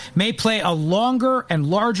consequences may play a longer and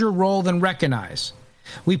larger role than recognized.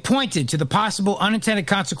 We pointed to the possible unintended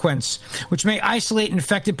consequence, which may isolate an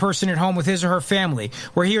infected person at home with his or her family,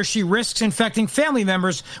 where he or she risks infecting family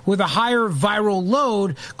members with a higher viral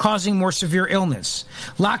load, causing more severe illness.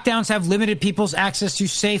 Lockdowns have limited people's access to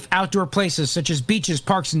safe outdoor places, such as beaches,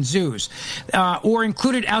 parks, and zoos, or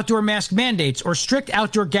included outdoor mask mandates or strict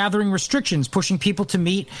outdoor gathering restrictions, pushing people to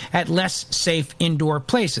meet at less safe indoor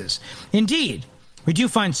places. Indeed, we do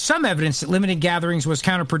find some evidence that limited gatherings was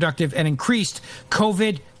counterproductive and increased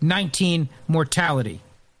COVID-19 mortality.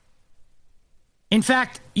 In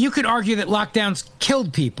fact, you could argue that lockdowns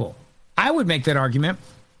killed people. I would make that argument.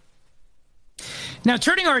 Now,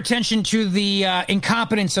 turning our attention to the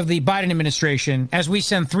incompetence of the Biden administration as we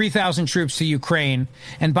send 3,000 troops to Ukraine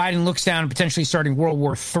and Biden looks down potentially starting World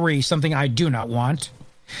War III, something I do not want.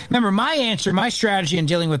 Remember, my strategy in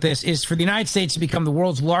dealing with this is for the United States to become the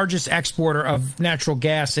world's largest exporter of natural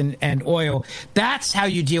gas and oil. That's how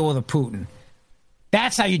you deal with a Putin.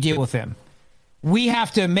 That's how you deal with him. We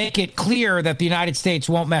have to make it clear that the United States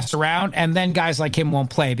won't mess around, and then guys like him won't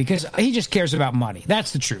play because he just cares about money.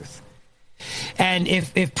 That's the truth. And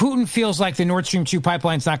if Putin feels like the Nord Stream 2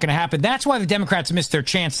 pipeline's not going to happen, that's why the Democrats missed their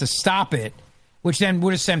chance to stop it, which then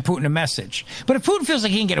would have sent Putin a message. But if Putin feels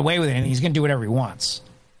like he can get away with anything, he's going to do whatever he wants.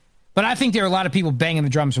 But I think there are a lot of people banging the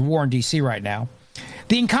drums of war in D.C. right now.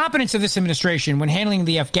 The incompetence of this administration when handling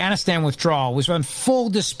the Afghanistan withdrawal was on full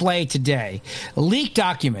display today. Leaked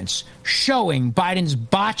documents showing Biden's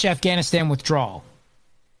botched Afghanistan withdrawal.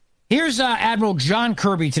 Here's Admiral John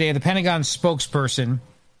Kirby today, the Pentagon spokesperson.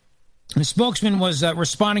 The spokesman was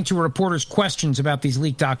responding to a reporter's questions about these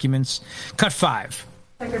leaked documents. Cut 5.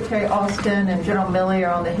 Secretary Austin and General Milley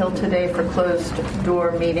are on the Hill today for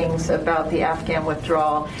closed-door meetings about the Afghan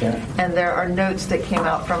withdrawal. Yeah. And there are notes that came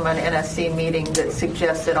out from an NSC meeting that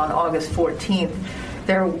suggested on August 14th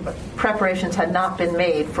their preparations had not been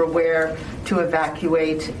made for where to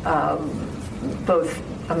evacuate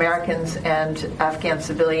both Americans and Afghan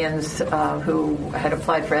civilians who had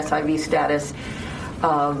applied for SIV status.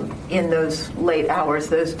 In those late hours,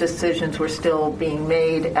 those decisions were still being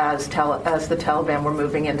made as the Taliban were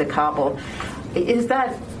moving into Kabul. Is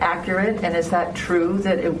that accurate, and is that true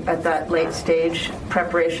that at that late stage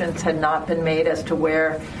preparations had not been made as to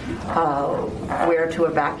where to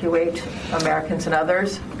evacuate Americans and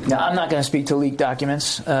others? No, I'm not going to speak to leaked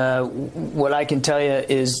documents. What I can tell you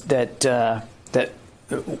is that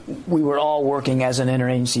we were all working as an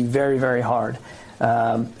interagency very, very hard.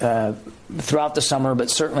 Throughout the summer, but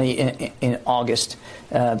certainly in August,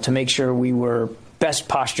 to make sure we were best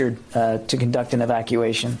postured to conduct an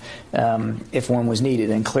evacuation if one was needed,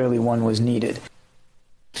 and clearly one was needed.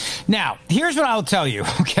 Now, here's what I'll tell you,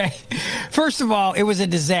 okay? First of all, it was a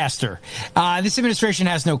disaster. This administration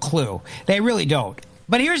has no clue. They really don't.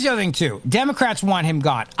 But here's the other thing, too. Democrats want him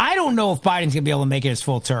gone. I don't know if Biden's going to be able to make it his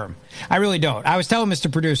full term. I really don't. I was telling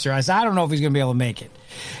Mr. Producer, I said, I don't know if he's going to be able to make it.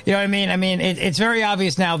 You know what I mean? I mean, it's very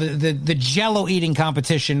obvious now that the Jell-O eating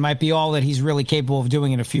competition might be all that he's really capable of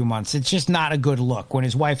doing in a few months. It's just not a good look when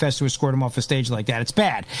his wife has to escort him off the stage like that. It's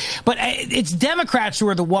bad. But it's Democrats who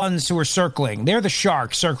are the ones who are circling. They're the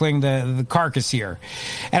sharks circling the carcass here.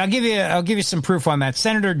 And I'll give you some proof on that.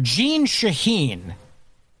 Senator Jeanne Shaheen.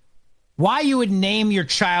 Why you would name your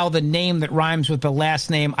child a name that rhymes with the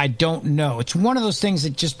last name, I don't know. It's one of those things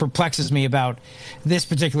that just perplexes me about this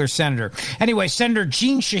particular senator. Anyway, Senator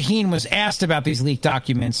Jeanne Shaheen was asked about these leaked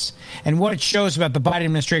documents and what it shows about the Biden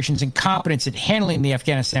administration's incompetence at handling the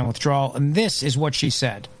Afghanistan withdrawal, and this is what she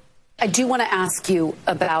said. I do want to ask you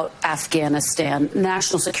about Afghanistan.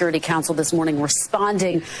 National Security Council this morning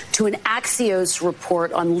responding to an Axios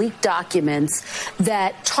report on leaked documents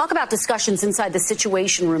that talk about discussions inside the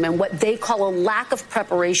Situation Room and what they call a lack of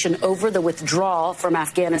preparation over the withdrawal from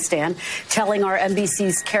Afghanistan, telling our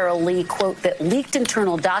NBC's Carol Lee, quote, that leaked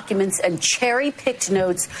internal documents and cherry-picked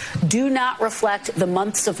notes do not reflect the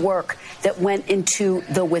months of work that went into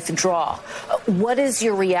the withdrawal. What is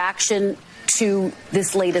your reaction to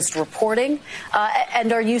this latest reporting?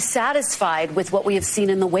 And are you satisfied with what we have seen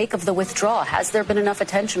in the wake of the withdrawal? Has there been enough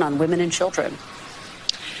attention on women and children?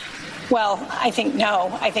 Well, I think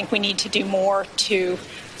no. I think we need to do more to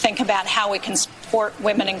think about how we can support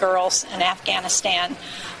women and girls in Afghanistan.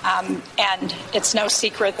 And it's no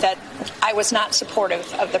secret that I was not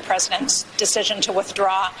supportive of the president's decision to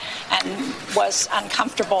withdraw and was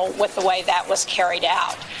uncomfortable with the way that was carried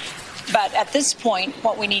out. But at this point,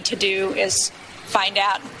 what we need to do is find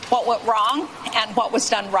out what went wrong and what was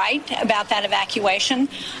done right about that evacuation.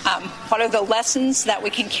 What are the lessons that we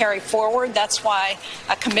can carry forward? That's why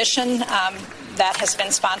a commission that has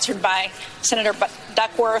been sponsored by Senator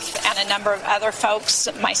Duckworth and a number of other folks,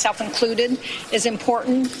 myself included, is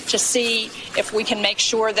important to see if we can make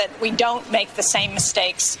sure that we don't make the same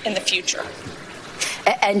mistakes in the future.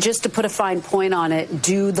 And just to put a fine point on it,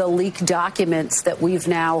 do the leaked documents that we've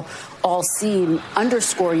now all seen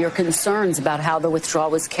underscore your concerns about how the withdrawal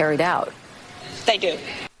was carried out? They do.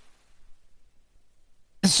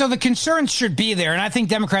 So the concerns should be there, and I think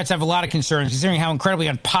Democrats have a lot of concerns considering how incredibly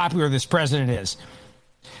unpopular this president is.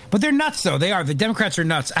 But they're nuts, though. They are. The Democrats are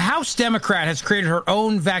nuts. A House Democrat has created her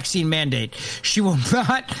own vaccine mandate. She will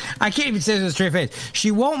not, I can't even say this with a straight face,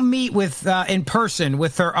 she won't meet with in person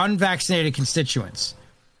with her unvaccinated constituents.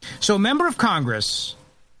 So a member of Congress,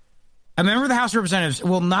 a member of the House of Representatives,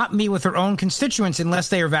 will not meet with her own constituents unless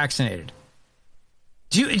they are vaccinated.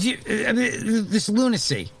 This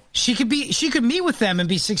lunacy. She could meet with them and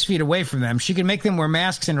be 6 feet away from them. She could make them wear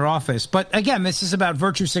masks in her office. But again, this is about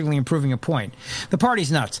virtue signaling and proving a point. The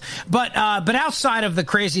party's nuts. But outside of the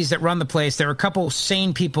crazies that run the place, there are a couple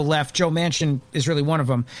sane people left. Joe Manchin is really one of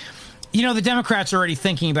them. You know, the Democrats are already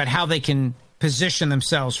thinking about how they can position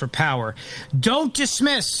themselves for power. Don't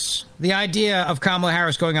dismiss the idea of Kamala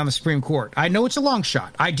Harris going on the Supreme Court. I know it's a long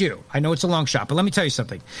shot. I do. I know it's a long shot. But let me tell you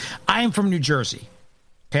something. I am from New Jersey.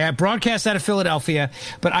 Okay, I broadcast out of Philadelphia,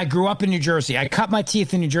 but I grew up in New Jersey. I cut my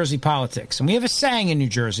teeth in New Jersey politics. And we have a saying in New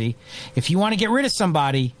Jersey, if you want to get rid of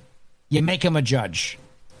somebody, you make them a judge.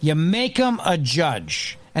 You make them a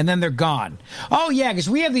judge, and then they're gone. Oh, yeah, because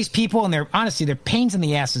we have these people, and they're pains in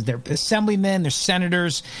the asses. They're assemblymen, they're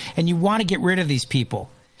senators, and you want to get rid of these people.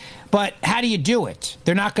 But how do you do it?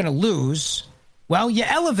 They're not going to lose. Well, you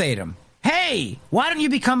elevate them. Hey, why don't you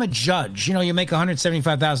become a judge? You know, you make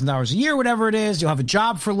 $175,000 a year, whatever it is. You'll have a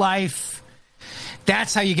job for life.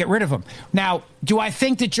 That's how you get rid of them. Now, do I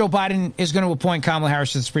think that Joe Biden is going to appoint Kamala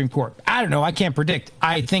Harris to the Supreme Court? I don't know. I can't predict.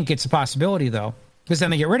 I think it's a possibility, though, because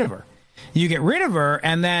then they get rid of her. You get rid of her,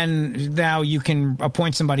 and then now you can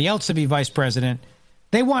appoint somebody else to be vice president.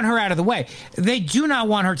 They want her out of the way. They do not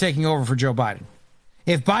want her taking over for Joe Biden.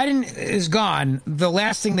 If Biden is gone, the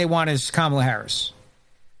last thing they want is Kamala Harris.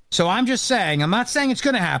 So I'm just saying, I'm not saying it's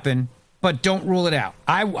going to happen, but don't rule it out.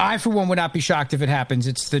 I, for one, would not be shocked if it happens.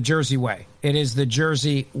 It's the Jersey way. It is the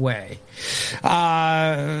Jersey way.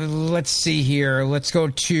 Let's see here. Let's go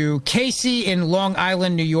to Casey in Long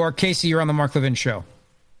Island, New York. Casey, you're on the Mark Levin Show.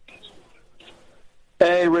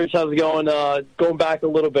 Hey, Rich, how's it going? Going back a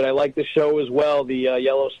little bit, I like the show as well, the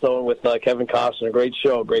Yellowstone with Kevin Costner. Great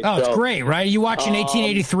show, great show. Oh, it's great, right? Are you watching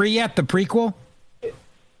 1883 yet, the prequel?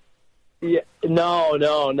 Yeah, no,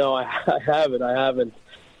 I haven't.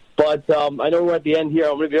 But I know we're at the end here.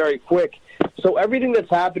 I'm going to be very quick. So everything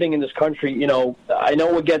that's happening in this country, you know, I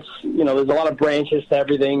know it gets, you know, there's a lot of branches to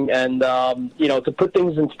everything. And, you know, to put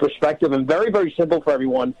things into perspective and very, very simple for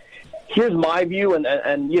everyone, here's my view.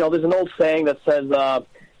 And you know, there's an old saying that says,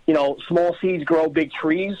 you know, small seeds grow big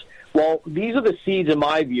trees. Well, these are the seeds in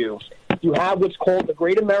my view. You have what's called the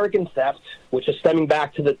Great American Theft, which is stemming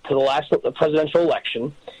back to the last presidential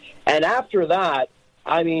election. And after that,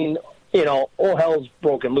 I mean, you know, all hell's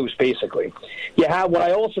broken loose, basically. You have what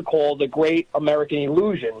I also call the Great American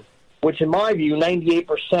Illusion, which in my view,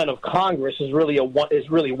 98% of Congress is really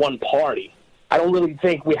one party. I don't really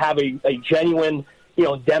think we have a genuine, you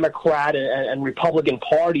know, Democrat and Republican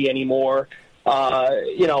party anymore,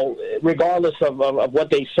 you know, regardless of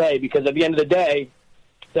what they say, because at the end of the day,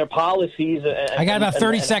 their policies... I got about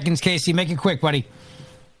 30 seconds, Casey. Make it quick, buddy.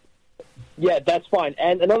 Yeah, that's fine.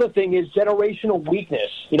 And another thing is generational weakness.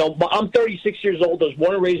 You know, I'm 36 years old. I was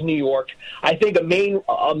born and raised in New York. I think a main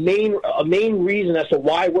reason as to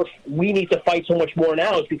why we need to fight so much more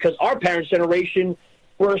now is because our parents' generation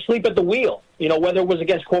were asleep at the wheel. You know, whether it was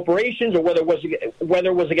against corporations or whether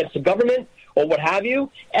it was against the government or what have you,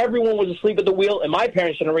 everyone was asleep at the wheel. In my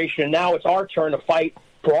parents' generation, and now it's our turn to fight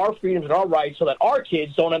for our freedoms and our rights, so that our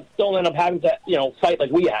kids don't end up having to, you know, fight like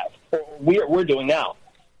we have. We're doing now.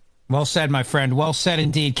 Well said, my friend. Well said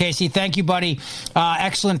indeed. Casey, thank you, buddy.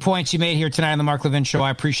 Excellent points you made here tonight on the Mark Levin Show.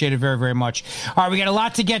 I appreciate it very, very much. All right, we got a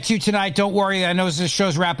lot to get to tonight. Don't worry. I know this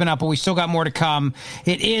show's wrapping up, but we still got more to come.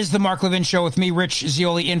 It is the Mark Levin Show with me, Rich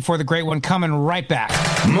Zeoli, in for the great one. Coming right back.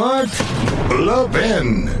 Mark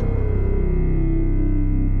Levin.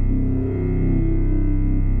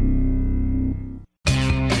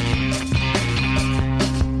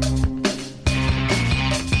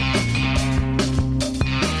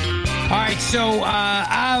 So,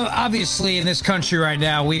 obviously, in this country right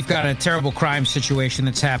now, we've got a terrible crime situation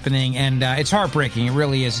that's happening, and it's heartbreaking. It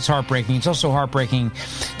really is. It's heartbreaking. It's also heartbreaking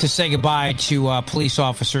to say goodbye to police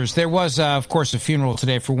officers. There was, of course, a funeral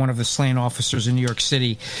today for one of the slain officers in New York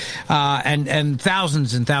City, and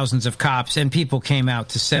thousands of cops and people came out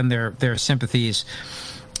to send their sympathies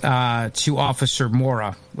to Officer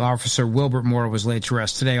Mora. Officer Wilbert Mora was laid to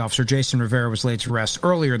rest today. Officer Jason Rivera was laid to rest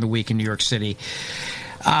earlier in the week in New York City.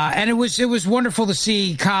 And it was wonderful to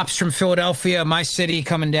see cops from Philadelphia, my city,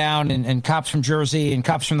 coming down, and cops from Jersey and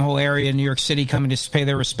cops from the whole area in New York City coming to pay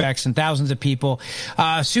their respects, and thousands of people.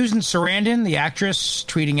 Susan Sarandon, the actress,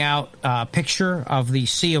 tweeting out a picture of the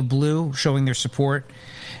Sea of Blue, showing their support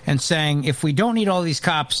and saying, if we don't need all these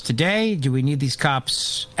cops today, do we need these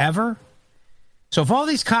cops ever? So if all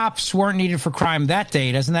these cops weren't needed for crime that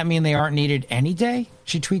day, doesn't that mean they aren't needed any day?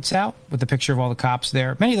 She tweets out with a picture of all the cops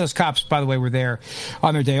there. Many of those cops, by the way, were there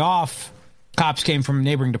on their day off. Cops came from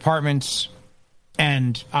neighboring departments.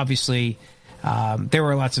 And obviously, there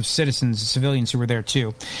were lots of citizens, civilians who were there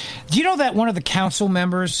too. Do you know that one of the council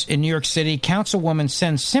members in New York City, Councilwoman,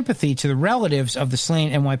 sends sympathy to the relatives of the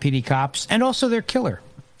slain NYPD cops and also their killer?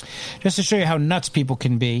 Just to show you how nuts people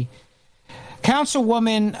can be.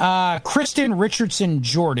 Councilwoman Kristen Richardson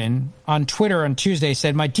Jordan on Twitter on Tuesday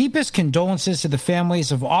said, my deepest condolences to the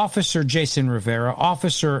families of Officer Jason Rivera,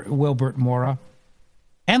 Officer Wilbert Mora,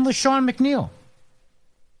 and LaShawn McNeil.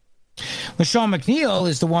 LaShawn McNeil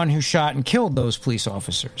is the one who shot and killed those police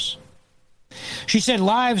officers. She said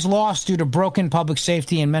lives lost due to broken public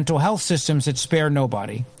safety and mental health systems that spare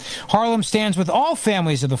nobody. Harlem stands with all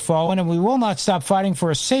families of the fallen, and we will not stop fighting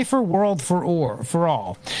for a safer world for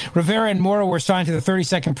all. Rivera and Mora were assigned to the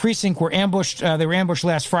 32nd Precinct, they were ambushed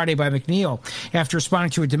last Friday by McNeil after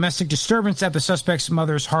responding to a domestic disturbance at the suspect's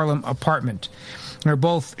mother's Harlem apartment. They're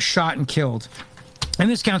both shot and killed. And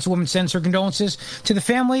this councilwoman sends her condolences to the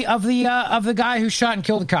family of the guy who shot and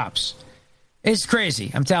killed the cops. It's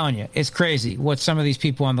crazy. I'm telling you, it's crazy what some of these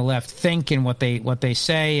people on the left think and what they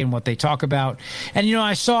say and what they talk about. And, you know,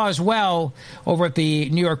 I saw as well over at the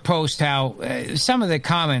New York Post how some of the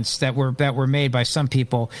comments that were made by some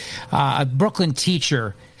people, a Brooklyn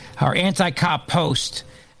teacher, our anti-cop post,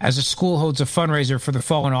 as a school holds a fundraiser for the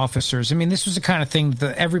fallen officers. I mean, this was the kind of thing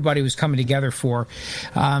that everybody was coming together for.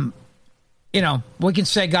 You know, we can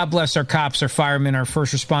say God bless our cops, our firemen, our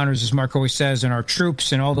first responders, as Mark always says, and our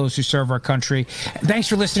troops and all those who serve our country. Thanks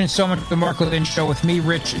for listening so much to the Mark Levin Show with me,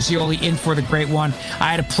 Rich Zeoli, in for the great one.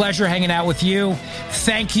 I had a pleasure hanging out with you.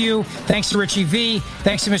 Thank you. Thanks to Richie V.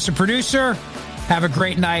 Thanks to Mr. Producer. Have a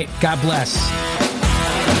great night. God bless.